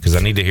work because I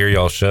need to hear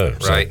y'all's show.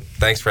 Right. So,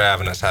 thanks for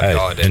having us. Happy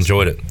holidays.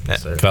 Enjoyed it.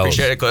 Yes, fellas.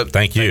 Appreciate it, Clip.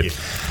 Thank you.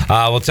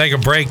 We'll take a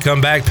break. Come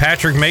back.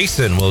 Patrick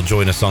Mason will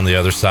join us on the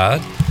other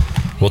side.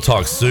 We'll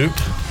talk soup.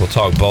 We'll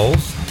talk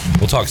bowls.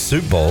 We'll talk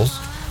soup bowls.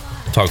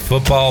 Talk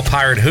football,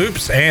 Pirate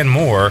hoops, and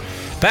more.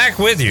 Back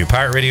with you,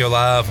 Pirate Radio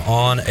Live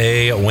on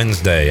a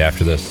Wednesday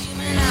after this.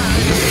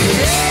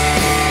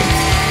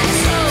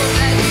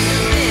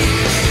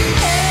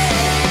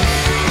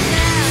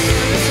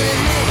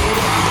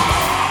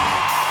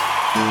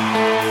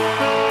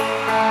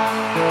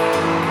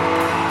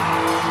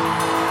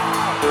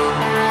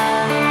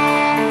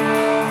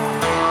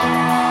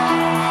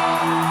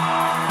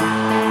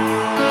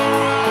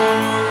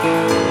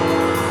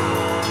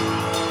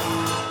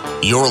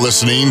 You're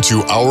listening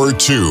to Hour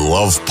 2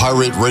 of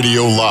Pirate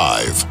Radio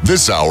Live.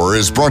 This hour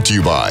is brought to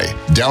you by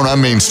Down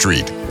on Main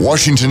Street,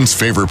 Washington's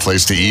favorite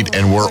place to eat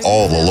and where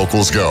all the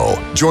locals go.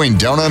 Join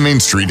Down on Main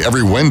Street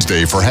every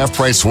Wednesday for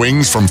half-price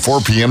wings from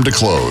 4 p.m. to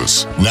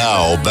close.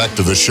 Now, back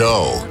to the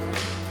show.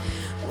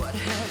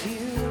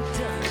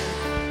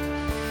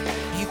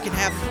 You can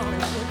have...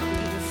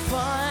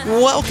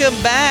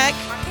 Welcome back.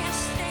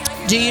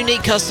 Do you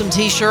need custom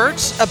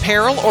t-shirts,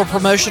 apparel, or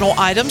promotional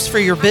items for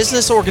your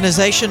business,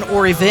 organization,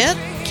 or event?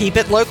 Keep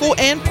it local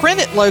and print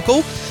it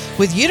local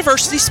with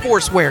University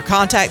Sportswear.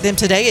 Contact them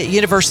today at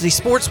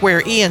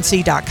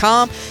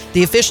universitysportswearenc.com,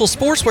 the official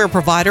sportswear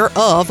provider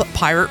of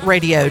Pirate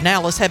Radio.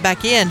 Now let's head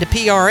back in to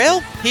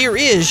PRL. Here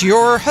is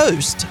your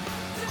host,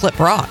 Clip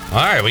Rock. All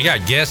right, we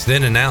got guests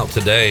in and out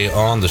today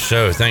on the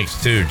show. Thanks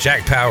to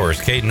Jack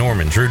Powers, Kate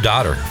Norman, Drew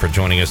Dotter for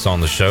joining us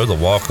on the show. The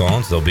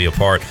walk-ons, they'll be a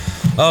part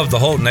of the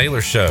Holton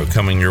Naylor Show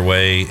coming your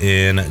way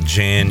in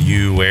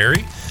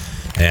January.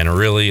 And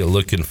really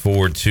looking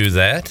forward to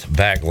that.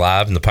 Back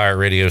live in the Pirate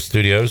Radio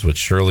studios with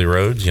Shirley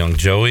Rhodes, Young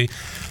Joey,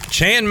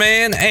 Chan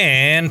Man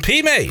and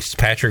P Mace.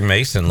 Patrick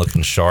Mason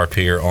looking sharp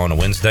here on a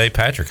Wednesday.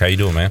 Patrick, how you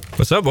doing, man?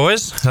 What's up,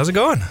 boys? How's it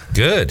going?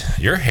 Good.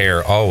 Your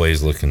hair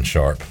always looking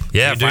sharp.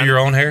 Yeah. You do your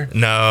own hair?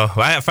 No.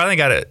 I finally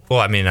got it. Well,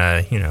 I mean,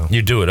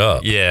 You do it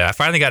up. Yeah, I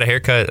finally got a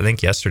haircut, I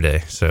think,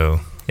 yesterday. So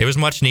it was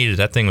much needed.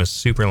 That thing was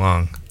super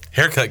long.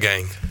 Haircut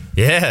gang.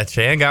 Yeah,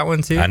 Chan got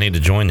one too. I need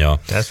to join y'all.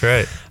 That's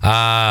right.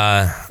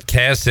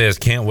 Kaz says,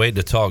 can't wait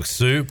to talk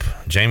soup.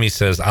 Jamie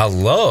says, I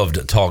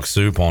loved Talk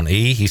Soup on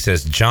E. He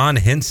says, John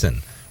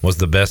Henson was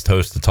the best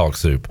host to Talk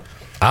Soup.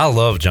 I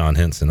love John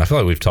Henson. I feel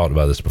like we've talked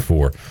about this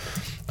before.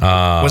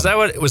 Was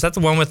that the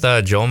one with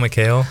Joel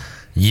McHale?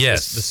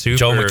 Yes. The soup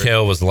Joel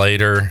McHale was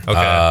later.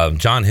 Okay.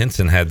 John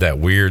Henson had that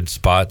weird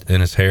spot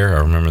in his hair. I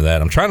remember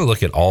that. I'm trying to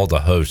look at all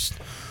the hosts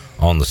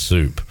on the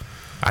soup.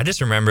 I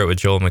just remember it with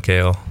Joel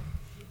McHale.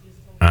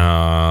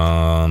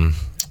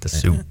 The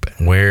soup.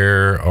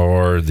 Where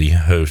are the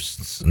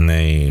hosts'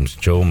 names?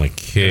 Joel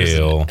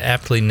McHale.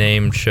 Aptly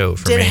named show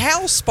for me. Did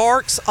Hal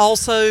Sparks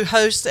also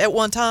host at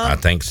one time? I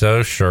think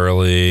so.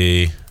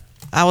 Shirley.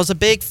 I was a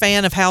big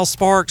fan of Hal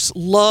Sparks.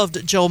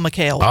 Loved Joel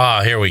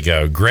McHale. Here we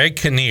go. Greg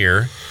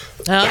Kinnear.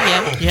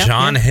 Yeah.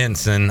 John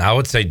Henson. I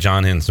would say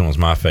John Henson was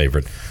my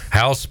favorite.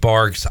 Hal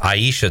Sparks.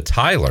 Aisha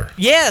Tyler.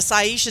 Yes,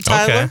 Aisha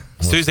Tyler. Okay.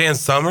 Suzanne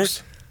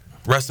Summers.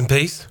 Rest in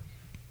peace.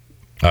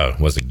 Oh,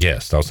 was a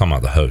guest. I was talking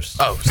about the host.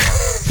 Oh,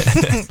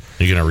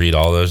 You're going to read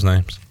all those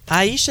names?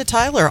 Aisha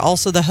Tyler,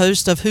 also the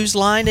host of Whose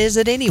Line Is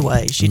It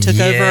Anyway? She took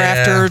over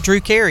after Drew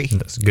Carey.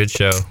 That's a good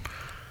show.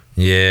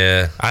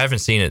 Yeah. I haven't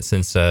seen it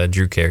since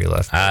Drew Carey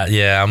left.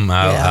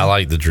 I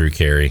like the Drew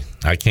Carey.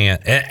 I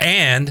can't.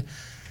 And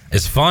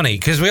it's funny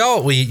because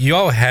you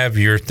all have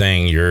your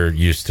thing you're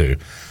used to.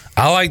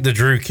 I like the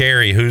Drew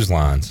Carey Whose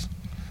Lines.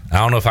 I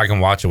don't know if I can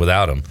watch it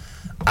without him.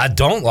 I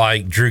don't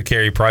like Drew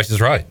Carey Price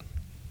is Right.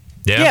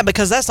 Yeah,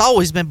 because that's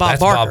always been Bob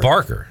Barker. Bob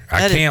Barker.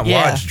 I can't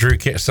watch Drew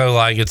Carey.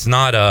 So, it's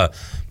not a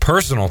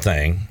personal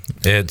thing.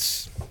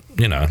 It's,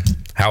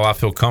 how I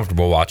feel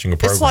comfortable watching a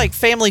program. It's like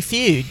Family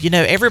Feud.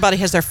 Everybody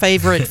has their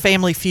favorite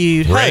Family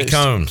Feud host. Ray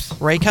Combs.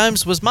 Ray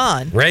Combs was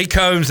mine. Ray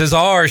Combs is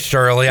ours,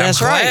 Shirley. That's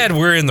I'm glad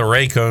we're in the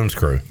Ray Combs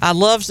crew. I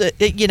love it,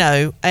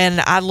 and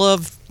I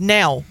love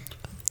now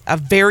a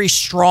very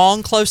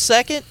strong close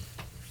second,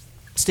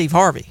 Steve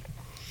Harvey.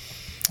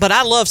 But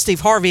I love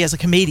Steve Harvey as a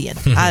comedian.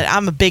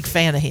 I'm a big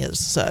fan of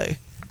his. So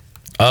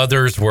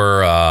others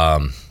were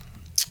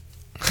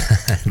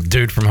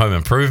dude from Home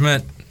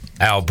Improvement,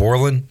 Al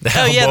Borland.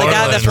 Oh yeah, the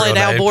guy that played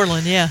Al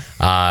Borland. Yeah.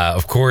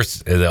 Of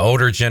course, the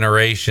older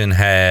generation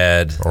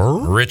had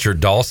Richard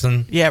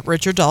Dawson. Yeah,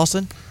 Richard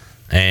Dawson,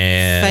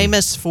 and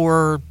famous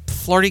for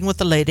flirting with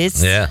the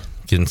ladies. Yeah,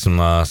 getting some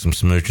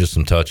smooches,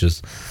 some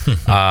touches.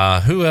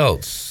 Who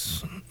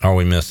else are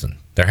we missing?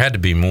 There had to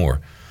be more.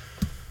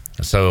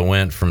 So it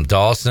went from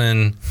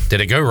Dawson.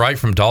 Did it go right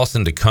from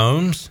Dawson to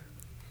Combs?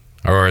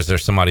 Or is there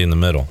somebody in the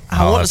middle?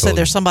 I want to say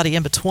there's somebody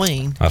in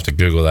between. I'll have to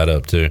Google that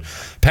up too.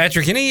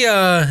 Patrick,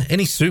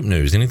 any soup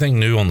news? Anything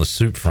new on the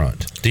soup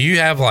front? Do you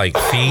have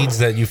feeds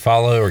that you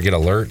follow or get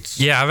alerts?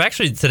 Yeah, I've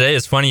actually today.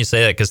 It's funny you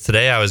say that because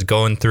today I was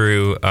going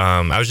through.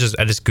 I just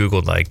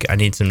Googled I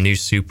need some new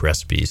soup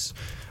recipes.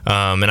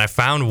 And I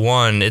found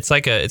one. It's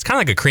kind of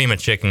like a cream of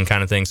chicken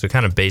kind of thing, so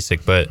kind of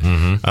basic. But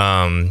I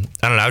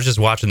don't know. I was just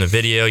watching the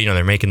video.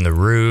 They're making the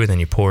roux, and then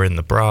you pour in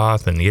the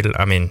broth, and you get it.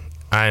 I mean,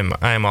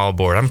 I'm all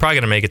aboard. I'm probably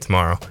gonna make it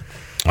tomorrow.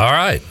 All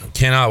right.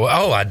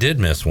 I did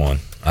miss one.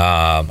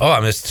 I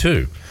missed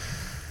two.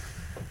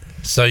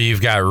 So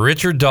you've got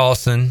Richard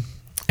Dawson,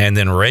 and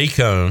then Ray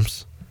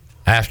Combs.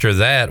 After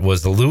that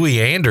was Louis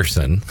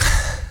Anderson.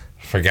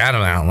 Forgot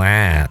about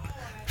that.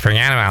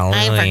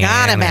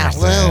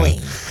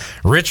 Louis.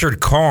 Richard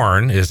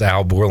Karn is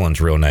Al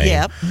Borland's real name.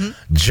 Yep.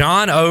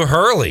 John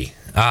O'Hurley.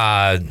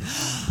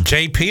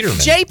 Jay Peterman.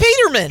 Jay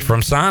Peterman.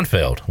 From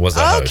Seinfeld was the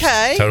host.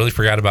 Okay. Totally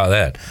forgot about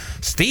that.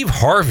 Steve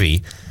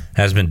Harvey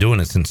has been doing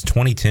it since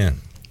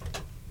 2010.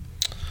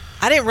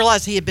 I didn't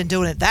realize he had been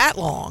doing it that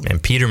long. And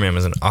Peterman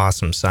was an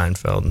awesome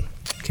Seinfeld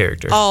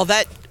character. Oh,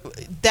 that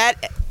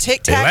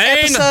Tic Tac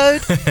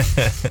episode.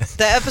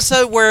 The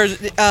episode where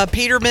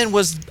Peterman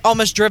was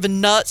almost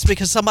driven nuts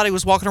because somebody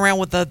was walking around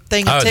with a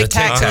thing of Tic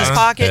Tacs in his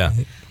pocket. Yeah.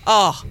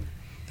 Oh,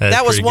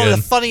 that was one good.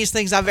 of the funniest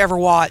things I've ever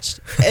watched.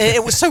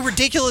 It was so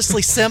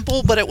ridiculously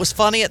simple, but it was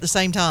funny at the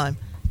same time.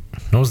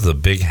 What was the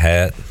big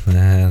hat? I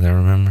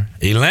remember.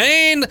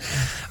 Elaine!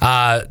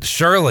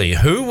 Shirley,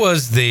 who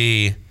was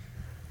the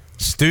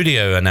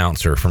studio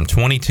announcer from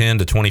 2010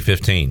 to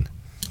 2015?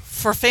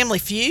 For Family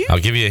Feud? I'll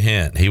give you a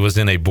hint. He was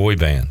in a boy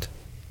band.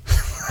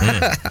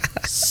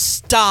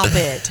 Stop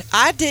it.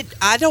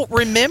 I don't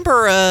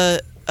remember a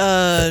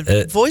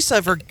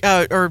voiceover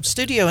or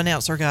studio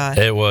announcer guy.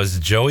 It was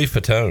Joey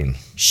Fatone.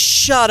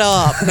 Shut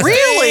up.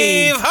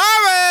 Really? Steve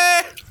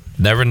Harvey!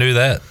 Never knew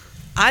that.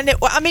 I know.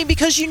 I mean,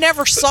 because you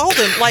never saw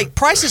them. Like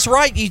Price is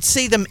Right, you'd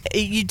see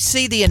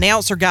the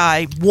announcer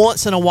guy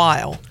once in a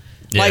while.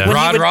 Yeah. Like when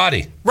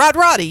Rod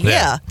Roddy.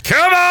 Yeah.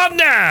 Come on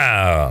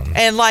down.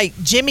 And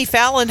Jimmy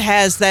Fallon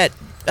has that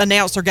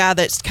announcer guy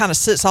that kind of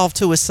sits off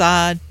to his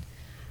side.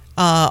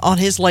 on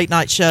his late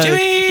night show.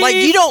 Jimmy like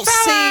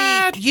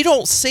you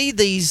don't see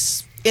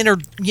these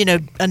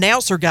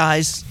announcer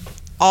guys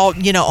all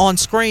on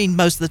screen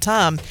most of the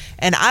time,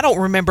 and I don't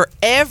remember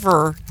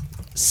ever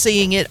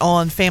seeing it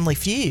on Family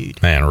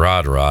Feud. Man,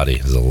 Rod Roddy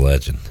is a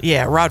legend.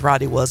 Yeah, Rod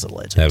Roddy was a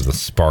legend. Have the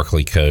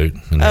sparkly coat.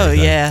 And oh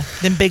everything. yeah,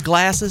 them big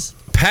glasses.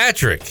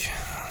 Patrick,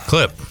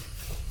 Clip.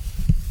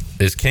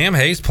 Is Cam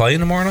Hayes playing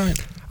tomorrow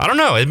night? I don't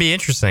know. It'd be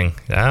interesting.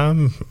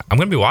 I'm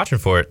going to be watching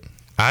for it.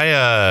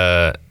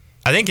 I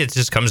think it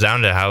just comes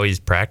down to how he's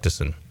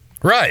practicing.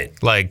 Right.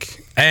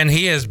 And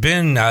he has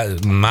been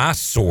my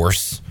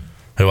source,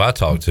 who I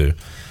talked to,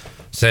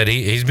 said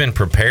he's been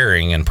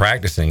preparing and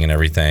practicing and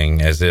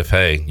everything as if,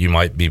 hey, you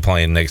might be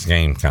playing next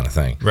game kind of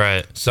thing.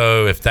 Right.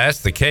 So if that's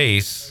the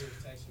case,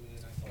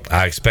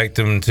 I expect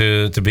him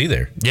to be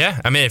there. Yeah.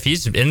 I mean, if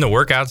he's in the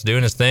workouts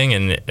doing his thing,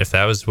 and if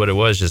that was what it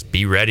was, just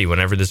be ready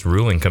whenever this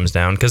ruling comes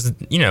down. Because,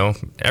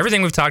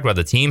 everything we've talked about,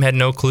 the team had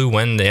no clue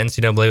when the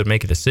NCAA would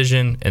make a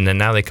decision. And then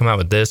now they come out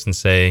with this and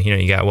say,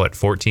 you got,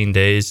 14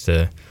 days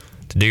to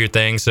do your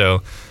thing.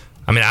 So,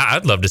 I mean,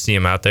 I'd love to see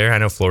him out there. I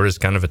know Florida's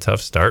kind of a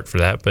tough start for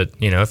that, but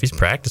if he's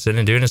practicing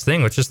and doing his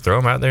thing, let's just throw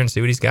him out there and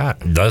see what he's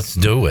got. Let's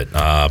do it.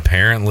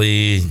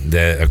 Apparently,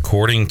 that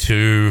according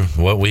to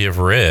what we have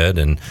read,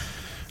 and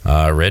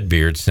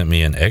Redbeard sent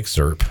me an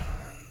excerpt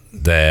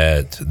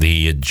that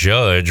the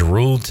judge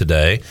ruled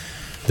today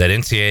that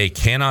NCAA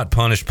cannot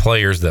punish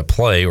players that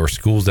play or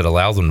schools that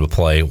allow them to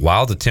play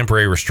while the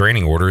temporary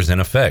restraining order is in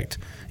effect,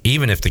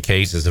 even if the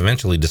case is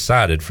eventually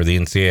decided for the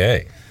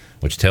NCAA.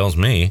 Which tells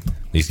me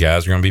these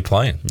guys are going to be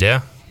playing.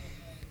 Yeah.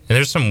 And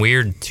there's some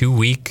weird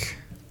 2-week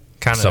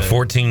kind of... It's a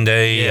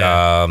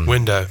 14-day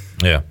window.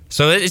 Yeah.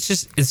 So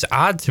it's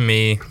odd to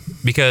me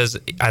because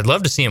I'd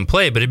love to see him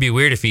play, but it'd be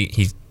weird if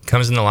he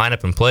comes in the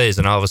lineup and plays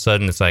and all of a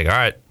sudden it's like, all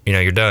right,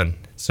 you're done.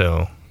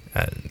 So,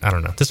 I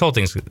don't know. This whole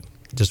thing's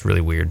just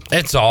really weird.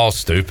 It's all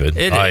stupid.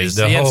 It is.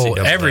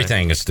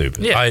 Everything is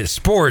stupid. Yeah.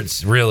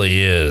 Sports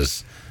really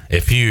is,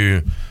 if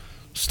you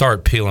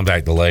start peeling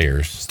back the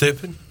layers.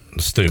 Stupid.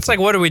 It's like,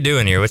 what are we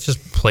doing here? Let's just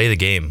play the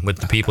game with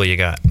the people you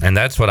got. And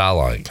that's what I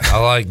like. I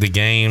like the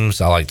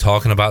games. I like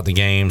talking about the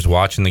games,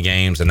 watching the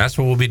games, and that's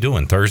what we'll be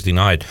doing Thursday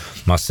night.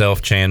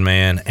 Myself, Chan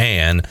Man,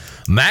 and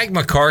Mac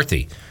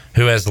McCarthy,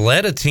 who has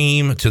led a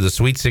team to the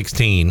Sweet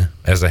 16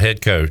 as a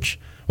head coach,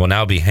 will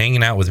now be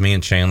hanging out with me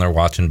and Chandler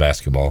watching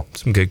basketball.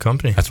 Some good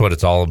company. That's what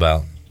it's all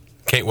about.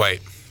 Can't wait.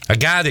 A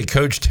guy that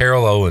coached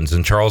Terrell Owens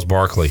and Charles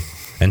Barkley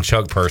and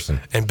Chuck Person.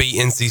 And beat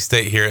NC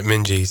State here at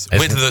Minji's.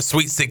 Went to the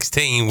Sweet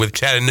 16 with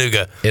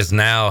Chattanooga. Is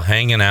now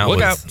hanging out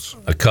with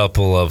a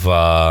couple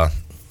of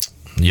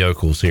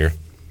yokels here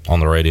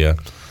on the radio.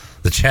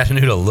 The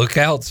Chattanooga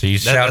Lookouts? Are you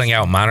shouting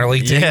out minor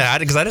league teams? Yeah,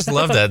 because I just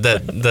love that.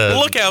 The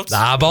Lookouts. The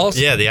eyeballs?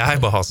 Yeah, the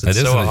eyeballs. It's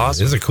so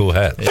awesome. It is a cool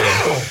hat.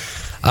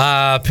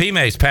 Yeah.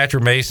 P-Mace,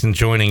 Patrick Mason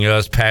joining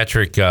us.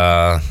 Patrick,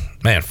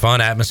 man,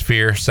 fun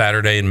atmosphere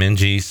Saturday in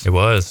Minji's. It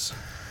was.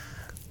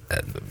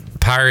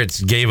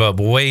 Pirates gave up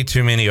way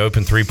too many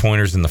open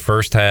three-pointers in the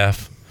first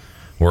half.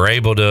 Were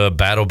able to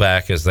battle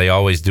back as they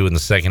always do in the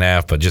second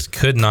half, but just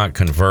could not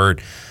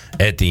convert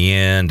at the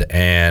end.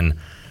 And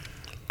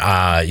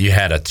you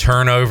had a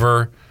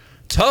turnover.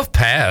 Tough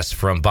pass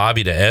from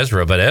Bobby to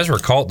Ezra, but Ezra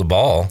caught the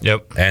ball.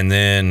 Yep. And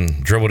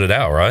then dribbled it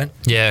out, right?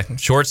 Yeah.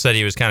 Short said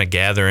he was kind of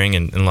gathering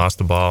and lost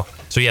the ball.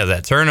 So, yeah,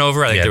 that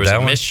turnover, I think there was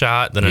a missed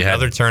shot, then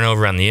another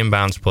turnover on the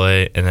inbounds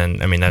play, and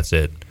then, that's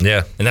it.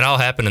 Yeah. And that all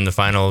happened in the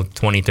final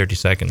 20, 30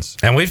 seconds.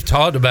 And we've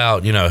talked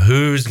about,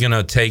 who's going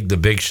to take the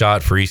big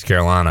shot for East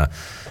Carolina.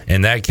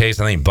 In that case,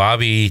 I think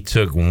Bobby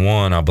took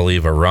one, I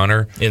believe, a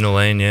runner. In the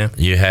lane, yeah.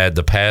 You had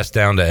the pass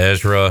down to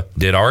Ezra.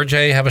 Did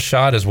RJ have a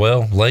shot as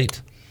well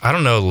late? I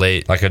don't know,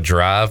 late. Like a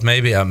drive,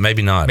 maybe?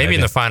 Maybe not. Maybe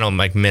in the final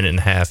minute and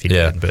a half he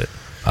did,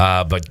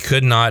 but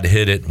could not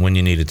hit it when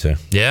you needed to.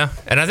 Yeah,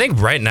 and I think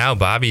right now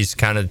Bobby's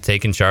kind of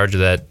taking charge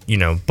of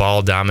that,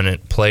 ball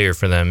dominant player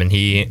for them, and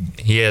he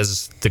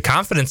has the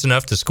confidence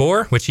enough to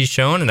score, which he's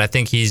shown, and I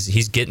think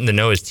he's getting to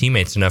know his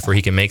teammates enough where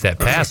he can make that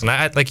pass. And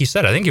I, like you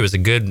said, I think it was a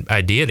good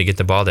idea to get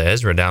the ball to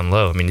Ezra down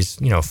low. I mean,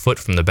 he's a foot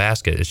from the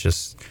basket. It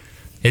just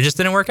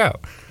didn't work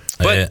out.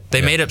 But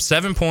they made up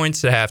 7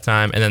 points at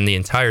halftime, and then the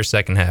entire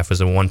second half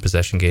was a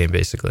one-possession game,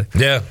 basically.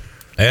 Yeah,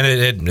 and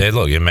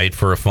it made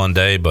for a fun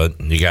day,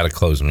 but you got to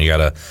close them. You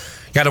got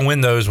to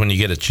win those when you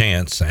get a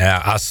chance.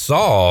 I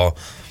saw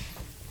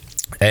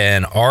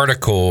an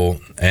article,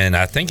 and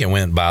I think it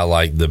went by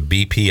like the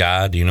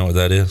BPI. Do you know what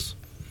that is?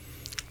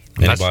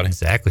 Anybody? I'm not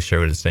exactly sure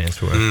what it stands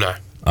for.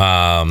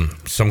 No.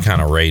 Some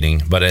kind of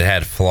rating, but it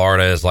had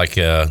Florida as like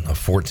a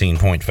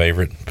 14-point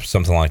favorite,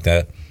 something like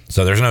that.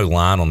 So there's no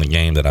line on the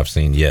game that I've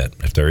seen yet.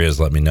 If there is,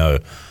 let me know.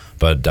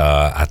 But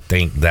I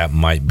think that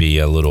might be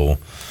a little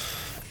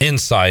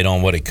insight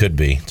on what it could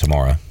be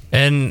tomorrow.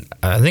 And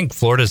I think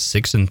Florida's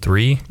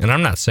 6-3, and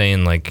I'm not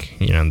saying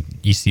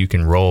ECU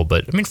can roll,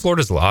 but I mean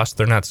Florida's lost.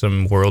 They're not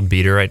some world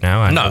beater right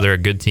now. I know they're a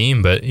good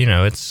team, but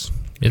it's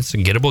a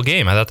gettable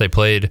game. I thought they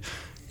played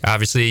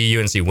obviously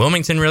UNC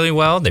Wilmington really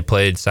well. They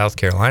played South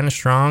Carolina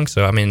strong.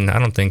 So I mean I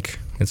don't think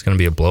it's going to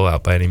be a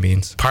blowout by any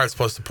means. Pirates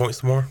plus the points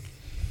tomorrow.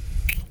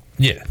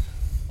 Yeah.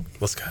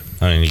 Let's go.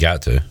 I mean, you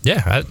got to.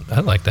 Yeah, I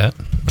like that.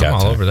 I'm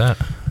all over that.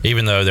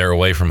 Even though they're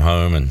away from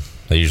home and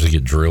they usually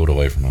get drilled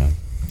away from home,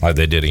 like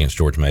they did against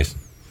George Mason.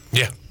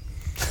 Yeah.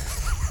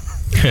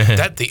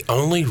 That the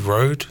only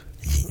road?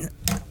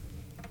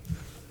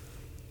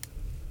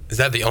 Is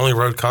that the only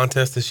road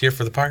contest this year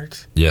for the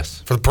Pirates?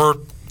 Yes. For the Bird?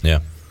 Yeah.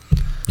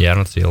 Yeah, I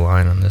don't see a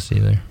line on this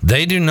either.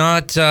 They do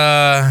not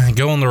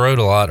go on the road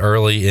a lot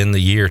early in the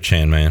year,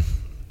 Chan Man.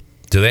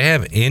 Do they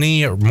have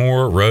any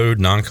more road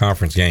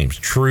non-conference games?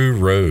 True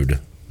road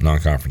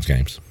non-conference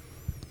games?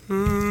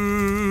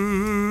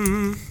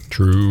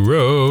 True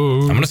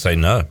road. I'm going to say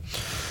no.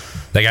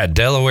 They got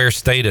Delaware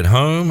State at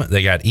home.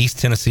 They got East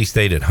Tennessee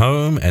State at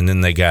home. And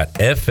then they got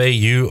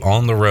FAU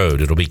on the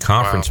road. It'll be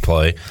conference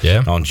play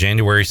on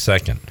January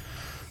 2nd.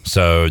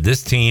 So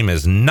this team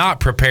is not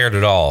prepared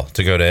at all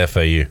to go to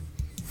FAU.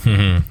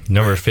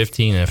 Number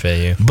 15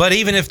 FAU. But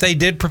even if they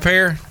did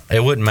prepare,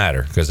 it wouldn't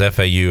matter because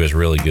FAU is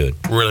really good.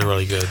 Really,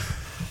 really good.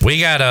 We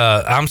got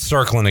I'm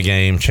circling a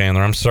game,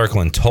 Chandler. I'm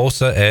circling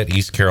Tulsa at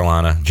East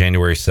Carolina,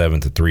 January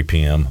 7th at 3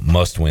 p.m.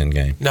 Must-win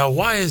game. Now,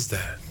 why is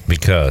that?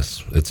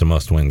 Because it's a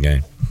must-win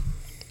game.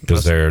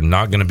 Because they're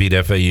not going to beat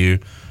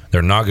FAU.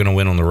 They're not going to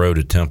win on the road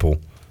at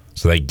Temple.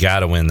 So they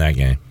got to win that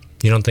game.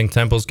 You don't think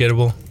Temple's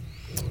gettable?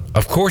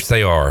 Of course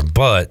they are,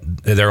 but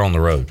they're on the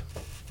road.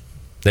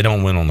 They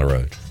don't win on the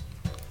road.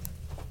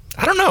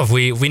 I don't know if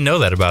we know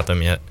that about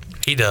them yet.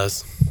 He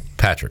does.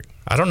 Patrick.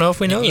 I don't know if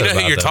we know that about them. You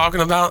know who you're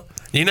talking about?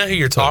 You know who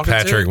you're talking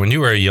Patrick, to? when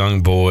you were a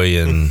young boy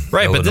in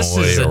right, Illinois, but this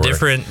is a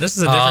different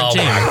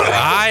team.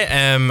 I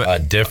am a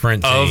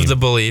different team. Of the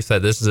belief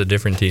that this is a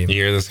different team. You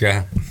hear this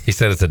guy? He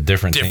said it's a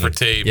different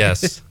team.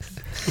 Yes.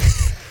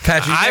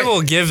 Patrick, I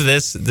will give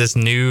this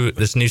new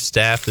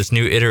staff, this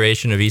new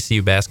iteration of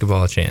ECU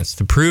basketball a chance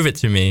to prove it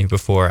to me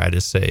before I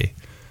just say,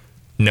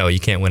 no, you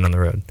can't win on the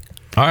road.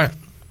 All right.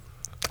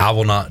 I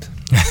will not.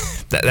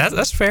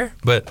 That's fair,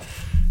 but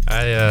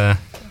I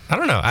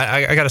don't know.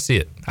 I got to see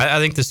it. I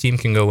think this team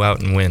can go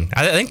out and win.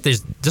 I think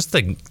there's just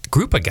the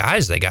group of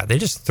guys they got. They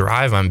just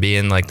thrive on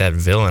being like that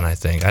villain. I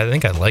think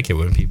I like it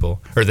when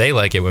people, or they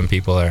like it when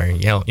people are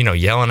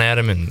yelling at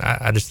them, and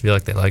I just feel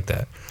like they like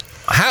that.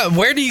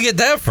 Where do you get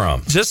that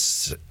from?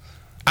 Just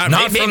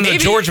not from the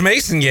George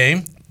Mason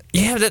game.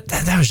 Yeah,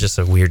 that was just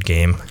a weird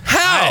game.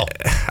 How?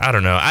 I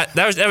don't know.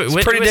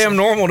 It's pretty damn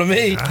normal to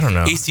me. I don't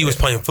know. ECU was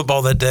playing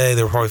football that day.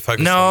 They were probably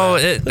focused on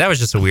that. That was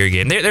just a weird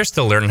game. They're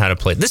still learning how to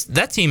play.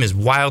 That team is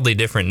wildly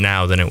different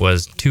now than it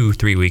was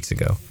 2-3 weeks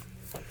ago.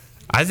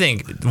 I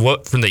think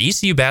from the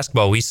ECU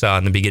basketball we saw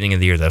in the beginning of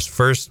the year, those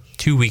first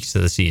 2 weeks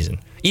of the season,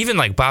 even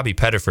like Bobby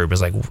Pettiford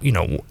was like,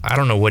 I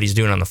don't know what he's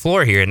doing on the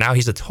floor here, and now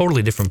he's a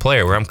totally different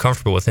player where I'm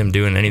comfortable with him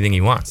doing anything he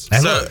wants.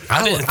 So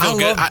I didn't feel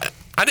good.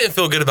 I didn't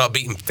feel good about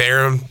beating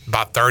Ferrum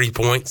by 30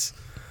 points,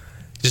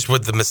 just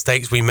with the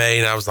mistakes we made.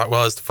 And I was like,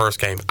 well, it's the first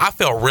game. I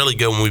felt really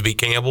good when we beat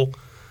Campbell.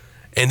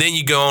 And then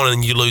you go on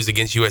and you lose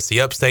against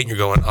USC Upstate, and you're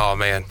going, oh,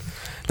 man.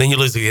 Then you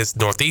lose against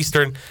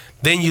Northeastern.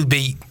 Then you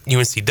beat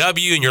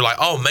UNCW, and you're like,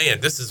 oh,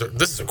 man, this is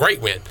a great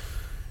win.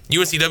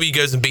 UNCW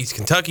goes and beats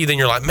Kentucky. Then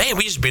you're like, man,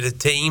 we just beat a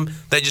team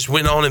that just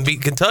went on and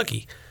beat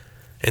Kentucky.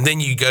 And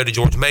then you go to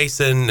George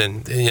Mason,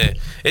 and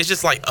it's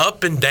just like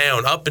up and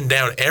down.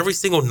 Every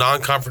single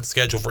non-conference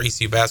schedule for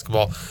ECU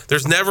basketball,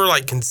 there's never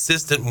like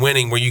consistent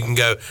winning where you can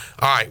go,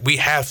 all right, we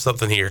have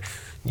something here.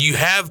 You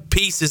have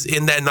pieces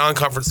in that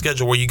non-conference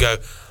schedule where you go,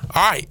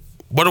 all right,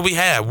 what do we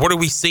have? What are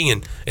we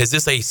seeing? Is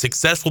this a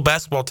successful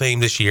basketball team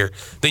this year?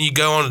 Then you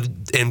go on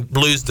and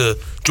lose to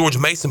George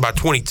Mason by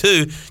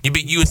 22. You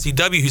beat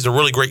UNCW, who's a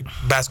really great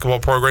basketball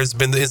program. It's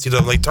been in the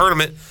NCAA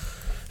tournament.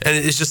 And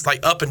it's just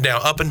like up and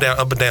down.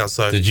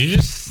 So did you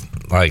just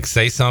like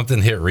say something,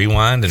 hit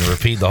rewind, and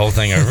repeat the whole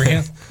thing over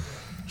again?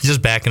 He's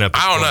just backing up.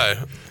 I don't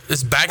know.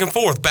 It's back and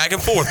forth.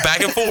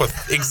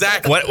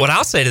 Exactly. What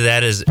I'll say to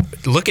that is,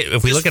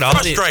 if we look at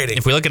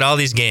all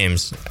these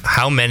games,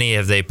 how many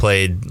have they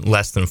played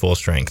less than full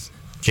strength?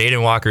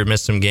 Jaden Walker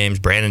missed some games.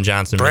 Brandon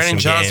Johnson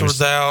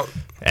was out.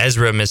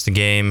 Ezra missed a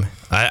game.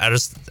 I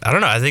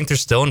don't know. I think they're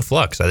still in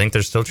flux. I think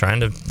they're still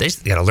trying to. They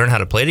got to learn how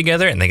to play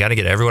together, and they got to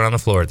get everyone on the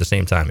floor at the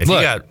same time. If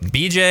you got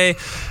BJ,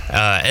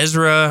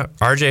 Ezra,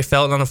 RJ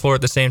Felton on the floor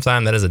at the same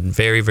time, that is a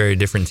very, very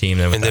different team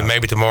than. And then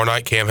maybe tomorrow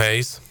night, Cam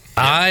Hayes.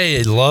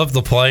 I love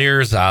the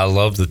players. I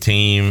love the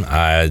team.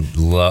 I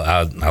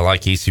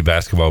like ECU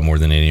basketball more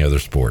than any other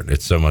sport.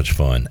 It's so much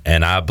fun,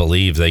 and I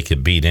believe they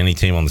could beat any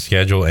team on the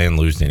schedule and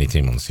lose to any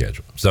team on the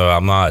schedule. So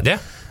I'm not. Yeah.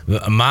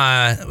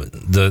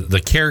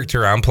 The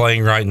character I'm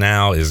playing right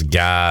now is a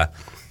guy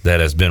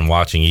that has been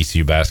watching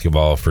ECU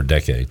basketball for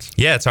decades.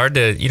 Yeah, it's hard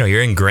to,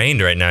 you're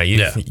ingrained right now.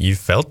 You've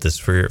felt this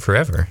for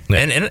forever. Yeah.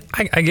 And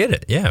I get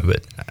it. Yeah,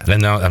 but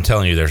then now I'm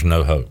telling you, there's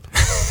no hope.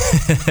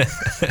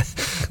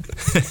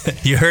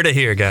 You heard it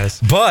here, guys.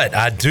 But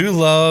I do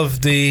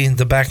love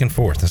the back and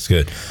forth. That's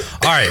good.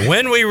 All right,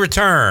 when we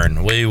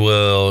return, we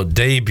will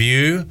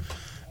debut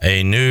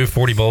a new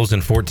 40 Bowls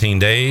in 14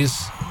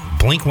 days,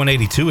 Blink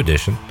 182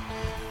 edition.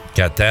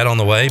 Got that on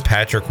the way.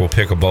 Patrick will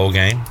pick a bowl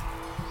game.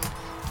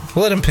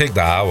 We'll let him pick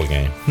the Iowa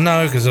game.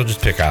 No, because he'll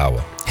just pick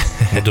Iowa.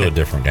 We'll do a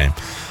different game.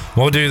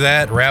 We'll do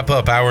that. Wrap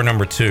up hour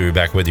number 2.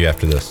 Back with you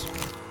after this.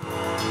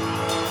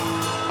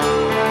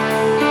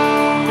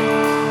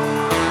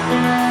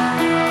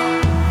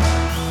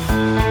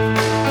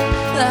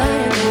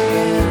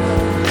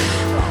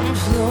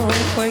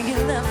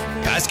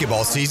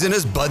 Basketball season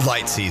is Bud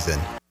Light season.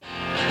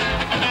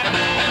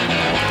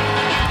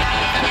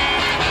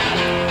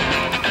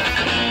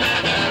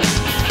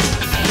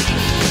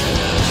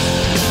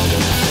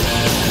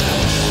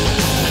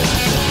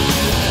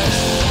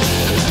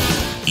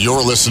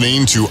 You're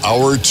listening to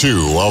Hour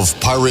 2 of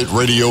Pirate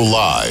Radio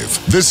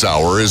Live. This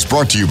hour is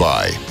brought to you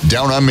by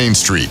Down on Main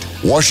Street,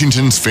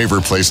 Washington's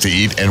favorite place to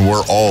eat and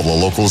where all the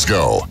locals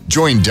go.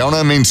 Join Down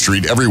on Main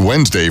Street every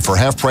Wednesday for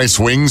half-price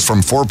wings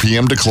from 4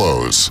 p.m. to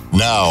close.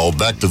 Now,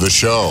 back to the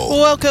show.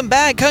 Welcome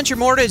back. Country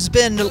Mart has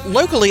been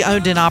locally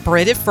owned and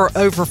operated for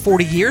over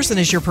 40 years and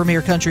is your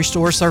premier country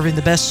store serving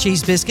the best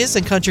cheese biscuits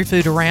and country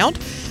food around.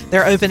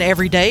 They're open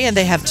every day, and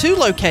they have 2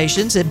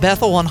 locations in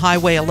Bethel on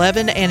Highway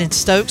 11 and in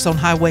Stokes on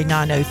Highway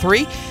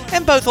 903.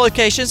 And both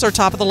locations are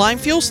top-of-the-line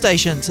fuel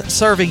stations,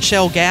 serving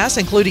Shell gas,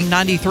 including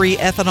 93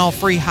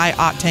 ethanol-free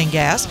high-octane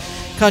gas.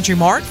 Country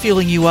Mart,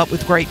 fueling you up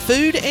with great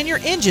food and your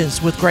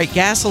engines with great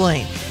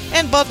gasoline.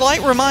 And Bud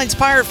Light reminds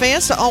Pirate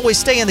fans to always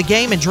stay in the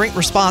game and drink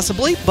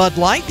responsibly. Bud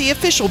Light, the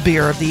official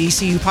beer of the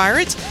ECU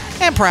Pirates,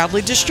 and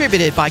proudly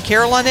distributed by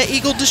Carolina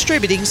Eagle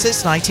Distributing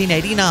since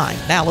 1989.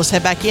 Now let's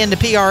head back into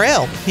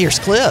PRL. Here's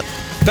Clip.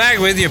 Back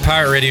with you,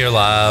 Pirate Radio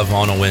Live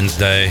on a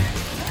Wednesday.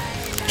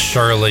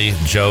 Shirley,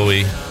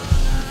 Joey,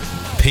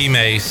 P.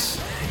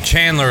 Mace,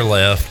 Chandler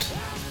left.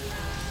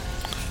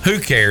 Who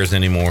cares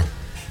anymore?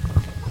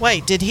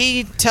 Wait, did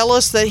he tell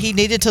us that he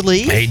needed to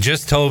leave? He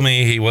just told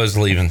me he was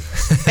leaving.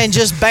 And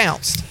just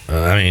bounced.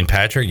 I mean,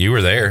 Patrick, you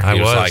were there. I He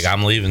was was. like,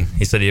 I'm leaving.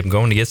 He said I'm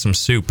going to get some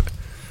soup.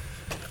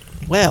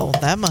 Well,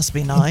 that must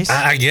be nice.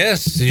 I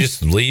guess you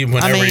just leave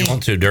whenever you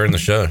want to during the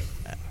show.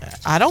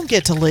 I don't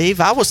get to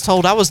leave. I was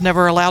told I was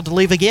never allowed to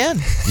leave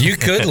again. You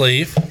could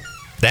leave.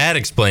 That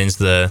explains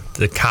the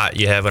cot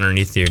you have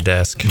underneath your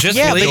desk. Because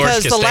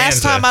the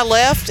last time I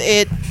left,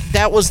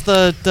 that was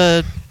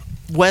the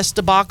West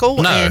debacle.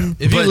 No, and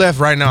If you left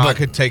right now, I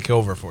could take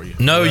over for you.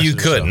 No, you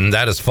couldn't.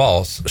 That is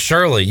false.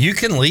 Shirley, you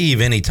can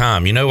leave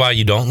anytime. You know why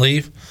you don't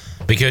leave?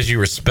 Because you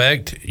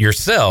respect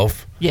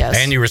yourself. Yes.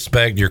 And you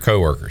respect your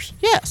coworkers.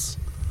 Yes.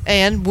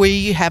 And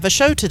we have a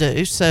show to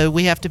do, so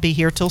we have to be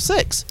here till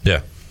 6.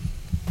 Yeah.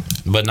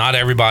 But not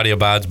everybody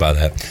abides by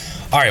that.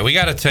 All right, we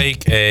got to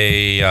take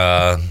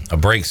a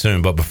break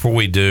soon. But before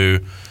we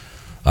do,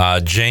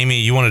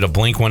 Jamie, you wanted a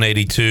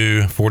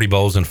Blink-182 40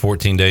 Bowls in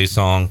 14 Days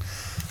song.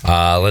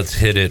 Let's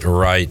hit it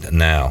right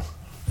now.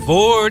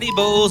 40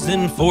 bowls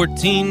in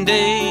 14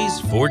 days,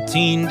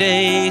 14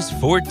 days,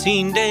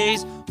 14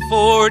 days,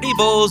 40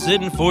 bowls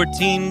in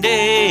 14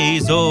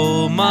 days,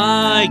 oh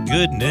my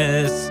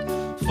goodness.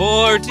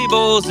 40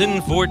 bowls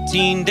in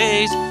 14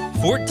 days,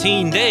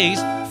 14 days,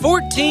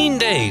 14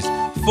 days,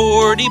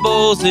 40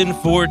 bowls in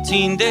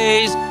 14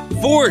 days,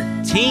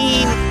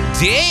 14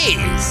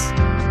 days.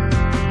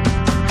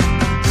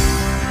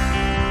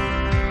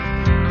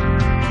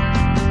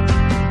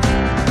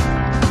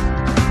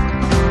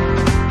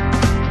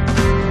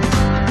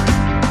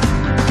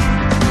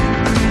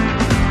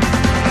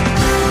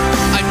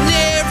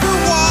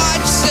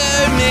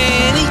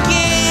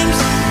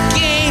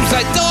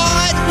 I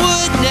thought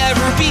would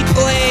never be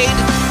played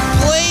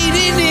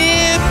in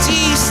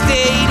empty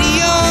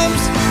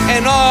stadiums,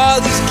 and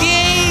all these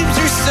games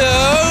are so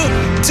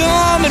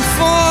dumb and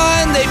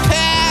fun. They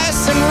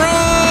pass and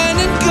run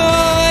and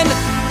gun.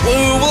 Who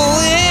will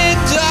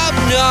end up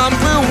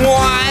number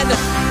 1?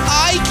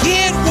 I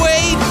can't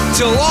wait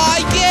till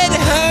I get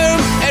home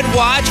and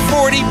watch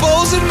 40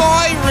 Bowls in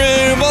my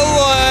room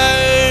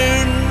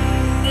alone.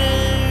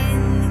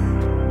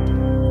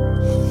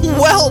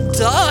 Well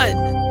done.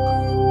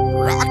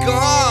 Rock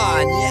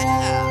on,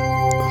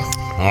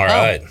 yeah. All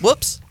right.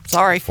 Whoops.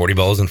 Sorry. 40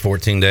 Bowls in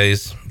 14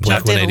 days.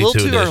 Jumped in a little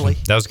too early.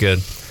 That was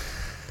good.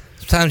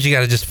 Sometimes you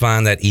got to just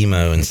find that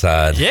emo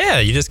inside. Yeah,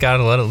 you just got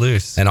to let it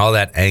loose. And all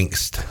that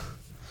angst.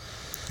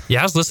 Yeah,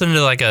 I was listening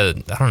to like I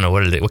don't know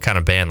what kind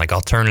of band, like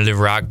alternative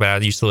rock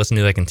band I used to listen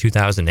to like in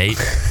 2008,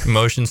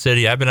 Motion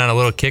City. I've been on a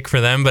little kick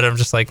for them, but I'm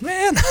just like,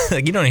 man,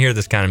 like you don't hear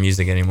this kind of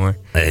music anymore.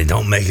 They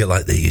don't make it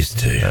like they used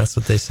to. That's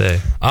what they say.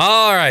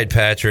 All right,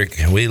 Patrick,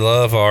 we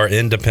love our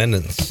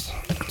independence.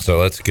 So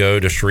let's go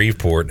to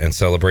Shreveport and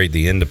celebrate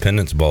the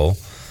Independence Bowl.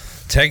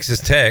 Texas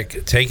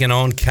Tech taking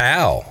on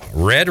Cal,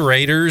 Red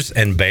Raiders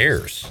and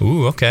Bears.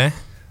 Ooh, okay.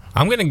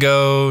 I'm going to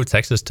go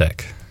Texas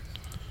Tech.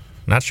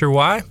 Not sure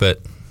why,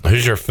 but...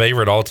 Who's your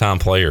favorite all-time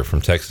player from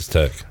Texas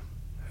Tech?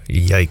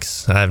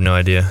 Yikes. I have no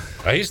idea.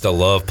 I used to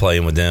love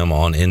playing with them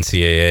on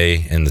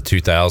NCAA in the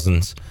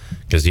 2000s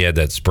because he had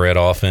that spread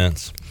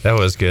offense. That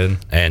was good.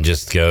 And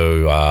just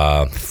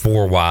go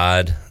 4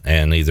 wide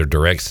and either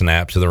direct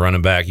snap to the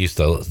running back. Used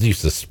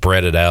to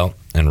spread it out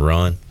and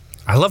run.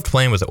 I loved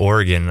playing with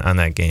Oregon on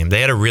that game.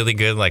 They had a really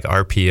good like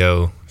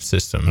RPO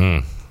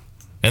system.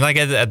 And like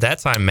at that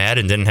time,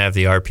 Madden didn't have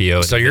the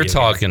RPO. So you're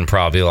talking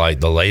probably like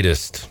the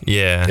latest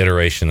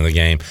iteration of the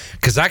game,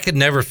 because I could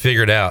never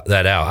figure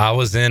that out. I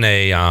was in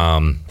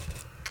an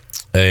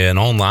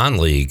online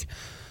league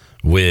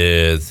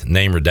with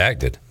Name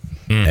Redacted,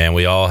 and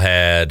we all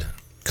had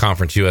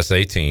Conference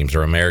USA teams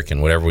or American,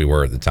 whatever we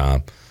were at the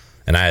time,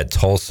 and I had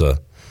Tulsa,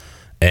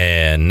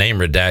 and Name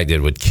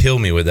Redacted would kill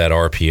me with that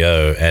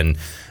RPO, and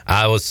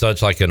I was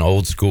such like an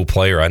old school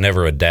player. I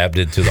never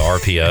adapted to the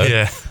RPO.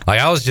 Yeah. Like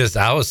I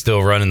was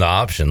still running the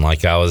option.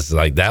 Like I was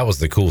like, that was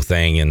the cool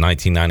thing in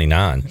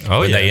 1999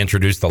 when they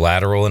introduced the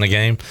lateral in a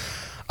game.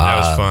 That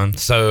was fun.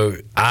 So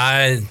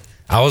I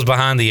was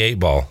behind the 8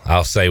 ball,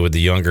 I'll say, with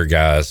the younger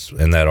guys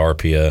in that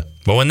RPO.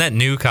 But when that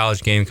new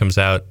college game comes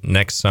out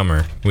next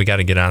summer, we got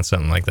to get on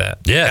something like that.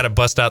 Yeah. Got to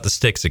bust out the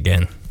sticks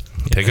again.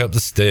 Pick up the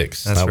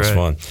sticks. That's that was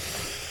right.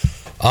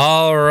 fun.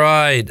 All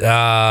right.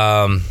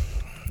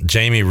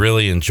 Jamie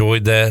really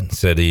enjoyed that.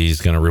 Said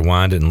he's going to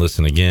rewind it and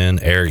listen again.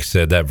 Eric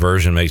said that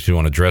version makes me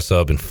want to dress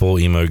up in full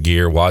emo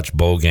gear, watch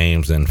bowl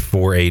games in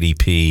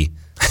 480p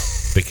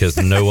because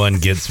no one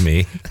gets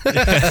me.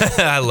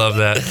 I love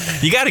that.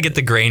 You got to get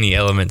the grainy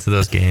element to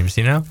those games,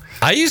 you know?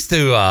 I used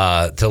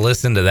to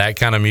listen to that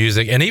kind of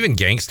music and even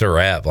gangster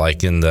rap,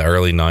 like in the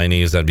early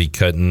 90s. I'd be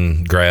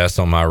cutting grass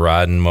on my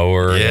riding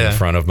mower in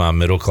front of my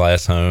middle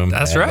class home.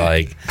 That's and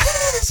right.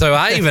 So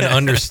I even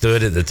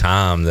understood at the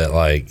time that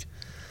like,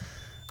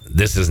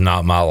 this is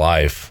not my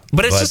life.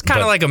 But it's just kind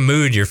of like a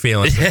mood you're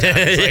feeling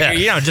sometimes. Like,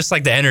 you know, just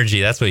like the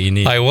energy. That's what you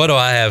need. Like, what do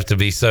I have to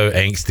be so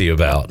angsty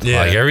about? Yeah.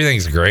 Like,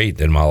 everything's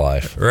great in my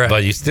life. Right.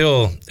 But you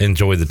still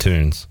enjoy the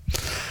tunes.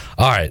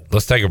 All right,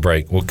 let's take a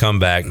break. We'll come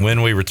back.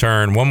 When we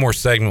return, one more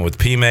segment with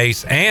P.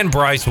 Mace and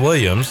Bryce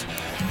Williams,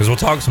 because we'll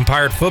talk some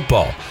Pirate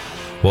football.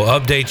 We'll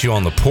update you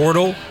on the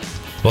portal.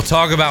 We'll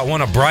talk about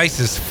one of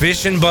Bryce's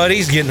fishing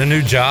buddies getting a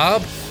new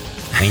job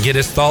and get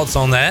his thoughts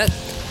on that.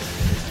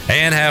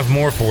 And have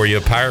more for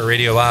you. Pirate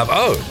Radio Live.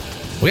 Oh,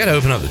 we got to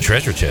open up the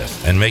treasure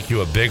chest and make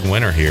you a big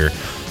winner here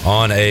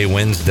on a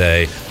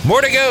Wednesday.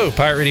 More to go.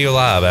 Pirate Radio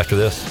Live after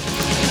this.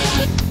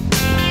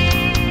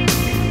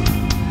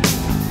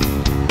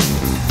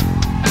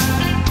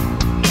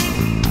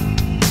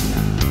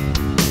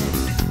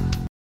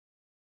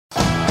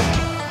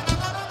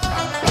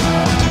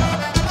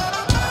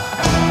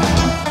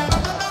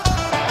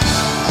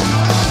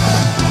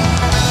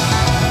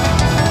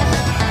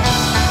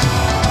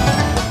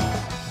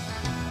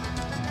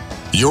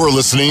 You're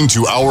listening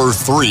to Hour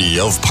 3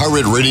 of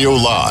Pirate Radio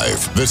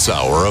Live. This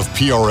hour of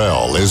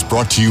PRL is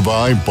brought to you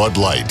by Bud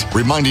Light,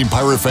 reminding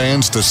Pirate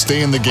fans to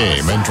stay in the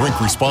game and drink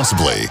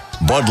responsibly.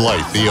 Bud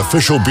Light, the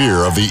official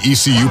beer of the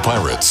ECU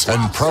Pirates,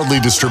 and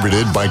proudly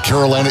distributed by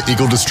Carolina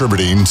Eagle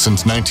Distributing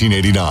since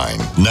 1989.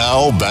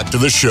 Now, back to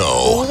the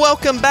show.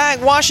 Welcome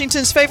back.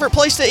 Washington's favorite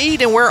place to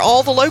eat and where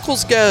all the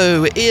locals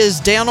go is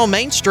down on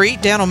Main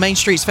Street. Down on Main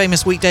Street's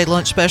famous weekday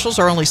lunch specials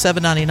are only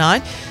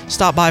 $7.99.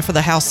 Stop by for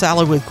the house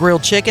salad with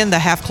grilled chicken, the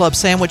half club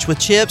sandwich with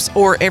chips,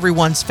 or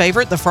everyone's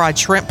favorite, the fried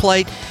shrimp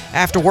plate.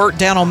 After work,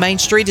 down on Main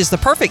Street is the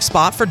perfect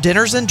spot for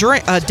dinner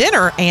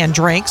and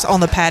drinks on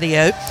the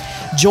patio.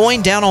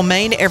 Join Down on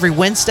Main every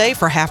Wednesday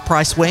for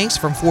half-price wings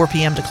from 4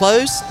 p.m. to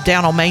close.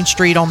 Down on Main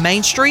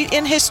Street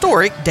in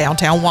historic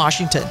downtown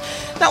Washington.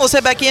 Now let's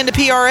head back into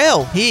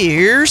PRL.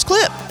 Here's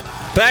Clip.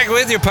 Back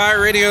with you,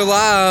 Pirate Radio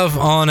Live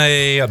on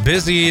a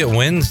busy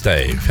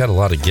Wednesday. We've had a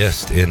lot of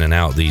guests in and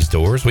out these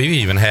doors. We've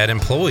even had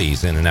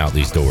employees in and out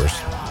these doors.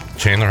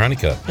 Chandler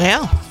Honeycutt.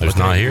 Yeah. Who's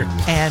not here.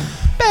 And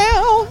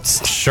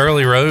bounced.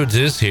 Shirley Rhodes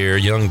is here.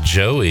 Young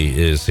Joey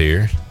is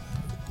here.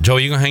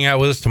 Joey, you going to hang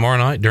out with us tomorrow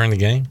night during the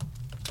game?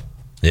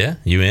 Yeah?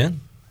 You in?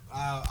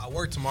 I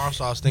work tomorrow,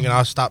 so I was thinking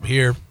I'll stop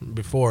here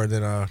before,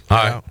 then all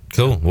right,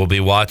 cool. We'll be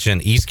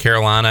watching East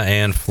Carolina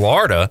and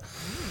Florida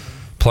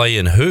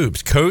playing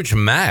hoops. Coach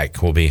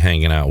Mack will be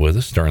hanging out with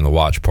us during the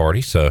watch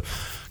party, so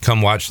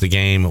come watch the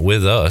game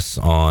with us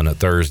on a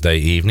Thursday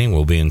evening.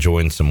 We'll be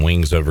enjoying some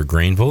wings over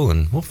Greenville,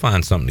 and we'll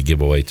find something to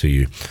give away to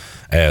you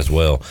as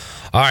well.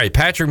 All right,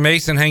 Patrick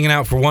Mason hanging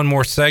out for one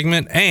more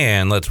segment,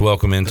 and let's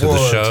welcome into the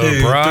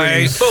show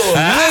Bryce Williams.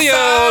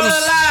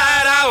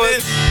 I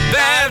was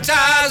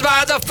baptized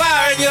by the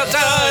fire in your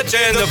touch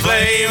and the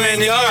flame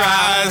in your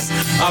eyes.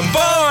 I'm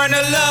born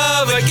to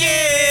love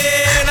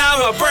again.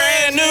 I'm a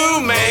brand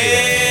new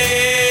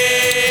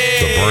man.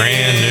 The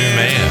brand new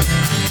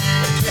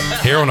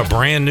man. Here on a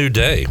brand new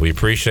day. We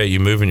appreciate you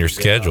moving your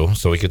schedule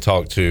so we could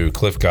talk to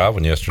Cliff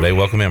Godwin yesterday.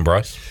 Welcome in,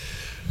 Bryce.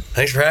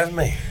 Thanks for having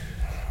me.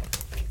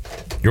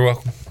 You're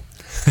welcome.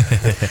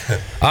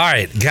 All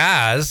right,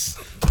 guys,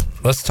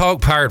 let's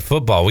talk Pirate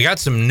football. We got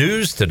some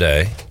news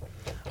today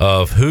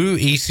of who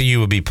ECU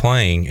will be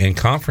playing in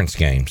conference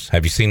games.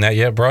 Have you seen that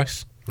yet,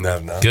 Bryce?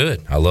 No.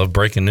 Good. I love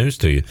breaking news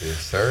to you.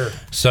 Yes, sir.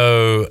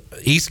 So,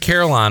 East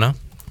Carolina,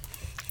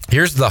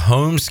 here's the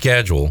home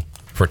schedule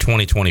for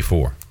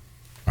 2024.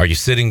 Are you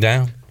sitting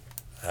down?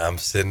 I'm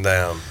sitting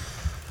down.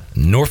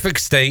 Norfolk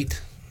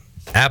State,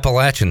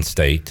 Appalachian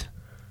State,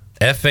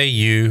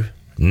 FAU,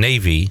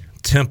 Navy,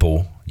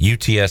 Temple,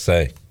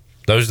 UTSA.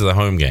 Those are the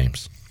home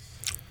games.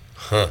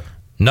 Huh.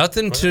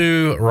 Nothing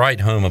to write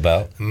home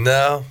about.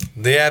 No,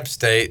 the App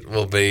State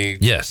will be.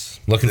 Yes,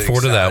 looking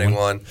forward to that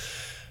one.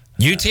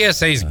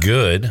 UTSA is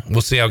good.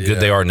 We'll see how good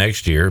they are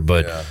next year,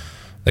 but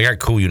they got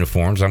cool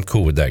uniforms. I'm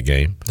cool with that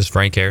game. Does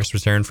Frank Harris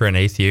return for an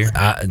 8th year?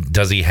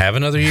 Does he have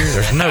another year?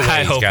 There's no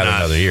way he's got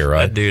another year,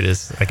 right? That dude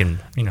is. I can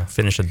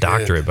finish a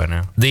doctorate by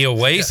now. The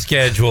away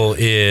schedule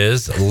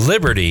is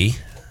Liberty,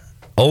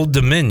 Old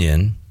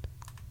Dominion,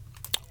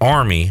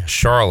 Army,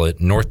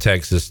 Charlotte, North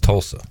Texas,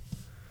 Tulsa.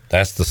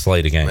 That's the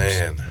slate of games.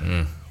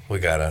 Man, we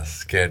got a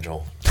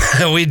schedule.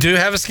 We do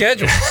have a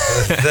schedule.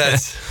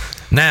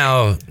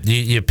 Now,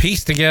 you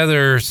piece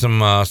together some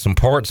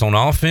parts on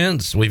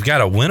offense. We've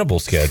got a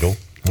winnable schedule.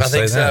 I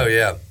think so,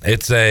 yeah.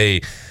 It's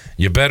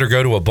you better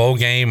go to a bowl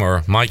game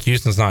or Mike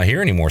Houston's not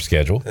here anymore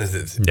schedule.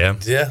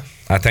 Yeah.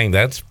 I think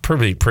that's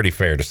pretty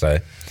fair to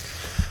say.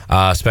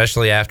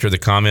 Especially after the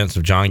comments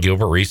of John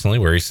Gilbert recently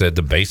where he said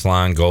the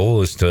baseline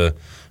goal is to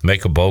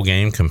make a bowl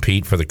game,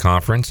 compete for the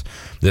conference.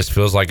 This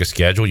feels like a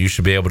schedule. You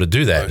should be able to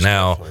do that.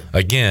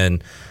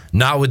 Again,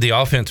 not with the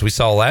offense we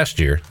saw last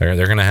year.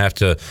 They're going to have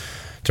to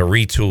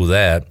retool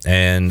that,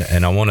 and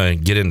I want to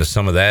get into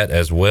some of that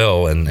as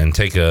well and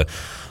take a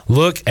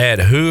look at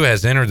who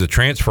has entered the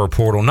transfer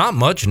portal. Not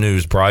much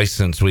news, Bryce,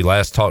 since we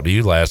last talked to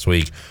you last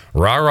week.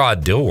 Ra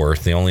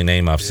Dilworth, the only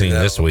name I've seen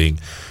this week.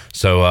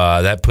 So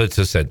that puts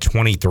us at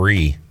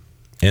 23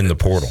 in the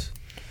portal.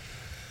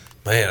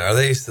 Man, are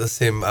they? Let's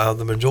see.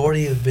 The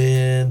majority have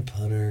been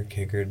punter,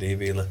 kicker,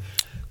 DB.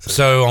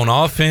 So on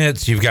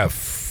offense, you've got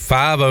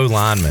 5 O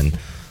linemen: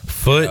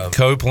 Foote,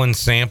 Copeland,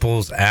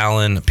 Samples,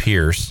 Allen,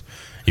 Pierce.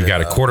 You've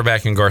got a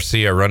quarterback in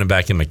Garcia, running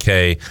back in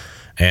McKay,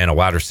 and a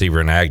wide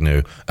receiver in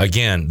Agnew.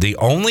 Again, the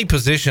only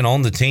position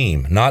on the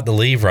team not to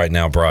leave right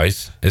now,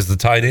 Bryce, is the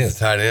tight ends.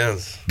 Tight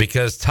ends.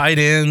 Because tight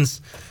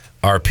ends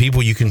are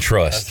people you can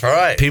trust. That's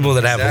right. People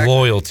that have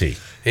loyalty.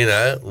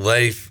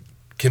 They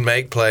can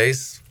make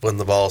plays when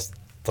the ball's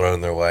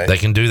thrown their way. They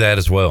can do that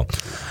as well.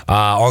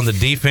 On the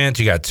defense,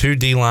 you got 2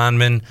 D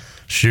linemen,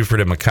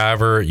 Shuford and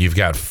McIver. You've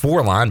got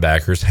 4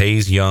 linebackers,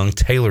 Hayes, Young,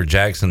 Taylor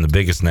Jackson, the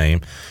biggest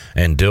name,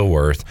 and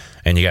Dilworth.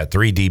 And you got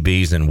 3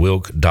 DBs in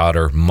Wilk,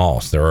 Dodder,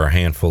 Moss. There are a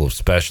handful of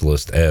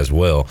specialists as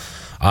well.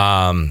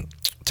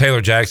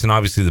 Taylor Jackson,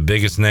 obviously the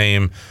biggest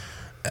name.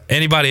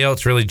 Anybody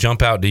else really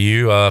jump out to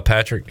you,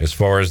 Patrick, as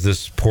far as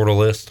this portal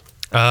list?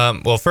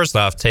 Well, first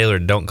off, Taylor,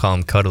 don't call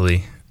him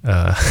cuddly.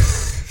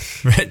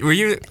 Were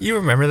you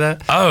remember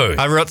that? Oh,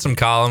 I wrote some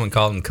column and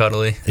called him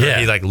cuddly. Yeah,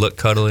 he looked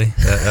cuddly.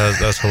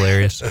 That was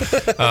hilarious.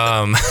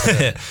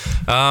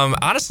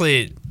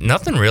 Honestly,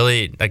 nothing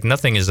really.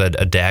 Nothing is a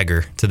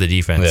dagger to the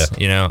defense.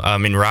 Yeah. I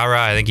mean, Ra,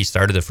 I think he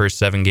started the first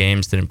 7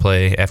 games, didn't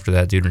play after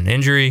that due to an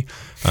injury.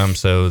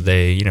 So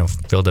they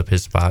filled up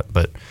his spot.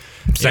 But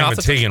same with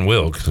Tegan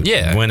Wilk.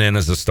 Yeah, went in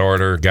as a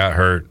starter, got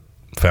hurt.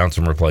 Found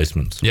some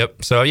replacements.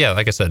 Yep. So, yeah,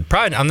 like I said,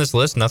 probably on this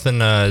list, nothing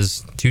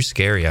is too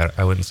scary,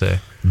 I wouldn't say.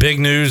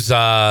 Big news,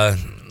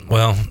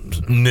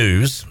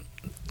 news.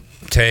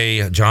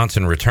 Tay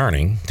Johnson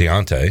returning,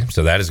 Deontay.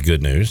 So that is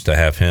good news to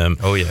have him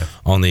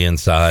on the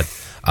inside.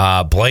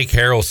 Blake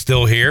Harrell's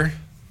still here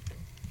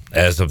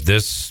as of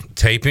this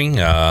taping,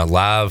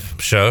 live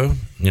show.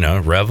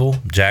 Revel,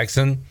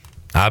 Jackson,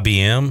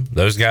 IBM,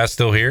 those guys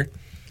still here.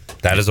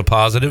 That is a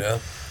positive.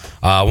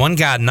 Yeah. One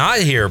guy not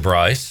here,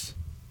 Bryce,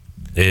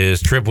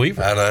 is Trip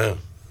Weaver. I know.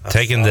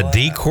 Taking the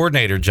D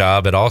coordinator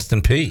job at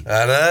Austin Peay.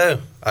 I know.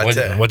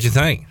 What'd you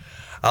think?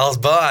 I was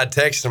bummed. I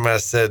texted him. I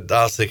said,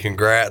 obviously,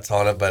 congrats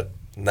on it, but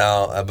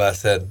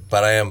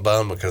I am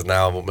bummed because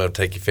now I won't be able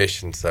to take you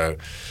fishing. So,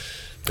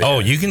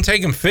 you can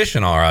take him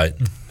fishing, all right.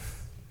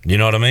 You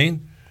know what I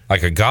mean?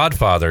 Like a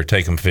Godfather,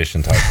 take him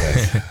fishing type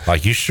thing.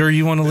 Like, you sure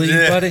you want to leave,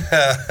 buddy?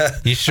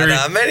 You sure?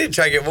 I may need to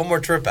try to get one more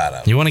trip out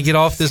of him. You want to get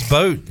off this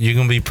boat? You're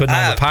gonna be putting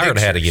on the pirate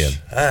hat again.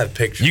 I have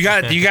pictures. You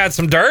got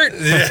some dirt?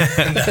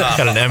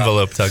 Got an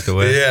envelope tucked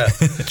away. Yeah.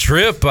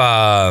 Trip,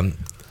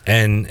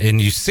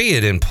 and you see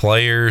it in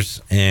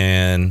players,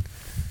 and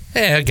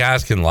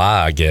guys can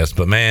lie, I guess,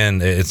 but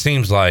man, it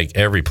seems like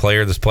every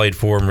player that's played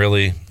for him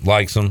really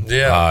likes him.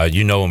 Yeah.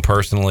 You know him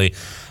personally.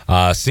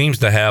 Seems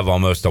to have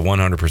almost a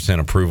 100%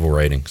 approval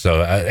rating.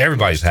 So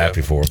everybody's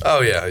happy for him.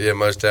 Oh, yeah,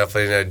 most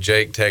definitely.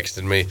 Jake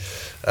texted me,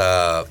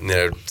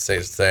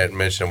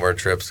 mentioning where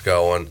Trip's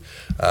going.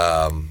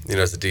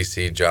 It's a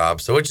DC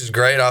job, so which is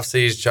great.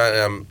 Obviously, he's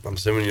trying. I'm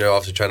assuming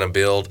obviously trying to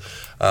build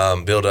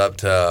up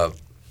to,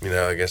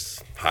 I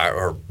guess higher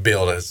or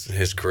build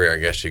his career, I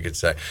guess you could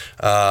say.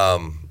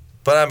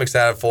 But I'm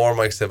excited for him,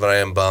 like I said. But I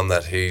am bummed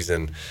that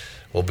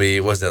will be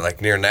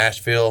near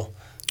Nashville.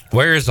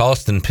 Where is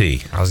Austin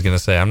Peay? I was going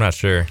to say, I'm not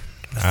sure.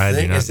 I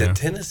do not is know. it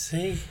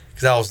Tennessee?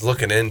 Because I was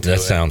looking into it.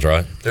 That sounds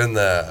right. They're in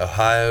the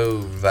Ohio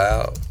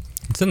Valley.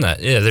 It's in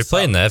that. Yeah, they're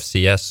playing the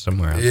FCS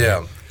somewhere out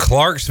there.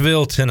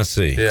 Clarksville,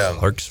 Tennessee. Yeah.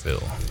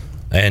 Clarksville.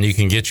 And you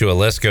can get you a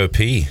Let's Go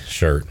P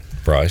shirt,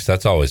 Bryce.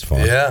 That's always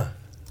fun. Yeah.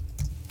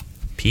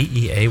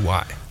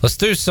 Peay. Let's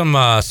do some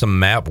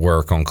map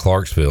work on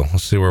Clarksville.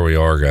 Let's see where we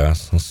are,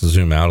 guys. Let's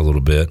zoom out a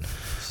little bit.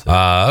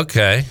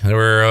 Okay.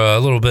 We're a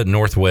little bit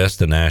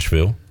northwest of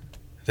Nashville.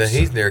 Then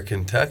he's near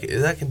Kentucky.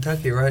 Is that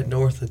Kentucky right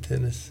north of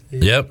Tennessee?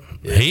 Yep.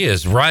 Yeah. He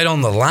is right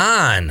on the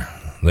line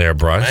there,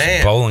 Bryce.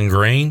 Man. Bowling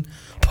Green,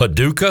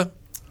 Paducah.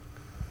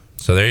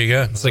 So there you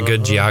go. It's a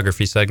good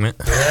geography segment.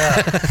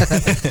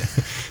 Yeah.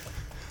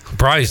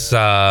 Bryce,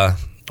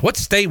 what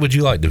state would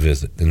you like to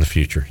visit in the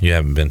future you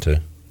haven't been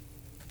to?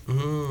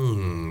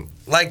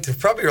 Like to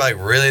probably like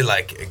really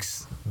like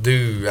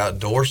do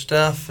outdoor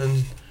stuff,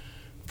 and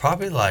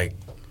probably like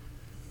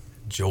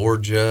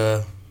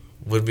Georgia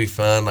would be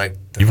fun. Like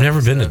you've never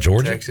been to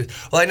Georgia? Texas.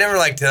 Well, I never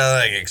like to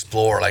like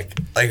explore like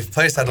a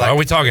place I'd like. Are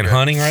we talking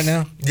hunting right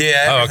now?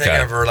 Yeah, everything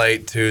I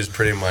relate to is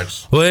pretty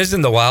much. Well,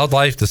 isn't the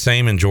wildlife the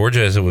same in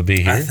Georgia as it would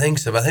be here? I think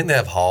so. But I think they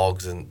have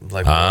hogs and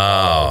like.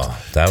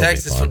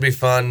 Texas would be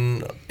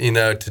fun. You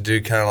know, to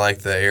do kind of like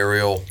the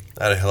aerial.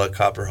 Out of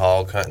helicopter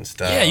hog hunting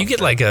stuff. Yeah, you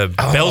get like a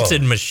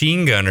belted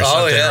machine gun or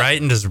something, right?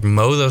 And just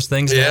mow those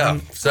things down.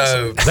 Yeah,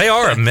 so they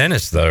are a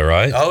menace, though,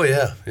 right? Oh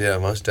yeah,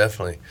 most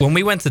definitely. When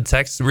we went to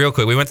Texas, real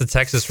quick, we went to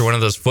Texas for one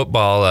of those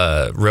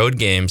football road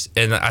games,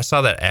 and I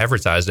saw that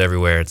advertised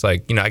everywhere. It's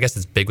like, I guess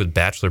it's big with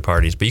bachelor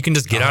parties, but you can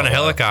just get on a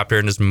helicopter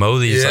and just mow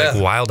these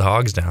like wild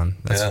hogs down.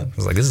 I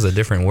was like, this is a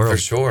different world for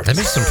sure. That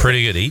makes some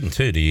pretty good eating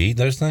too. Do you eat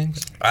those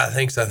things? I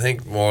think so. I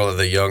think more of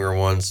the younger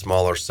ones,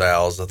 smaller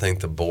sows. I think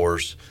the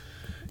boars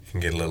can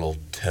get a little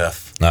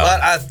tough. No.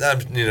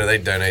 But they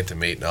donate to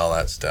meat and all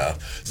that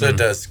stuff, so it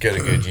does get a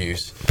good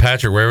use.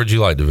 Patrick, where would you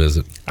like to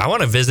visit? I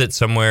want to visit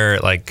somewhere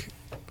like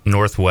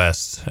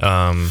Northwest.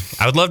 I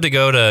would love to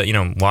go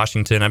to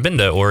Washington. I've been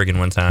to Oregon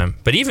one time,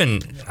 but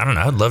even I don't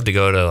know. I'd love to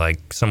go to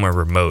like somewhere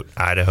remote,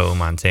 Idaho,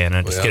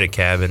 Montana. Just get a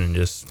cabin and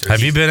just.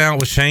 Have you been out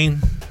with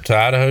Shane to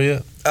Idaho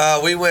yet?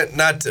 We went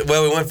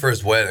we went for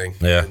his wedding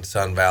in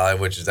Sun Valley,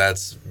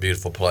 that's a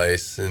beautiful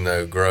place.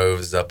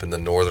 Groves up in the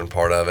northern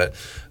part of it.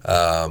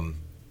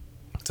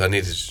 So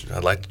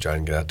I'd like to try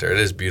and get out there. It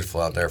is beautiful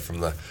out there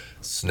from the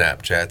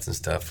Snapchats and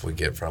stuff we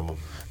get from them.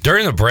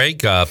 During the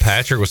break,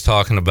 Patrick was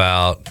talking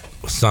about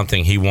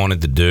something he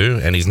wanted to do,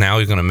 and he's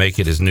going to make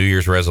it his New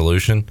Year's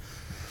resolution.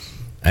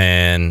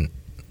 And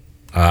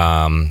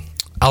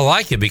I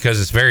like it because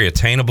it's very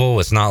attainable.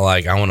 It's not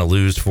like I want to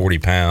lose 40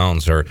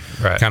 pounds or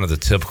kind of the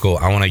typical,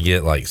 I want to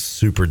get like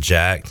super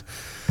jacked.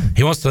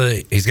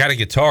 He's got a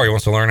guitar. He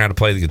wants to learn how to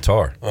play the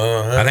guitar.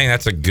 I think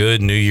that's a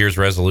good New Year's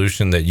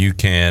resolution that you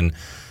can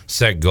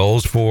set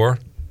goals for.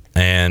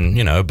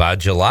 And, by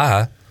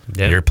July,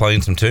 you're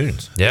playing some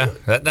tunes. Yeah,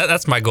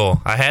 that's my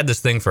goal. I had this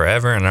thing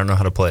forever and I don't know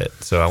how to play it.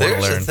 So I want to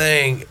learn. There's a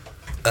thing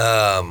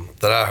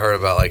that I heard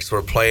about, like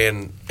sort of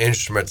playing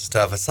instruments and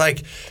stuff. It's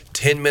like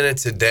 10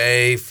 minutes a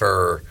day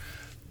for,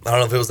 I don't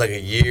know if it was like a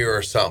year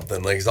or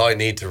something. Like it's all you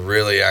need to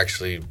really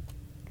actually,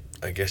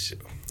 I guess,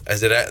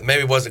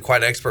 maybe it wasn't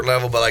quite expert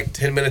level, but like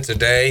 10 minutes a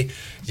day,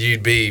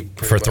 you'd be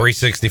for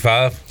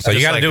 365. So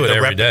you got to do it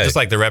every day, just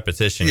like the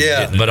repetition.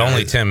 Yeah, but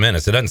only 10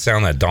 minutes. It doesn't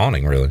sound that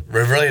daunting, really. It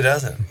really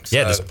doesn't.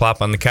 Yeah, just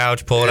plop on the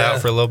couch, pull it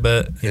out for a little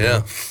bit. You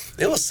know.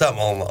 It was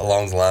something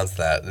along the lines of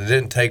that. It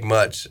didn't take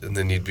much, and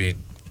then you'd be.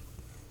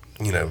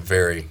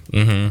 Very.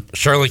 Mm-hmm.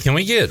 Shirley, can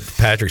we get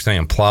Patrick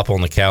saying plop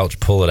on the couch,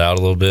 pull it out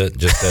a little bit,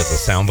 just as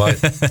a soundbite?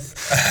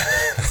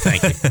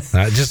 Thank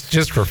you.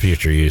 Just for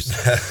future use.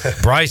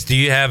 Bryce, do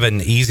you have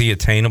an easy,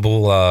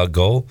 attainable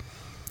goal?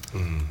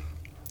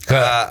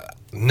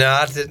 No,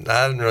 I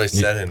didn't really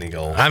set any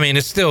goal. I mean,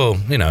 it's still,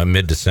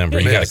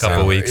 mid-December. You got a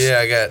couple weeks.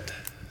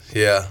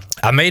 Yeah,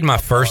 I made my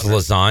first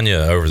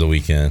lasagna over the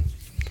weekend.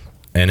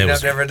 And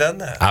I've never done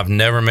that. I've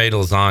never made a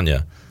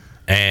lasagna.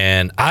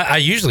 And I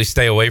usually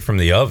stay away from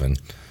the oven.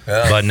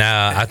 Yeah. But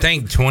now I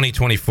think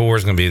 2024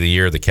 is going to be the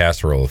year of the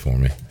casserole for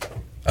me.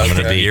 I'm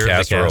going to be a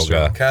casserole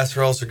guy.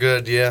 Casseroles are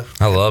good, yeah.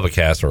 I love a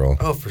casserole.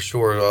 Oh, for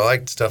sure. I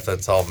like stuff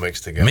that's all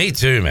mixed together. Me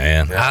too,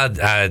 man.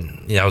 Yeah.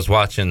 I was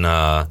watching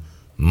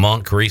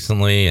Monk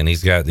recently, and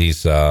he's got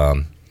these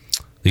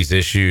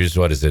issues.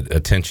 What is it?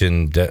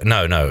 Attention?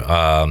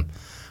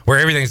 Where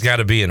everything's got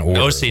to be in order.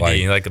 OCD,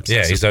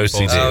 he's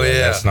OCD. Oh, yeah.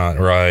 That's not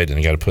right, and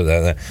you got to put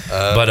that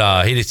there.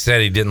 But he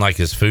said he didn't like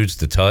his foods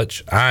to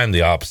touch. I'm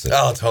the opposite.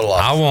 Oh, total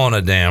opposite. I want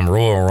a damn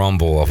Royal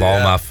Rumble of all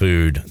my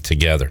food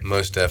together.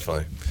 Most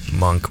definitely.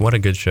 Monk, what a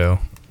good show.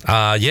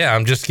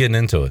 I'm just getting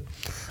into it.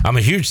 I'm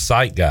a huge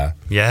Psych guy.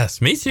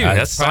 Yes, me too.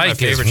 That's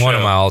Psych is one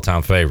of my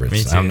all-time favorites.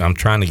 Me too. I'm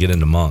trying to get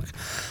into Monk.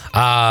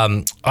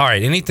 All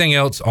right, anything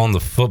else on the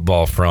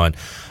football front?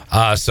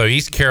 So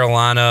East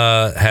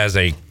Carolina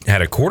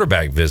had a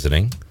quarterback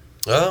visiting.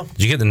 Oh.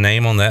 Did you get the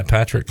name on that,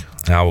 Patrick?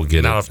 I will get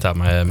it. Not off the top of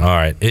my head. All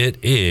right.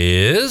 It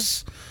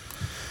is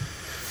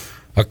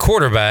a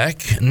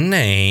quarterback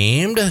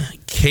named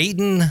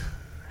Caden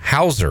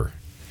Hauser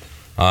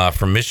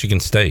from Michigan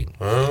State.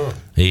 Oh.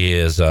 He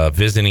is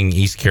visiting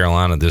East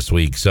Carolina this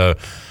week. So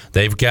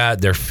they've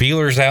got their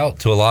feelers out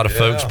to a lot of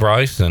folks,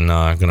 Bryce, and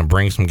going to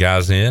bring some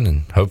guys in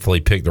and hopefully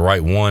pick the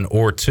right one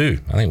or two.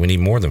 I think we need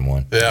more than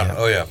one. Yeah.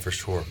 Oh, yeah, for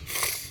sure.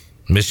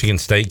 Michigan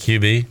State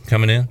QB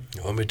coming in.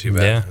 Won't be too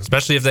bad. Yeah,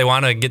 especially if they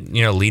want to get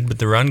lead with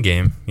the run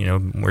game.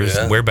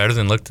 We're better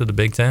than look to the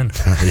Big Ten.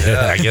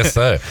 I guess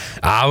so.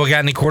 We got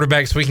any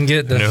quarterbacks we can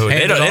get? No,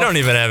 they don't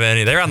even have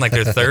any. They're on like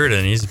their third,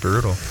 and he's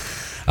brutal.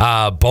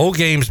 Bowl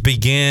games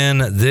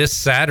begin this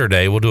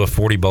Saturday. We'll do a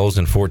 40 bowls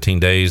in 14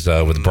 days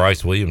with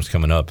Bryce Williams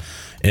coming up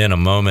in a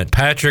moment.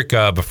 Patrick,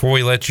 before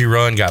we let you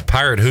run, got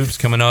Pirate Hoops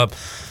coming up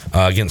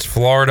against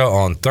Florida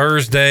on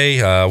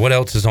Thursday. What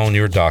else is on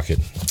your docket?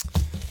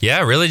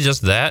 Yeah, really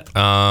just that.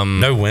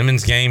 No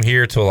women's game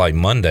here till like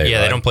Monday. Yeah,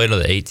 right? they don't play till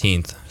the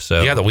 18th. So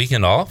you got the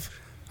weekend off?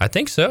 I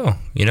think so.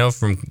 You know,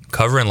 from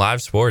covering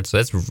live sports,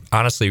 that's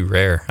honestly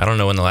rare. I don't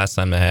know when the last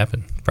time that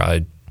happened.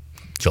 Probably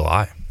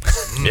July.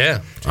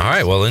 Yeah. All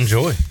right. Well,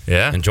 enjoy.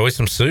 Yeah. Enjoy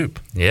some soup.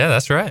 Yeah,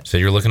 that's right. So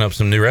you're looking up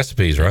some new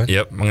recipes, right?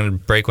 Yep. I'm going to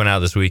break one out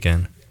this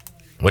weekend.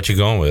 What you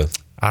going with?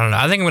 I don't know.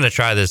 I think I'm going to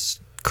try this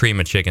cream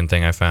of chicken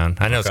thing I found.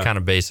 I know it's kind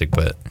of basic,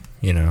 but,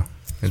 you know,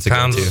 it's a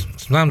go-to.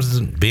 Sometimes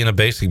being a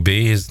basic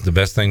bee is the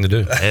best thing to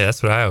do. Hey,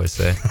 that's what I always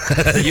say.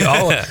 You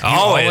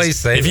always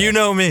say if that. you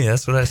know me,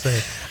 that's what I say.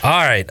 All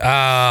right.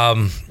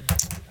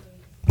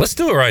 Let's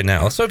do it right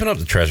now. Let's open up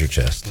the treasure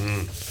chest.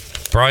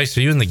 Bryce,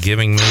 are you in the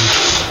giving mood?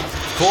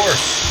 Of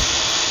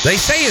course. They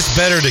say it's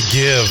better to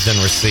give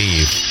than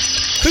receive.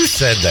 Who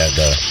said that,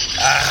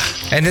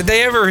 though? And did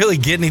they ever really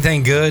get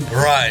anything good?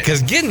 Right.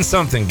 Because getting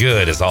something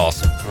good is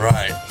awesome.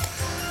 Right.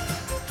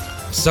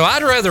 So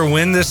I'd rather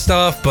win this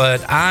stuff,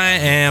 but I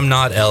am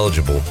not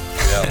eligible.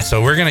 Yep.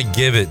 So we're going to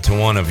give it to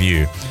one of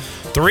you.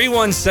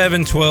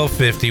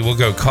 317-1250. We'll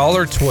go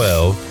caller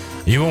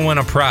 12. You will win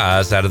a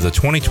prize out of the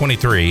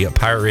 2023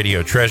 Pirate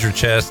Radio Treasure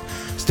Chest.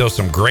 Still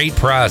some great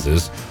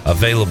prizes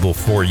available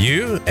for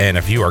you. And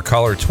if you are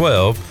caller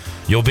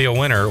 12, you'll be a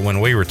winner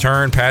when we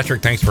return.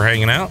 Patrick, thanks for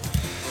hanging out.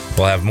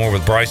 We'll have more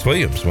with Bryce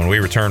Williams when we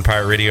return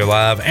Pirate Radio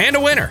Live, and a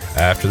winner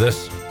after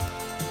this.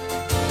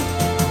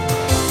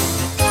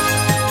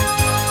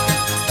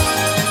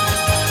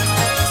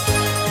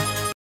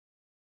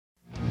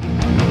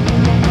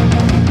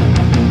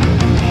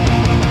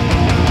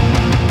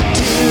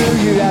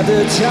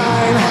 The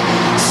time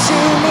to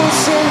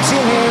listen to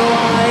me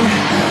whine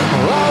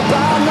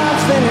about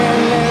nothing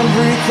and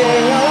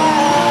everything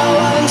all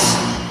at once.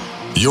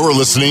 You're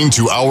listening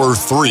to Hour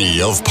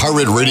 3 of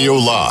Pirate Radio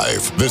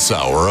Live. This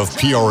hour of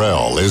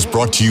PRL is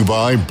brought to you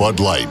by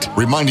Bud Light,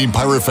 reminding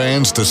Pirate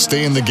fans to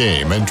stay in the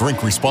game and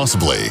drink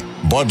responsibly.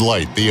 Bud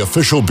Light, the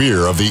official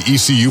beer of the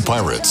ECU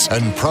Pirates,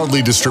 and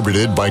proudly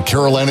distributed by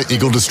Carolina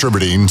Eagle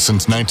Distributing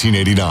since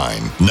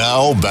 1989.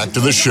 Now, back to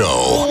the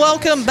show.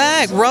 Welcome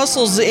back.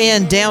 Russell's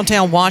in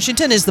downtown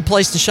Washington is the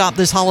place to shop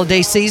this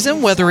holiday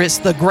season, whether it's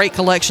the great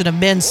collection of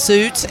men's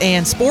suits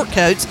and sport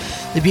coats,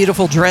 the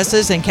beautiful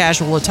dresses and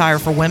casual attire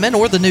for women,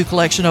 or the new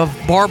collection of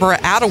Barbara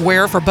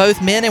outerwear for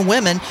both men and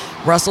women.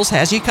 Russell's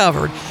has you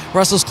covered.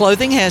 Russell's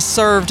Clothing has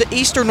served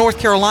Eastern North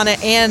Carolina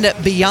and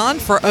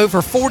beyond for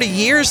over 40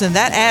 years, and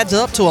that adds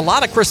up to a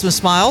lot of Christmas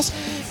smiles.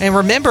 And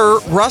remember,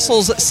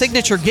 Russell's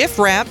signature gift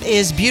wrap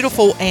is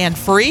beautiful and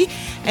free.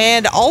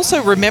 And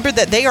also remember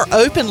that they are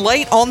open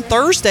late on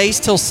Thursdays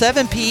till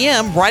 7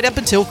 p.m. right up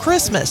until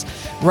Christmas.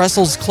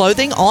 Russell's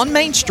Clothing on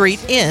Main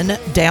Street in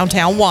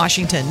downtown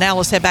Washington. Now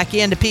let's head back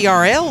into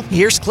PRL.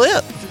 Here's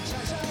Clip.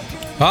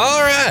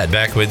 All right,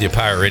 back with you,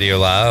 Pirate Radio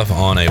Live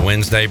on a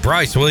Wednesday.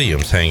 Bryce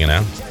Williams hanging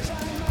out.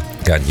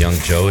 Got young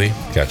Joey,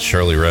 got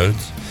Shirley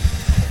Rhodes.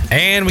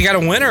 And we got a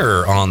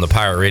winner on the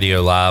Pirate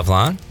Radio Live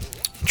line.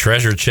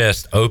 Treasure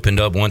Chest opened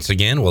up once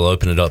again. We'll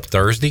open it up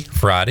Thursday,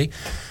 Friday,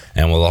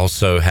 and we'll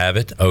also have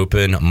it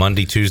open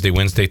Monday, Tuesday,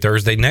 Wednesday,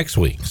 Thursday next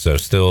week. So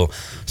still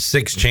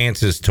 6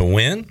 chances to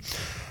win.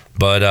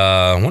 But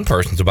one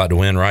person's about to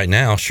win right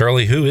now.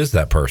 Shirley, who is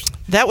that person?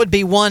 That would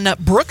be one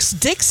Brooks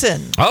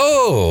Dixon.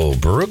 Oh,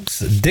 Brooks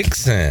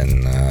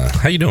Dixon.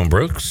 How you doing,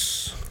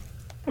 Brooks?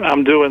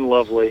 I'm doing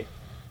lovely.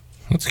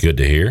 That's good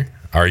to hear.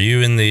 Are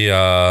you in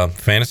the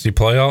fantasy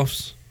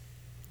playoffs?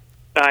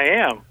 I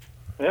am.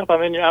 Yep,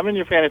 I'm in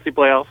your fantasy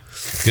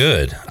playoffs.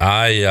 Good.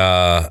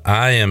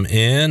 I am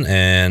in,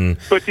 and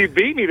But you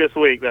beat me this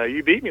week, though.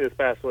 You beat me this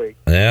past week.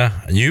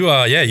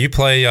 you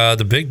play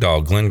the big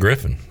dog, Glenn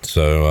Griffin.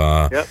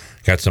 So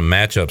got some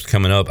matchups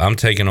coming up. I'm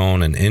taking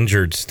on an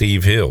injured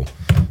Steve Hill,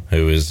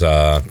 who is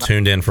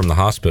tuned in from the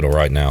hospital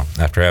right now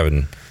after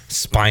having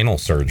spinal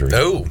surgery.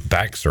 Oh,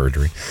 back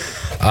surgery.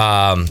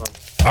 All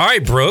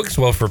right, Brooks.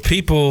 Well, for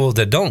people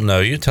that don't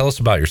know you, tell us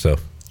about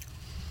yourself.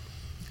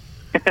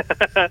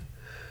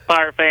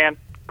 Pirate fan,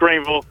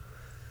 Greenville,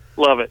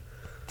 love it.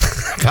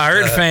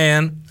 Pirate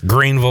fan,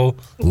 Greenville,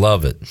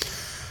 love it.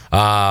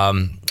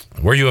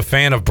 Were you a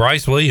fan of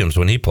Bryce Williams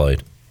when he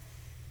played?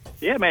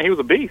 Yeah, man, he was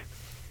a beast.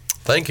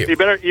 Thank you.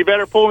 You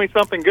better pull me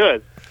something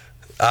good.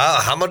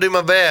 I'm gonna do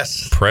my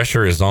best.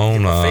 Pressure is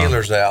on.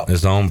 Feelers out.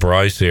 Is on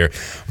Bryce here.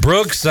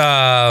 Brooks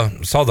saw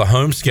the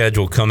home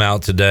schedule come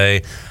out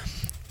today.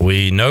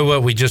 We know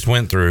what we just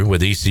went through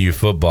with ECU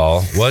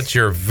football. What's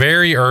your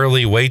very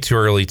early, way too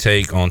early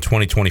take on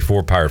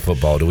 2024 Pirate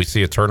football? Do we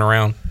see a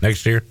turnaround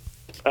next year?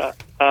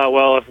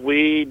 Well, if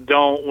we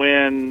don't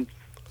win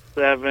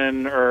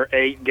 7 or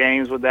 8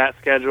 games with that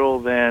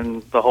schedule,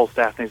 then the whole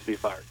staff needs to be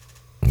fired.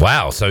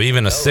 Wow. So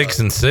even a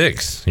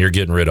 6-6, you're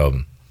getting rid of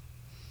them.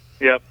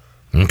 Yep.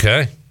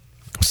 Okay.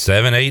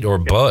 7-8 or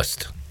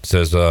bust,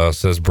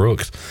 says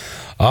Brooks.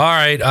 All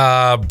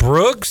right,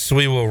 Brooks,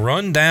 we will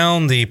run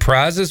down the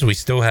prizes we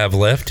still have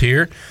left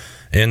here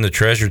in the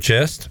treasure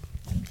chest.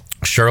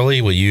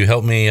 Shirley, will you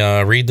help me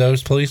read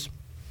those, please?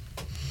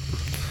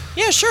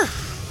 Yeah, sure.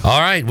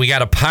 All right, we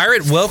got a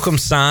Pirate welcome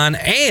sign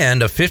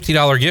and a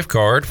 $50 gift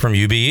card from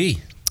UBE.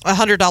 A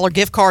 $100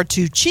 gift card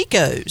to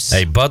Chico's.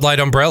 A Bud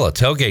Light umbrella,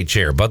 tailgate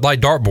chair, Bud Light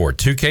dartboard,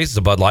 2 cases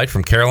of Bud Light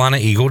from Carolina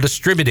Eagle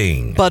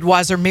Distributing.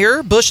 Budweiser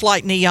mirror, Busch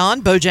Light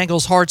neon,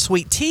 Bojangles hard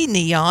sweet tea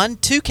neon,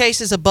 2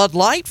 cases of Bud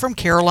Light from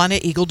Carolina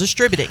Eagle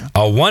Distributing.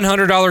 A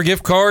 $100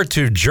 gift card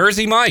to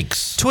Jersey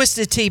Mike's.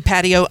 Twisted Tea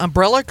patio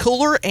umbrella,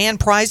 cooler, and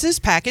prizes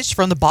packaged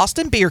from the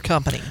Boston Beer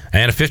Company.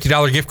 And a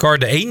 $50 gift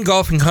card to Ayton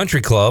Golf and Country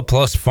Club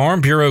plus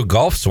Farm Bureau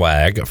golf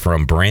swag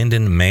from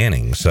Brandon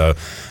Manning. So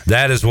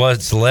that is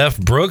what's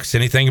left. Brooks,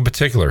 anything in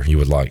particular you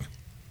would like?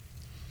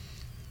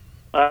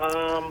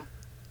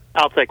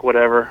 I'll take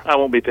whatever. I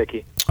won't be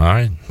picky. All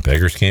right.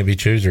 Beggars can't be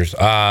choosers.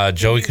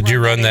 Joey, could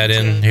you run that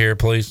in here,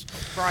 please?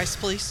 Bryce,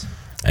 please.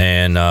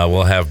 And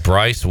we'll have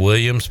Bryce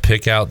Williams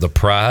pick out the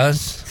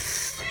prize.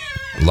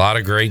 A lot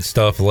of great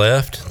stuff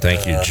left.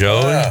 Thank you,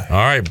 Joey. All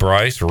right,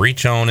 Bryce,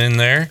 reach on in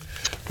there.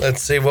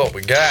 Let's see what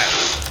we got.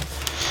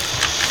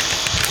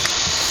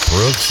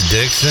 Brooks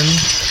Dixon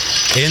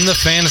in the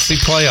fantasy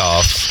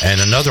playoffs,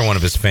 and another one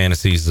of his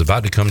fantasies is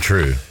about to come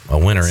true. A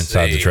winner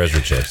inside the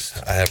treasure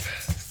chest. I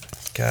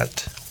have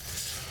got...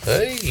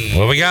 Hey.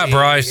 What we got,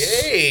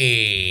 Bryce?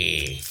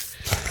 Hey.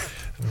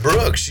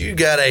 Brooks, you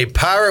got a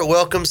Pirate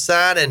welcome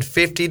sign and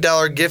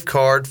 $50 gift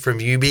card from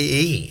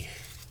UBE.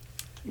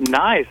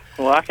 Nice.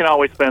 Well, I can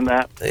always spend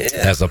that. Yeah.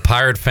 As a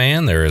Pirate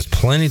fan, there is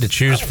plenty to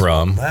choose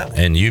from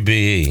in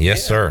UBE.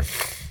 Yes, sir.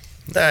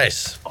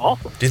 Nice.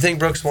 Awesome. Do you think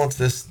Brooks wants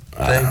this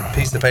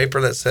piece of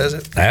paper that says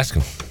it? Ask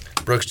him.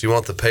 Brooks, do you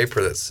want the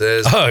paper that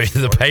says... Oh,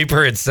 the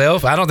paper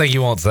itself? I don't think he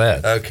wants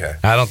that. Okay.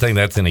 I don't think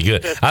that's any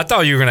good. I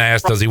thought you were going to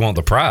ask, does he want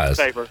the prize?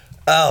 Paper.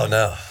 Oh,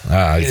 no.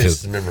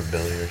 Just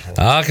memorabilia or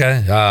something.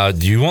 Okay.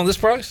 Do you want this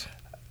prize?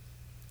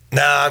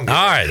 No, I'm good.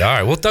 All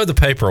right. We'll throw the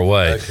paper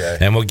away. Okay.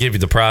 And we'll give you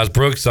the prize.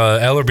 Brooks,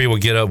 Ellerby will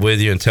get up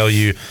with you and tell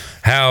you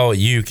how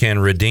you can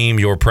redeem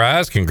your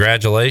prize.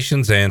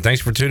 Congratulations, and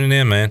thanks for tuning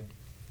in, man.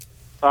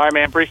 All right,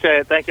 man. Appreciate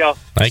it. Thank y'all.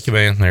 Thank you,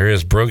 man. There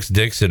is Brooks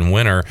Dixon,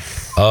 winner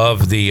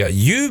of the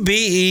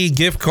UBE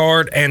gift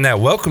card, and that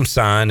welcome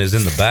sign is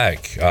in the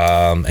back,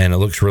 and it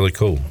looks really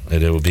cool.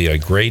 It will be a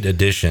great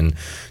addition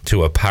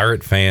to a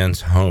Pirate fan's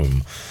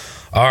home.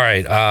 All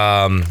right.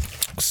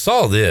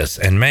 Saw this,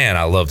 and man,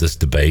 I love this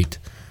debate.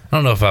 I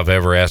don't know if I've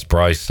ever asked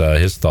Bryce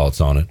his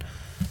thoughts on it,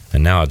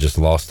 and now I just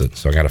lost it,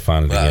 so I got to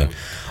find it again.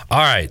 All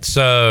right,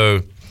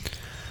 so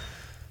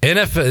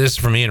NFL. This is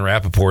from Ian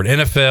Rappaport.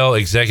 NFL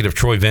executive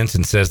Troy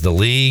Vincent says the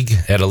league,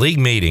 at a league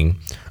meeting,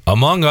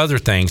 among other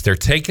things, they're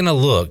taking a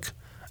look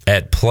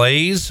at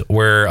plays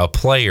where a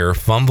player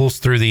fumbles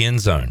through the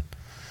end zone.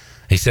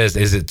 He says,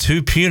 is it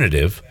too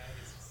punitive?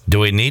 Do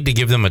we need to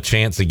give them a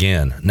chance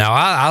again? Now,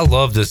 I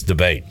love this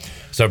debate.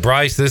 So,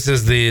 Bryce, this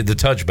is the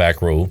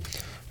touchback rule.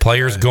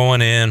 Players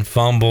going in,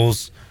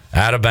 fumbles,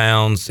 out of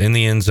bounds, in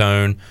the end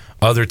zone,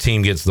 other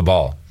team gets the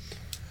ball.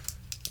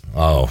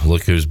 Oh,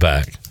 look who's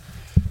back.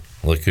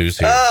 Look who's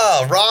here.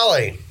 Oh,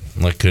 Raleigh.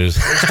 Look who's...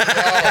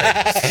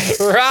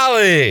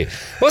 Raleigh.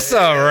 What's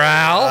up,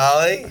 Ral?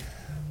 Raleigh.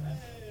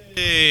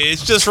 Hey,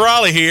 it's just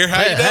Raleigh here.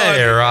 How you doing?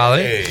 Hey,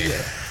 Raleigh.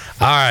 Hey.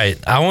 All right.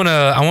 I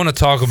want to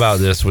talk about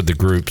this with the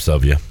groups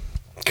of you.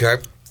 Okay.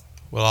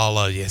 Well,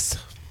 I'll, yes.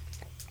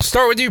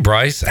 Start with you,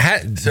 Bryce.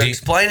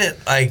 Explain it.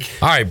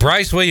 All right,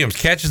 Bryce Williams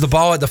catches the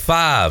ball at the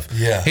 5.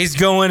 Yeah. He's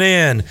going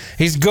in.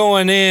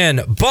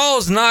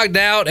 Ball's knocked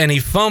out, and he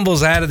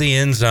fumbles out of the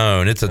end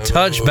zone. It's a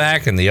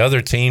touchback, and the other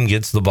team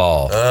gets the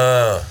ball.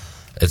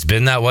 It's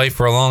been that way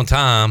for a long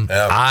time.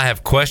 Yeah. I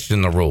have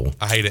questioned the rule.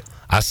 I hate it.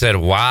 I said,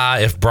 why,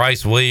 if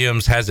Bryce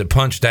Williams has it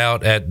punched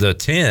out at the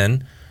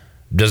 10,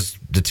 does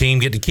the team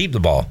get to keep the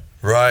ball?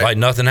 Right. Like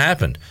nothing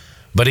happened.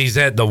 But he's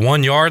at the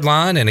 1 yard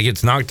line and it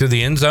gets knocked through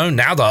the end zone.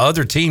 Now the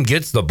other team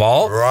gets the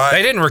ball. Right.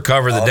 They didn't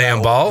recover the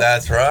damn ball.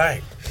 That's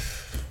right.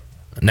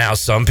 Now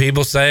some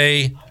people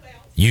say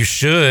you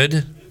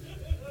should.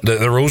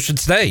 The rule should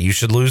stay. You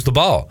should lose the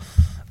ball.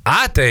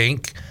 I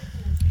think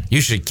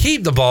you should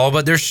keep the ball,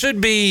 but there should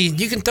be.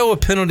 You can throw a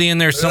penalty in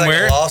there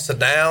somewhere. Like a loss of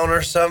down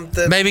or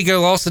something. Maybe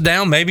go loss of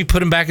down. Maybe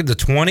put him back at the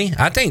 20.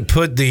 I think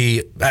put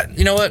the.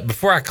 You know what?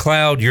 Before I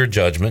cloud your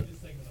judgment.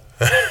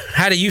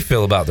 How do you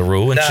feel about the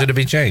rule, and should it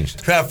be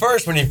changed? Now,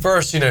 first, when you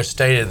first,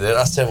 stated it,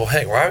 I said, well,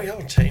 heck, why are we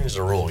going to change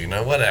the rule?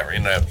 Whatever,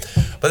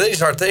 But then you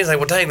start thinking, like,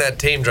 well, dang, that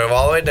team drove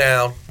all the way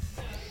down,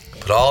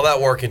 put all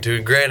that work into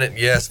it. Granted,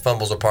 yes,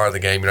 fumbles are part of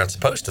the game. You're not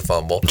supposed to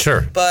fumble.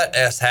 Sure. But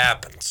as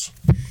happens.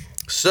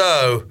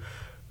 So,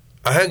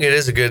 I think it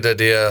is a good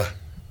idea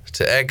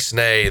to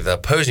ex-nay the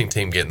opposing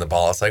team getting the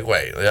ball. It's like,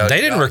 wait.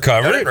 They didn't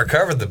recover it. They didn't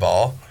recover the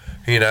ball,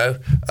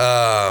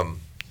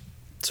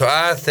 So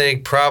I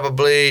think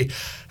probably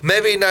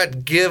maybe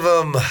not give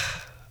them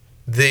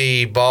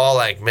the ball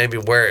like maybe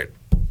where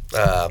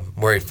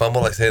he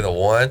fumbled, like say the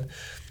 1.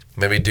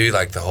 Maybe do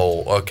like the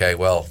whole okay,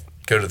 well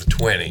go to the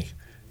 20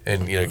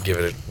 and give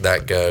it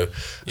that go.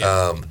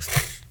 Yeah.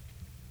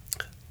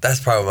 That's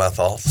probably my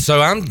thoughts.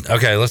 So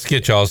okay. Let's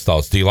get y'all's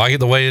thoughts. Do you like it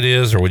the way it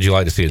is, or would you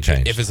like to see it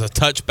change? If it's a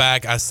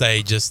touchback, I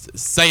say just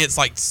say it's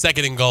like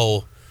 2nd and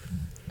goal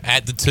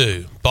at the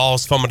 2.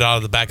 Ball's fumbled out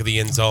of the back of the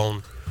end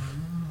zone.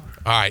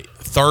 All right,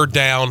 3rd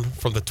down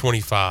from the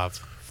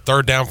 25.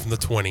 3rd down from the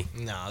 20.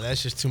 No,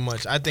 that's just too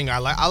much. I think I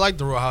like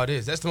the rule how it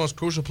is. That's the most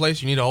crucial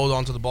place. You need to hold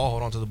on to the ball.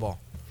 Hold on to the ball.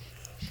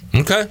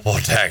 Okay. Well,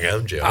 tag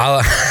him, Joe.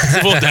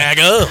 Well, tag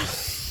him.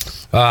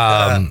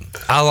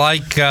 I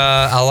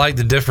like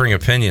the differing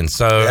opinions.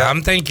 So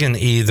I'm thinking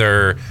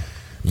either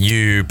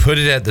you put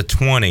it at the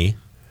 20.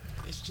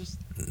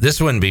 This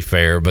wouldn't be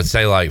fair, but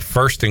say like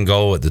 1st and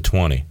goal at the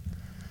 20.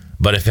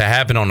 But if it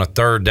happened on a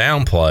 3rd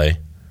down play,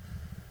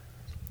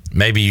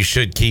 maybe you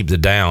should keep the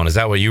down. Is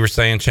that what you were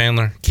saying,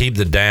 Chandler? Keep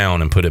the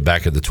down and put it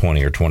back at the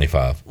 20 or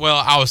 25.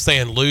 Well, I was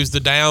saying lose the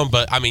down,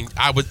 but I mean,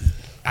 I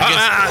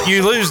guess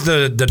you lose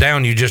the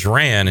down you just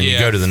ran and you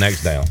go to the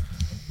next down.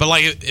 But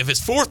like if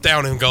it's 4th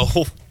down and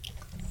goal,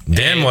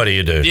 then what do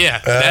you do? Yeah,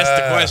 that's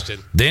the question.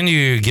 Then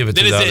you give it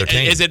to the other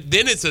team.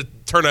 Then it's a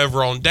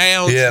turnover on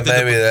downs. Yeah,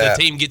 then maybe the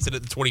team gets it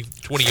at the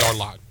 20-yard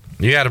line.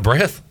 You out of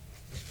breath?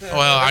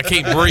 Well, I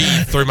can't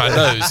breathe through my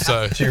nose.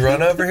 So did you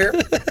run over here?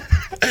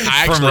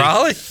 From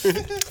Raleigh?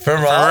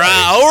 From Raleigh.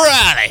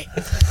 O'Reilly.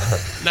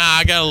 Nah,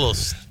 I got a little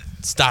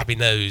stoppy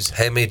nose.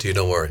 Hey, me too.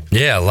 Don't worry.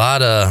 Yeah, a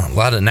lot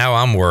of. Now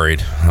I'm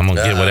worried. I'm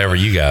gonna get whatever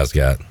you guys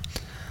got.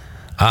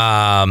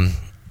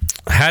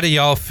 How do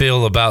y'all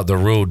feel about the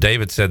rule?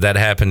 David said that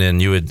happened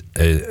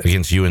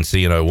against UNC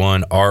in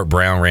 01. Art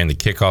Brown ran the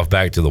kickoff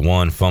back to the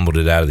 1, fumbled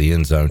it out of the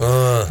end zone.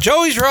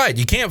 Joey's right.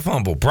 You can't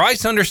fumble.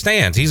 Bryce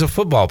understands. He's a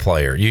football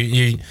player.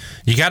 You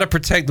got to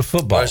protect the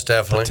football. Most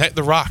definitely. Protect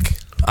the rock.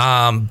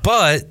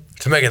 But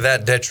to make it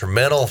that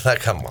detrimental,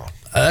 come on.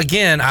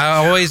 Again,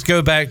 I always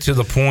go back to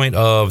the point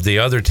of the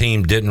other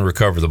team didn't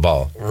recover the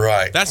ball.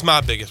 Right. That's my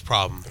biggest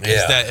problem.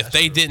 Is that if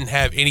they didn't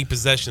have any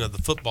possession of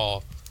the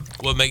football,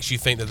 what makes you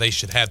think that they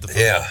should have the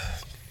football?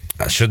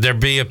 Yeah. Should there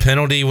be a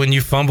penalty when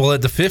you fumble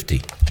at the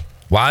 50?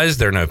 Why is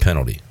there no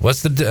penalty?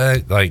 What's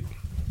the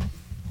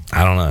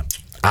I don't know.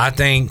 I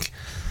think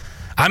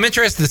I'm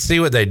interested to see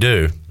what they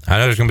do. I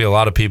know there's going to be a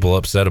lot of people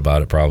upset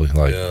about it probably.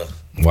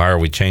 Why are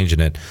we changing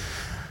it?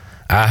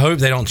 I hope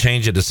they don't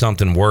change it to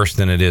something worse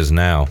than it is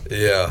now.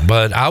 Yeah.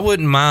 But I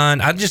wouldn't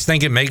mind. I just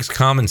think it makes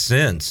common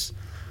sense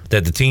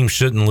that the team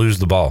shouldn't lose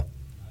the ball.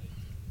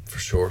 For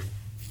sure.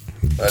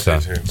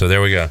 So there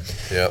we go.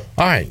 Yep.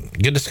 All right.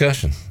 Good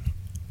discussion.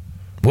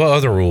 What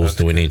other rules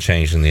do we need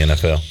changed in the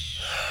NFL?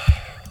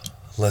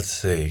 Let's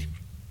see.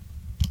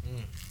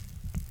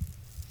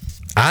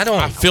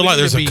 I feel like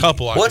there's a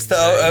couple. What's the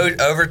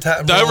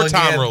overtime? The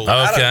overtime rule. Okay.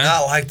 I do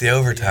not like the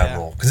overtime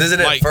rule because isn't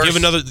it like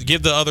first?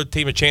 give the other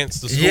team a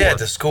chance to score? Yeah,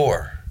 to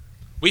score.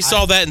 We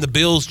saw that in the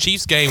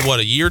Bills-Chiefs game.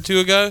 A year or two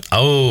ago?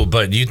 Oh,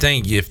 but you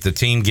think if the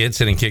team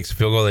gets it and kicks a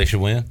field goal, they should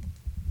win?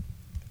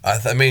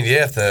 I mean,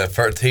 yeah. If the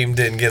first team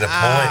didn't get a point,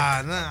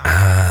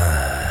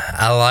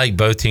 I like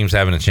both teams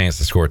having a chance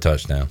to score a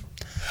touchdown.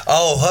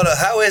 Oh, hold on.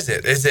 How is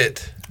it? Is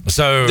it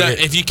so?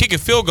 If you kick a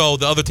field goal,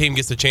 the other team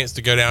gets a chance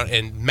to go down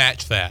and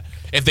match that.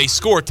 If they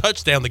score a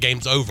touchdown, the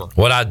game's over.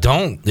 What I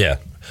don't,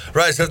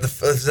 right. So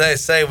if they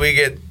say we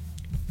get,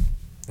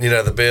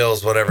 the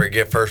Bills, whatever,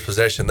 get first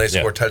possession, they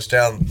score a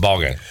touchdown, ball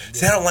game.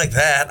 See, I don't like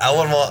that. I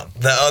wouldn't want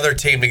the other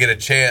team to get a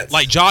chance.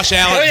 Like Josh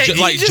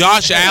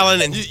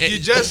Allen, and you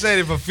just said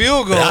if a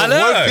field goal, I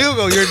know. one field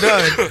goal, you're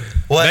done.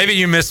 Maybe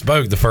you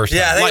misspoke the first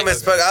time. Yeah, I think I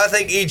misspoke. I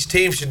think each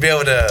team should be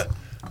able to.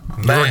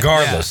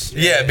 Regardless.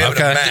 Yeah, be able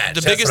to match.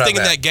 The biggest thing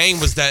in that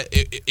game was that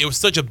it was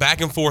such a back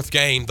and forth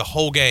game, the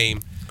whole game,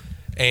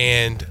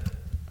 and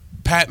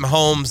Pat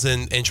Mahomes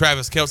and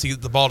Travis Kelce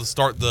get the ball to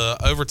start the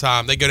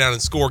overtime. They go down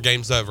and score,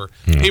 game's over.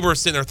 People are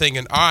sitting there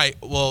thinking, all right,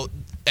 well,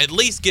 at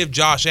least give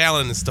Josh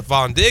Allen and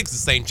Stephon Diggs the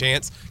same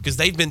chance because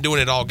they've been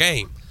doing it all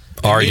game.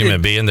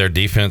 Argument being their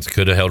defense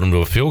could have held them to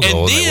a field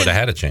goal and they would have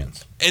had a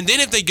chance. And then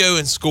if they go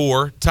and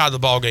score, tie the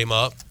ball game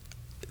up,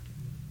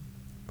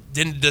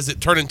 then does it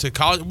turn into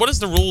college? What is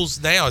the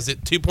rules now? Is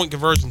it 2-point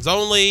conversions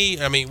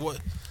only? I mean, what?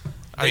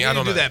 I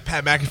don't know. That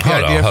Pat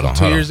McAfee idea from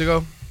 2 years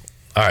ago.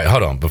 All right,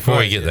 hold on. Before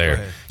we get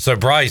there. So,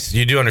 Bryce,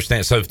 you do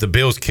understand. So, if the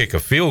Bills kick a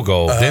field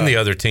goal, then the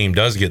other team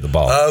does get the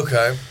ball.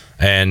 Okay.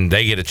 And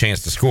they get a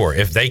chance to score.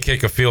 If they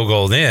kick a field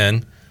goal,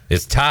 then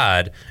it's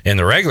tied. In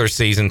the regular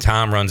season,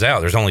 time runs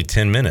out. There's only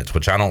 10 minutes,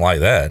 which I don't like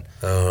that.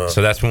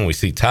 So, that's when we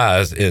see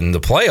ties. In the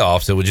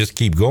playoffs, it would just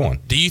keep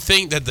going. Do you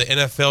think that the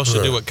NFL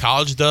should do what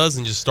college does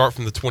and just start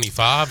from the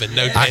 25 and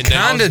no? I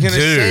kind of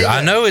do.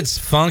 I know it's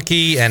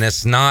funky and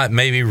it's not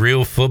maybe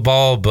real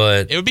football,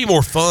 but it would be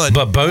more fun.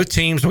 But both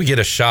teams would get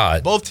a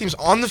shot. Both teams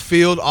on the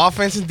field,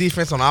 offense and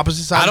defense on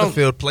opposite sides of the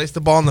field, place the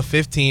ball on the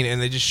 15,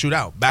 and they just shoot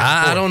out.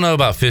 I don't know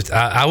about 50.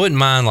 I wouldn't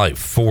mind like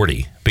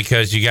 40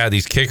 because you got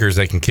these kickers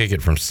that can kick it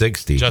from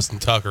 60. Justin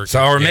Tucker.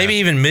 So, or maybe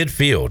even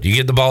midfield. You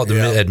get the ball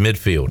at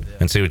midfield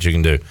and see what you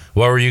can do.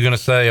 What were you going to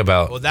say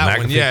about that McAfee?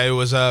 one? Yeah, it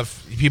was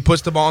he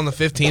puts the ball on the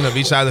 15 of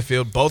each side of the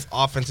field. Both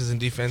offenses and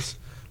defense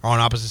are on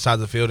opposite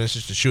sides of the field, and it's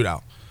just a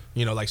shootout.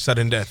 like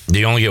sudden death. Do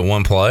you only get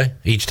one play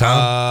each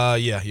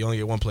time? Yeah, you only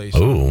get one play.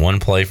 Ooh, one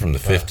play from the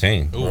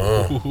 15.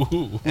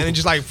 And then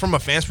just like from a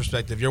fan's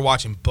perspective, you're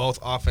watching both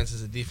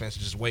offenses and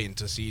defenses just waiting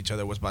to see each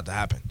other what's about to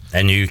happen.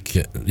 And you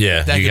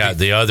got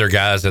the other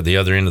guys at the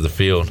other end of the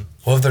field.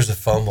 What if there's a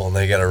fumble and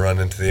they got to run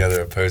into the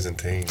other opposing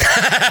team?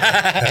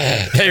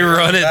 They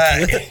run it.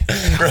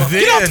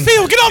 Get off the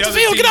field! Get off the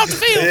field! Get off the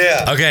field!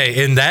 Yeah.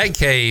 Okay, in that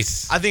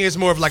case, I think it's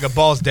more of like a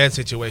balls dead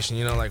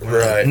situation. Like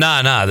right.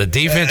 Nah. The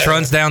defense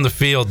runs down the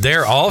field.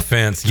 Their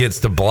offense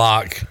gets to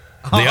block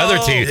the other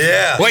team.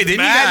 Yeah. Wait, then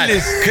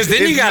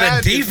you got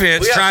a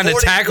defense trying to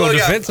tackle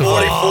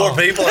defensively. 44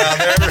 people out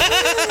there.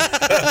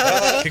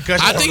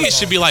 I think it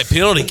should be like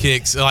penalty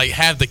kicks, like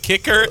have the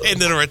kicker and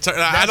then a return.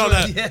 I don't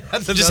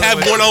know. Just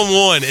have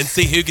one-on-one and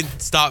see who can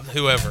stop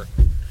whoever.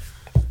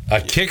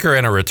 A kicker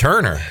and a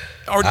returner.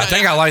 I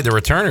think I like the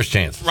returner's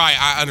chance. Right,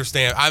 I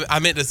understand. I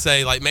meant to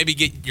say, like, maybe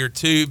get your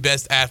two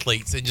best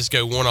athletes and just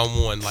go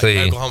one-on-one, like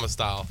Oklahoma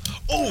style.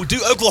 Oh, do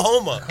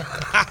Oklahoma.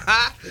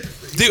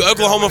 Do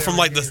Oklahoma from,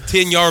 like, the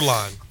 10-yard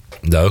line.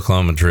 The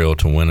Oklahoma drill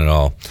to win it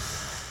all.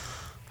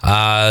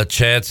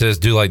 Chad says,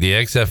 do like the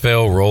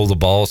XFL, roll the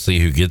ball, see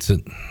who gets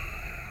it.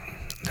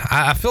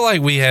 I feel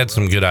like we had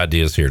some good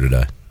ideas here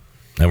today,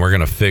 and we're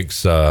going to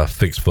fix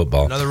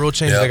football. Another rule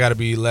change, they got to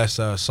be less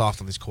soft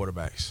on these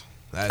quarterbacks.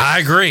 I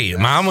agree.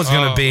 Mine was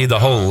going to be the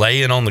whole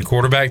laying on the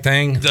quarterback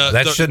thing.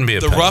 That shouldn't be a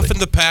penalty. The rough and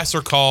the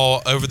passer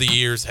call over the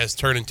years has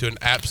turned into an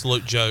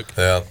absolute joke.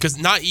 Yeah. Because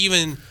not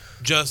even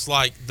just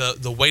like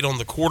the weight on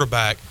the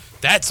quarterback,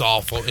 that's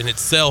awful in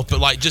itself,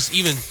 but like just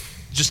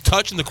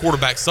touching the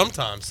quarterback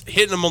sometimes,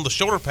 hitting him on the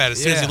shoulder pad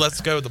as soon as he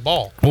lets go of the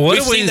ball. Well,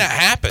 We've seen that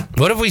happen.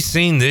 What have we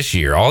seen this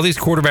year? All these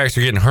quarterbacks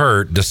are getting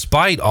hurt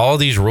despite all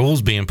these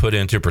rules being put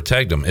in to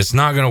protect them. It's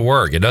not going to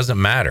work. It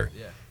doesn't matter.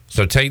 Yeah.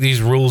 So take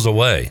these rules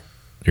away.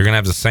 You're going to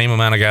have the same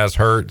amount of guys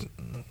hurt. Do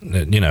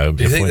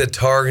you think the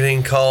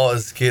targeting call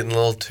is getting a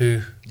little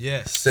too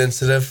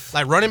sensitive?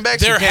 Like running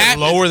backs, they can't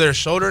lower their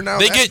shoulder now?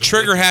 They get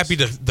trigger happy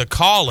to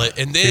call it,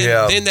 and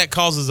then that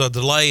causes a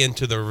delay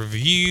into the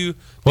review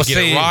to get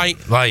it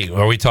right. Like,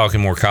 are we talking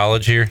more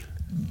college here?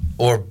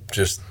 Or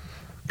just...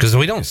 Because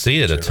we don't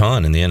see it a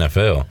ton in the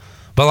NFL.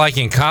 But like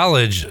in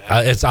college,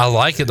 I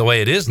like it the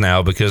way it is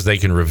now because they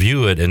can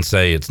review it and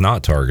say it's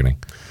not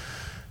targeting.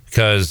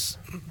 Because...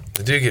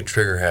 They do get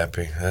trigger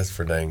happy. That's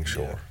for dang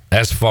sure.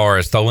 As far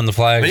as throwing the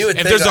flags?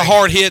 If there's a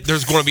hard hit,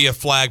 there's going to be a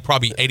flag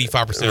probably 85%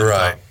 of the time.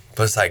 Right.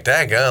 But it's like,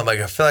 daggum, like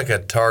I feel like a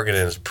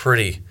targeting is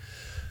pretty...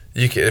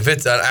 if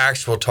it's an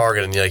actual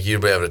targeting,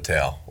 you'd be able to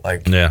tell.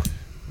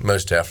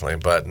 Most definitely.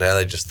 But now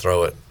they just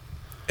throw it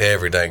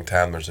every dang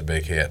time there's a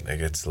big hit. It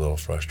gets a little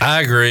frustrating.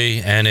 I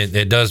agree, and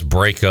it does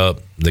break up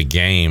the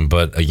game.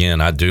 But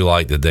again, I do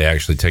like that they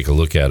actually take a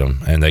look at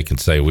them and they can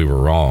say we were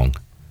wrong.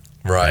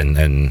 Right.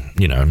 And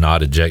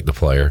not eject the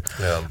player.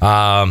 Yeah.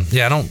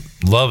 I don't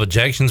love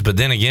ejections, but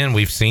then again,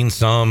 we've seen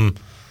some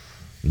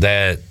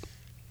that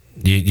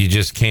you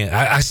just can't.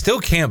 I still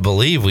can't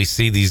believe we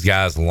see these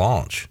guys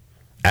launch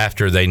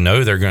after they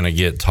know they're going to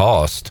get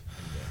tossed.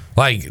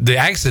 Like the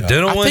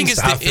accidental ones,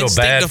 I feel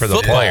bad for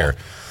the player.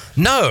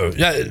 No,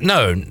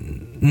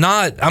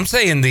 not. I'm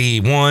saying the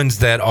ones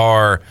that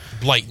are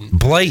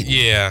blatant.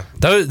 Yeah,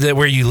 those that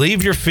where you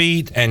leave your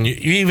feet and you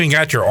even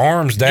got your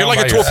arms down. You're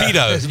like a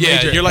torpedo.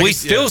 Yeah, you're like. We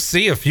still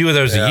see a few of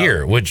those a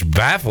year, which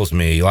baffles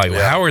me. Like,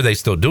 how are they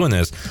still doing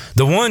this?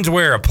 The ones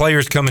where a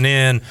player's coming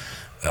in,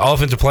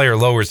 offensive player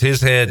lowers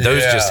his head.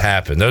 Those just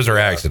happen. Those are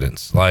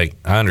accidents. Like,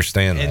 I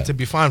understand that. And to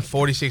be fined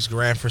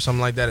 $46,000 for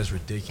something like that is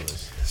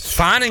ridiculous.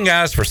 Fining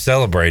guys for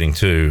celebrating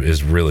too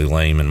is really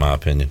lame, in my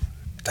opinion.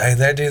 Dang,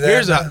 they do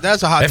that.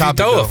 That's a hot topic. If you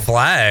throw a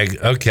flag,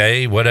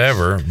 okay,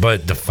 whatever.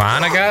 But to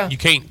fine a guy, you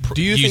can't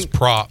use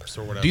props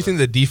or whatever. Do you think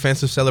the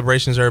defensive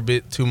celebrations are a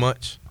bit too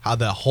much? How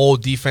the whole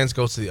defense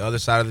goes to the other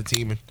side of the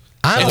team?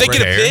 If they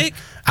get a pick,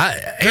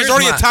 there's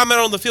already a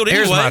timeout on the field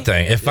anyway. Here's my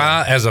thing. If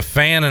I, as a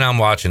fan and I'm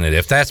watching it,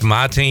 if that's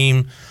my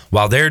team,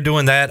 while they're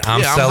doing that,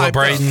 I'm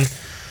celebrating.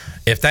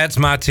 If that's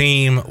my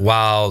team,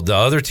 while the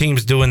other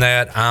team's doing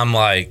that, I'm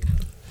like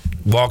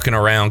walking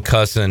around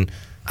cussing.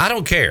 I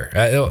don't care.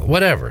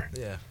 Whatever.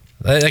 Yeah.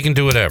 They can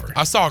do whatever.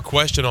 I saw a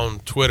question on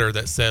Twitter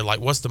that said, like,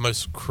 what's the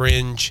most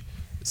cringe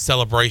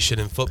celebration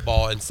in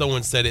football? And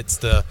someone said it's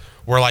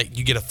where, like,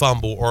 you get a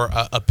fumble or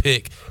a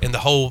pick and the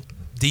whole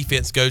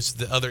defense goes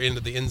to the other end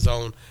of the end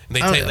zone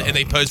and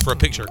they pose for a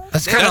picture.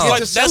 That's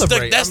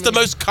the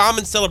most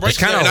common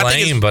celebration. It's kind of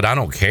lame, but I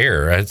don't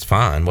care. It's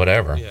fine.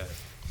 Whatever. Yeah.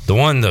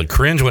 The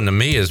cringe one to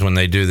me is when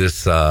they do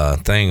this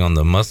thing on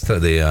the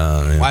mustache.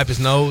 Wipe his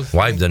nose.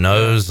 Wipe the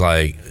nose.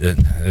 Like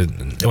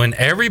when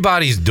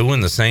everybody's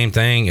doing the same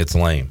thing, it's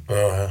lame.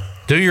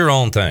 Do your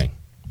own thing.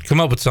 Come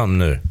up with something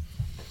new.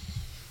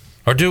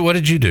 Or what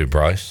did you do,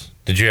 Bryce?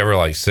 Did you ever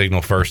like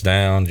signal first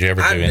down? Did you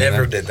ever do anything? I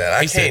never did that.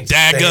 I can't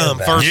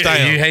daggum first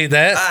down. You hate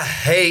that? I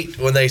hate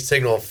when they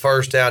signal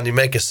first down. You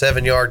make a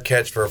 7-yard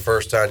catch for a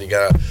first down. You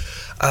got to...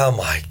 Oh,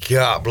 my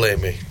God,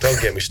 believe me. Don't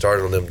get me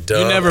started on them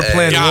dumb. You never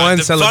planned one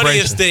celebration. The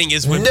funniest thing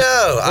is when...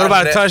 No. What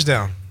about a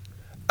touchdown?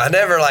 I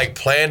never like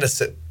planned to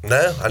sit.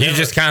 No, You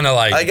just kind of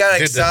like I got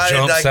did excited, the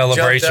jump like,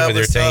 celebration jumped up with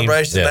your team.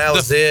 celebration, Yeah. that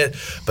was it.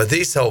 But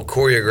these whole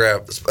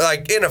choreographed,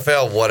 like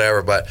NFL,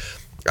 whatever. But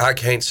I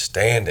can't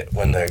stand it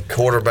when the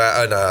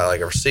quarterback,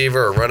 like a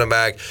receiver or running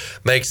back,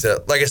 makes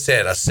like I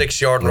said, a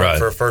 6-yard run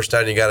for a first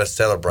down. You got to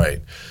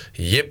celebrate.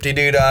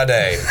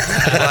 Yip-de-doo-dah-day.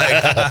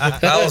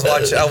 Like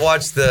I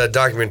watched the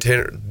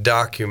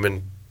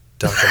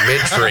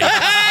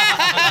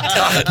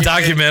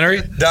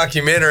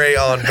documentary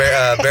on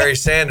Barry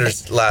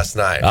Sanders last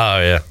night. Oh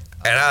yeah,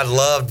 and I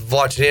loved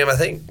watching him. I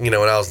think when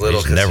I was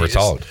little, he never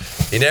talked.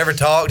 He never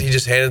talked. He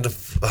just handed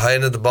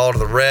the ball to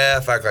the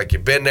ref, act like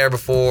you've been there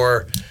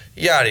before.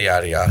 Yada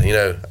yada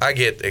yada. I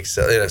get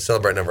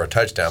celebrating over a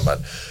touchdown,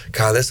 but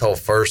God, this whole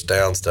first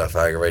down stuff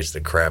aggravates the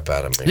crap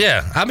out of me.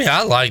 Yeah, I mean,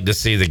 I like to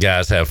see the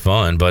guys have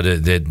fun, but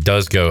it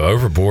does go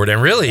overboard,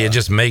 and really, it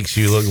just makes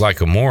you look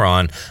like a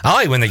moron. I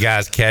like when the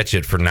guys catch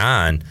it for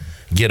 9.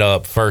 Get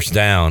up, first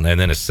down, and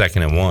then a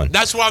 2nd and 1.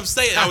 That's what I'm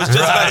saying. I was just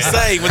about to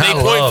say, when they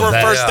point for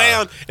a first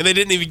down and they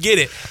didn't even get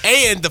it.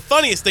 And the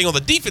funniest thing on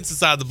the defensive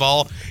side of the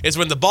ball is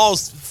when the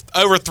ball's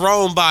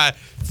overthrown by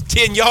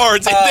 10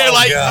 yards and they're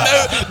like,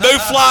 no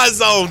fly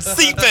zone,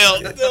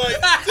 seatbelt.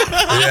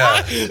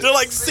 They're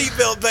like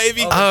seatbelt,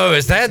 baby. Oh,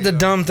 is that the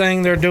dumb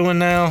thing they're doing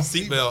now?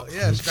 Seatbelt.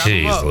 Yeah,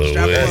 Jeez Louise.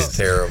 That's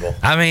terrible.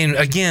 I mean,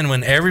 again,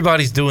 when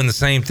everybody's doing the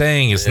same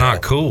thing, it's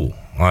not cool.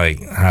 Like,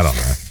 I don't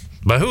know.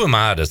 But who am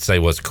I to say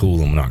what's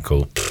cool and not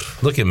cool?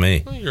 Look at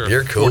me. Well,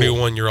 you're a cool.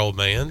 41-year-old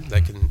man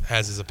that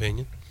has his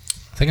opinion.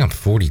 I think I'm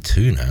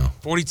 42 now.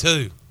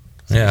 42.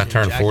 Yeah, I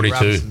turned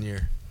 42.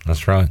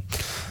 That's right.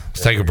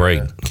 Let's take a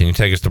break. Can you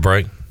take us to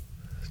break?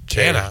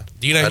 Can I?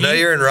 Do you know? I know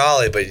you're in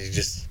Raleigh, but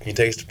can you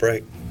take us to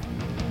break?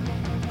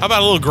 How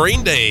about a little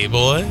Green Day,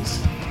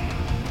 boys?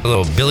 A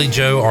little Billy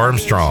Joe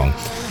Armstrong.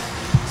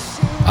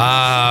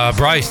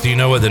 Bryce, do you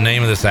know what the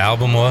name of this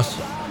album was?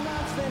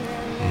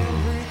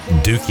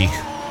 Dookie.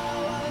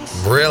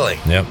 Really?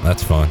 Yep,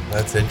 that's fun.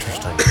 That's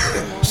interesting.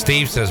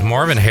 Steve says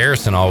Marvin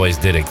Harrison always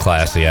did it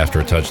classy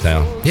after a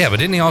touchdown. Yeah, but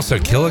didn't he also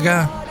kill a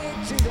guy?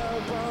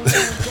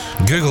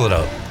 Google it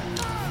up.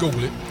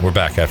 Google it. We're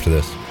back after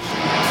this.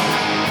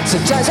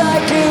 Sometimes I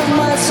give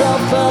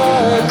myself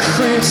a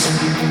creep.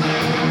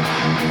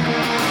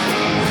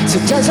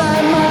 Sometimes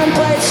my mind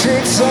plays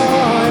tricks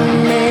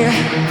on me.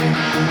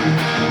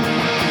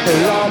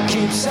 It all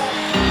keeps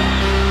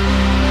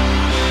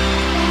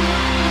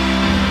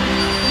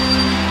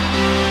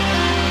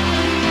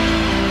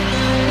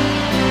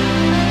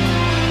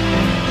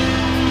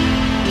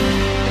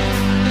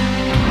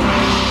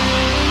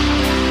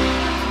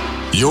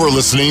You're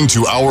listening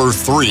to Hour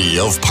 3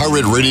 of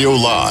Pirate Radio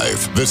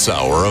Live. This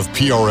hour of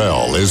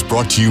PRL is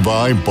brought to you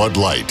by Bud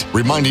Light,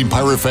 reminding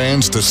Pirate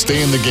fans to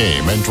stay in the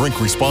game and drink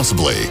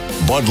responsibly.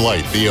 Bud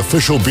Light, the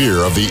official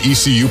beer of the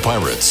ECU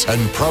Pirates,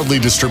 and proudly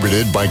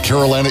distributed by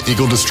Carolina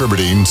Eagle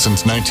Distributing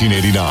since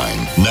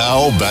 1989.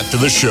 Now, back to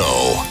the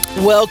show.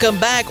 Welcome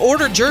back.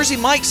 Order Jersey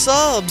Mike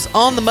subs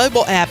on the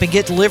mobile app and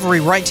get delivery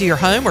right to your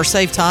home, or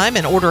save time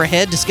and order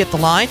ahead to skip the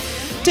line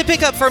to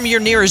pick up from your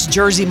nearest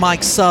Jersey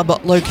Mike sub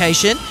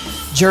location.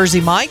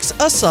 Jersey Mike's,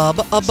 a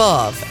sub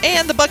above.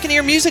 And the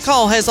Buccaneer Music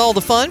Hall has all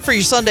the fun for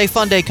your Sunday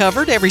Fun Day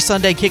covered. Every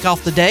Sunday kick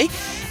off the day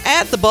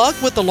at the Buck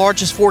with the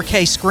largest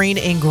 4K screen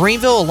in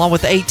Greenville, along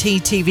with 18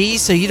 TVs,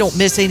 so you don't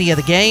miss any of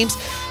the games.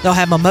 They'll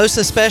have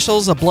mimosa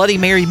specials, a Bloody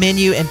Mary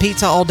menu, and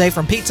pizza all day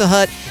from Pizza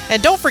Hut.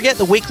 And don't forget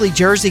the weekly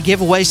jersey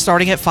giveaway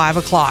starting at 5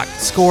 o'clock.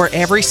 Score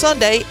every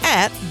Sunday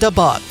at the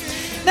Buck.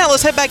 Now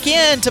let's head back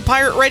in to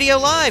Pirate Radio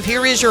Live.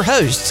 Here is your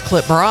host,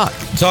 Clip Brock.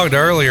 Talked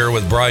earlier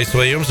with Bryce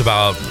Williams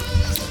about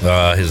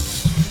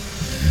his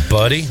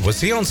buddy. Was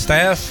he on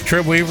staff,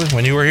 Trip Weaver,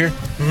 when you were here?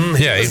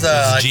 Yeah, he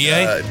was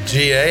GA?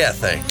 GA, I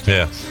think.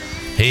 Yeah.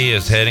 He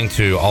is heading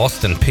to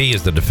Austin Peay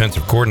as the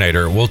defensive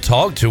coordinator. We'll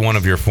talk to one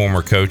of your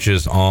former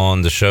coaches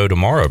on the show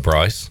tomorrow,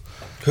 Bryce.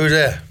 Who's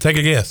that? Take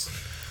a guess.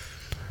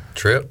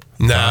 Trip?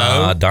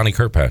 No. Donnie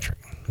Kirkpatrick.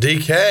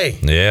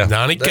 DK. Yeah.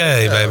 Donnie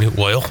K, baby.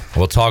 Well,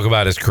 we'll talk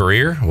about his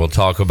career. We'll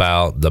talk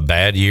about the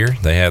bad year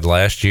they had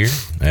last year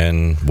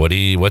and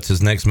what's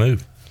his next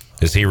move.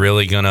 Is he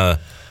really going to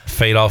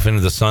fade off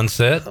into the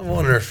sunset? I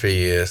wonder if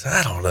he is.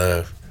 I don't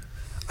know.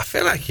 I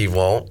feel like he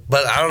won't,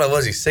 but I don't know.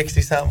 Was he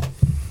 60-something?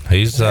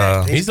 He's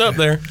up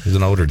there. He's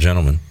an older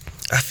gentleman.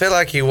 I feel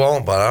like he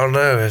won't, but I don't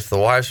know. If the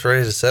wife's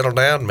ready to settle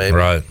down,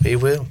 maybe he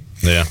will.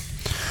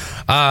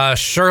 Yeah.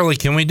 Shirley,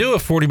 can we do a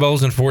 40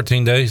 bowls in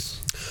 14 days?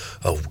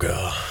 Oh,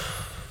 God.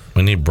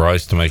 We need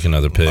Bryce to make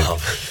another pick.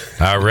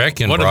 I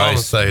reckon what Bryce. What did Mama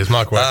say is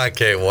my question. I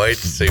can't wait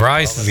to see.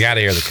 Bryce has got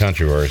to hear the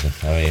country version.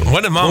 I mean,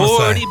 what did Mama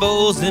 40 say?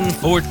 bowls in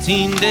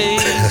 14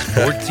 days.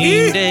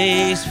 14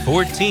 days.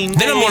 14 days.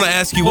 Then I'm going to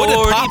ask you, what did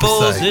Papa 40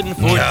 bowls say? in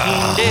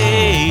 14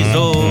 days.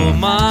 Oh,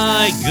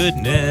 my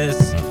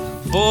goodness.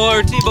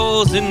 40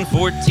 bowls in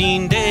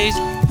 14 days.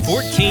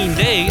 14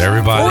 days.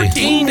 Everybody,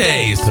 14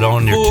 days. Put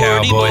on your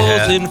cowboy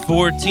hat. 40 bowls in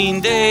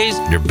 14 days.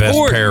 Your best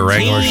pair of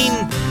Wranglers.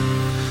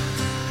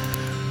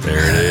 There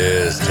it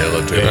is. Tell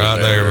it to me. Right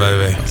there,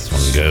 baby. That's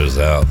one of one goes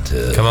out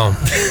to Come on.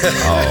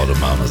 all the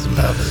mamas and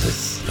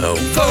papas. Oh.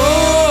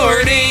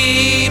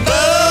 40 bowls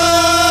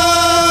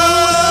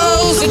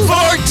in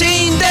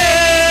 14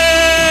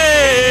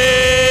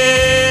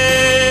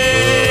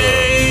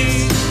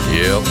 days.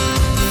 Yep.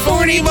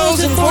 40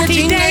 bowls in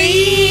 14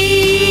 days.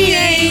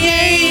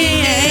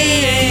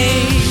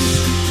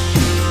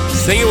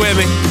 Sing it with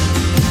me.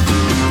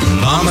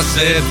 Mama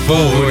said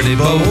 40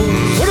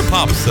 bowls. What did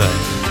Papa say?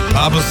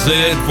 Papa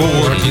said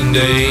 14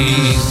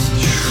 days.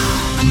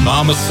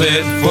 Mama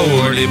said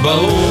 40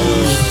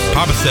 bowls.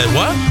 Papa said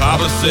what?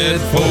 Papa said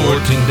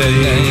 14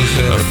 days.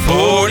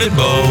 40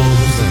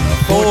 bowls in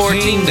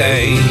 14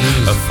 days.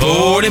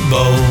 40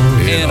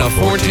 bowls in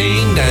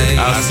 14 days.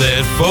 I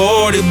said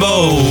 40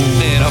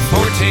 bowls in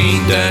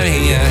 14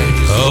 days.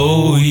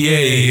 Oh,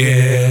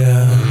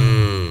 yeah.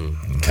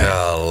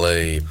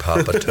 Golly,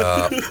 Papa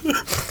Top.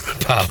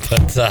 Papa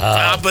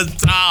Top. Papa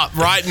Top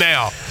right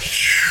now.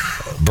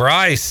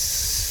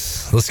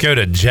 Bryce, let's go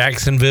to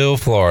Jacksonville,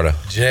 Florida.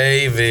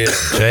 Jayville.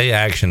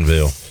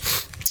 Actionville.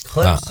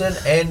 Clemson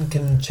and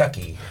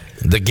Kentucky.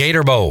 The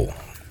Gator Bowl.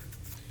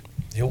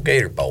 The old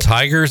Gator Bowl.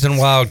 Tigers and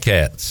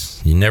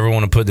Wildcats. You never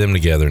want to put them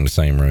together in the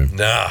same room.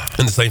 Nah.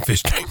 In the same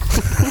fish tank.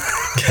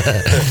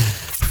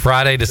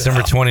 Friday,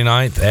 December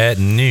 29th at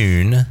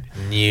noon.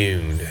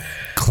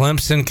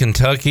 Clemson,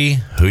 Kentucky.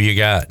 Who you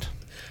got?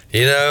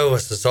 You know,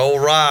 it's this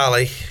old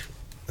Riley.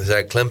 Is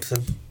that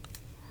Clemson?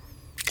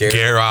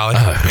 Garrett Riley.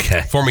 Oh,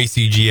 okay. Former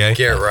ECGA.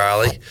 Garrett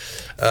Riley.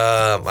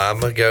 I'm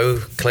going to go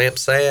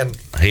Clemson.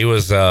 He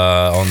was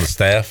on the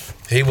staff.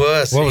 He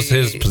was. What was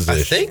his position?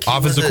 I think he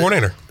Offensive was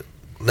coordinator.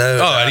 No.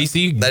 Oh, at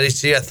ECU? At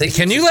ECU, I think.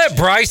 Can you let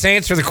Bryce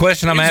answer the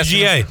question I'm asking?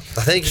 GA. I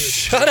think.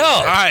 Shut up.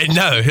 All right,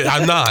 no,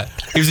 I'm not.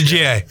 He was a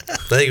GA. I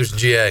think it was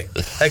GA.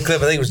 Hey,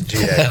 Cliff, I think it was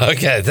GA.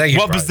 Okay, thank you.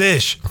 What Bryce.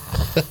 position?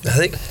 I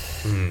think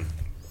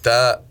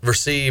the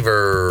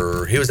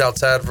receiver. He was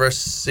outside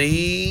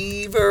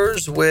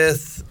receivers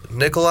with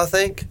nickel, I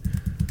think.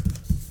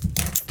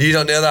 You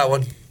don't know that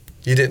one.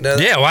 You didn't know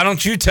that? Yeah, why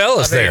don't you tell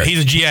us there?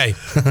 He's a GA.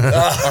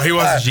 Or he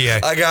was a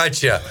GA. I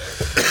got you.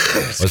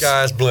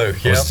 Sky's blue.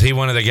 Yep. Was he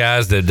one of the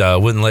guys that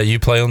wouldn't let you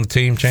play on the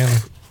team, Chandler?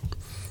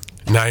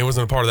 No, he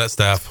wasn't a part of that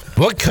staff.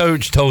 What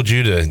coach told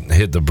you to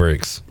hit the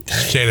bricks?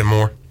 Shannon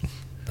Moore.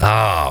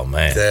 Oh,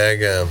 man.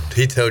 Daggum.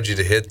 He told you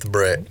to hit the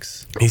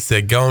bricks. He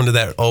said, go into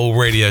that old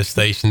radio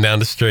station down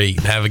the street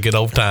and have a good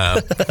old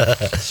time.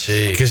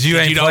 Because you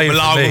ain't don't playing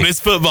belong for me. on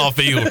this football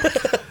field.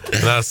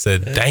 And I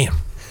said, damn.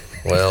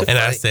 Well, and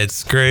I said,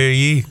 screw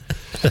you.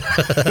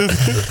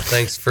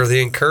 Thanks for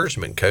the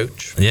encouragement,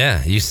 Coach.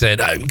 Yeah, you said,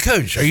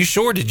 Coach, are you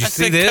sure? Did you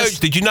see said, this? Coach,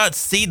 did you not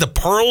see the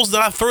pearls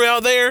that I threw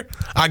out there?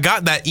 I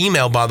got that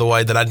email, by the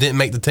way, that I didn't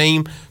make the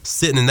team,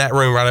 sitting in that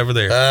room right over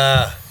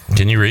there.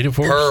 Can you read it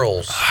for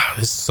pearls. us?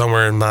 This is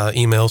somewhere in my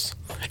emails.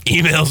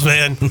 Emails,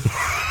 man.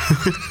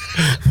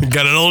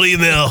 Got an old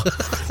email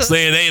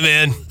saying, hey,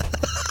 man,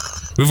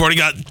 we've already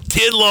got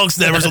 10 long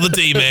snappers on the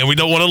team, man. We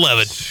don't want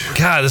 11.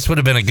 God, this would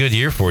have been a good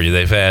year for you.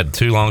 They've had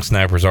 2 long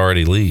snappers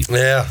already leave.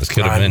 Yeah. This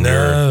could have been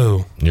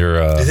know.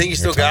 your Do you think you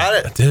still got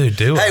it? Dude,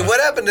 do Hey, it. what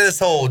happened to this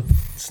whole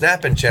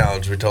snapping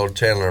challenge we told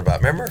Chandler about?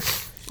 Remember?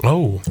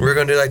 Oh. We were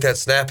going to do like that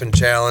snapping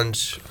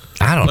challenge.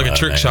 I don't know. Like a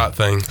trick man. shot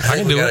thing. I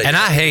can do it. And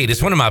I hate,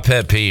 it's one of my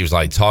pet peeves,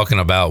 like talking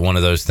about one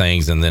of those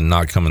things and then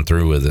not coming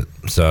through with it.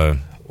 So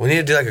We need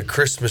to do like a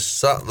Christmas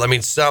something. I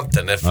mean,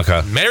 something. If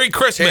Okay. Merry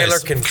Christmas. Chandler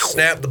can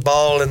snap the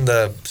ball in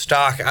the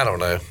stock, I don't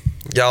know.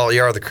 Y'all,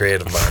 you are the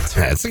creative minds.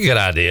 That's a good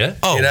idea.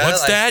 Oh, You know,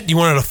 what's like- that? You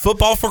wanted a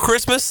football for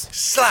Christmas?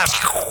 Slap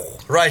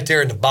right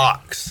there in the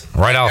box.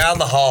 Right off Down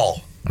the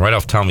hall. Right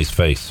off Tommy's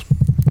face.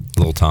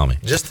 Little Tommy.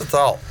 Just a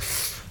thought.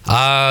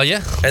 Yeah.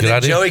 And good then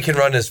idea. Joey can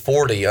run his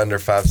 40 under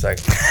 5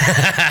 seconds.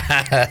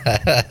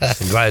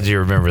 I'm glad you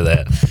remember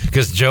that.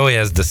 Because Joey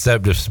has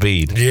deceptive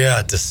speed.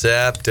 Yeah,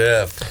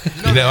 deceptive.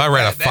 You know, I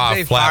ran a That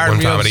day 5 flat fired one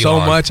me time up at so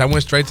Elon. much. I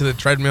went straight to the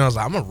treadmill. I was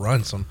like, I'm gonna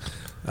run some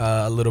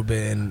a little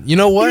bit, and you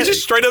know what? You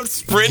just straight up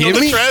sprint on Give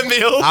the me-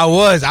 treadmill. I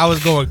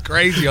was going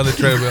crazy on the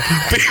treadmill.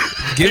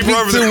 Give me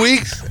 2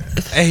 weeks.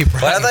 Hey, bro.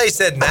 Well, I thought he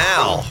said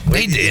now.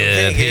 He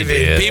did. He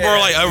did. People are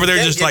like over there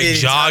Can't just give like you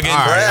any time. jogging. All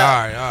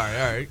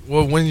right.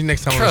 Well, when's your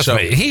next time Trust on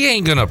the show? me, he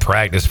ain't gonna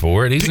practice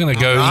for it. He's gonna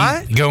go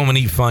go home and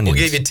eat Funyuns. We'll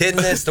give you 10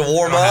 minutes to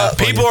warm up.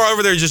 People are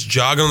over there just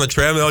jogging on the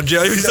treadmill.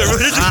 Joey's over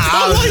there just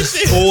going like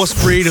this. Full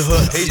speed of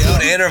hook. He's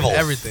doing intervals.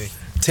 Everything.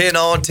 10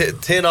 on,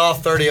 10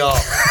 off, 30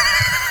 off.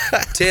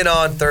 10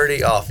 on,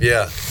 30 off.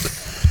 Yeah.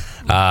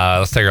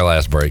 Let's take our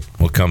last break.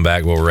 We'll come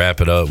back. We'll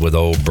wrap it up with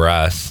old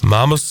Bryce.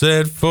 Mama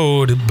said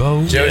 40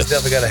 bows. Joey's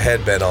definitely got a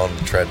headband on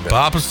the treadmill.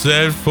 Papa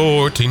said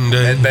 14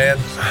 days. Headband?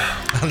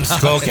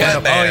 Skull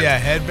cap. Oh yeah,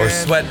 headband. Or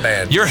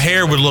sweatband. Your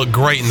hair would look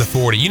great in the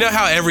 40. You know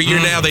how every year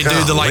now they do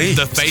the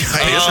the face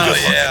pictures?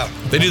 Oh, yeah.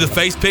 They do the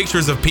face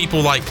pictures of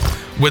people like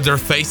with their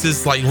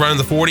faces like running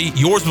the 40.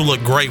 Yours would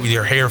look great with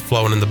your hair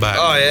flowing in the back.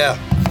 Oh, yeah.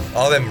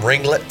 All them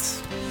ringlets.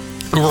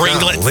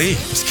 Ringlets. Golly,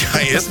 this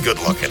guy is good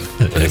looking.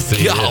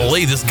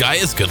 Golly, this guy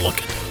is good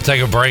looking.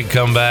 Take a break,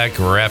 come back,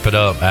 wrap it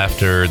up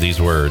after these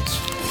words.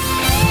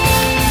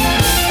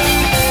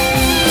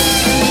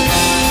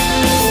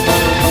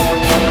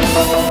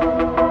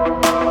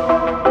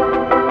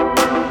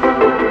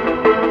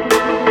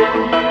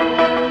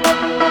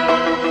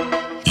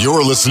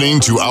 listening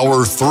to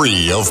Hour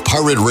 3 of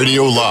Pirate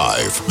Radio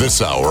Live. This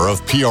hour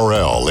of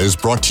PRL is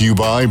brought to you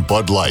by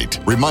Bud Light,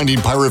 reminding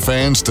Pirate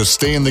fans to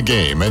stay in the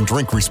game and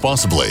drink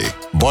responsibly.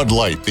 Bud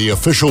Light, the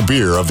official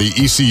beer of the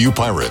ECU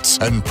Pirates,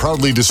 and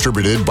proudly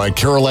distributed by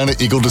Carolina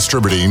Eagle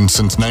Distributing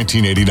since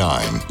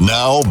 1989.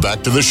 Now,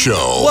 back to the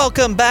show.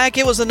 Welcome back.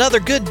 It was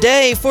another good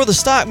day for the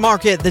stock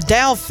market. The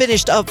Dow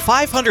finished up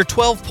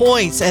 512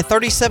 points at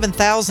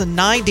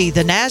 37,090.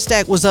 The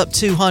NASDAQ was up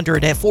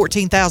 200 at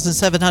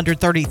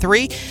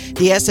 14,733.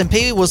 The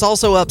S&P was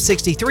also up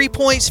 63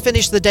 points,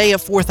 finished the day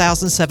at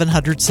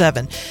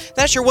 4,707.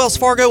 That's your Wells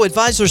Fargo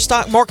Advisors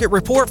Stock Market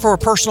Report. For a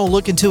personal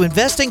look into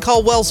investing,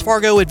 call Wells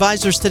Fargo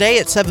Advisors today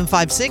at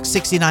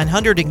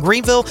 756-6900 in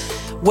Greenville.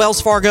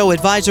 Wells Fargo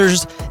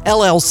Advisors,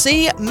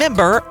 LLC,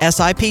 member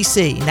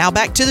SIPC. Now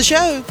back to the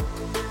show.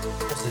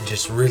 So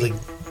just really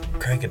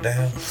crank it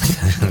down.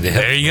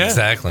 There you go.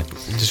 Exactly.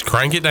 Just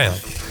crank it down.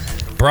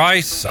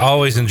 Bryce,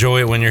 always enjoy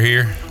it when you're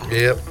here.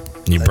 Yep.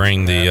 You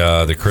bring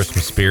the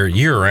Christmas spirit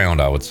year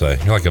round, I would say.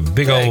 You're like a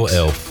big old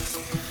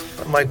elf.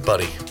 I'm my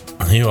buddy.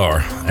 You are.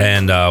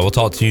 And we'll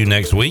talk to you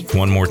next week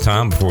one more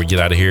time before we get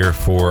out of here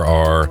for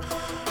our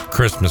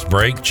Christmas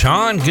break.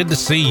 John, good to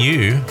see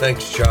you.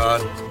 Thanks,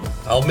 John.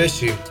 I'll miss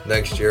you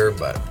next year,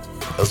 but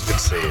it was good to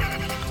see you.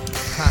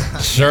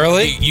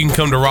 Shirley? You can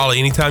come to Raleigh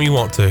anytime you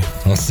want to.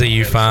 We'll see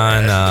you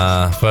fine,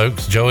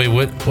 folks. Joey,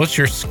 what's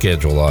your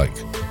schedule like?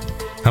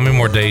 How many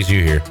more days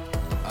you here?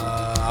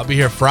 I'll be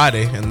here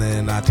Friday, and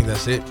then I think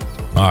that's it.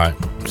 All right.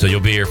 So you'll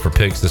be here for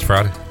picks this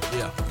Friday?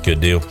 Yeah. Good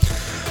deal.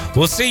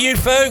 We'll see you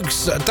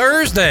folks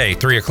Thursday,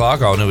 3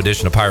 o'clock. All new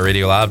edition of Pirate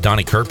Radio Live.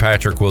 Donnie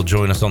Kirkpatrick will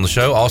join us on the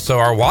show. Also,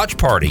 our watch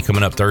party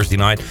coming up Thursday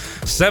night,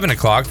 7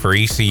 o'clock for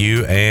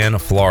ECU and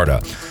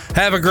Florida.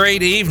 Have a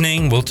great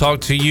evening. We'll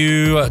talk to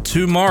you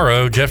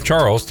tomorrow. Jeff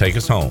Charles, take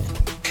us home.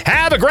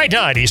 Have a great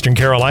night, Eastern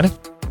Carolina.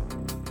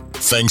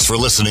 Thanks for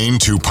listening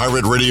to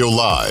Pirate Radio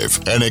Live,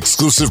 an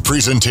exclusive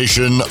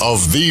presentation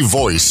of the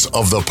voice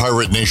of the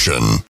Pirate Nation.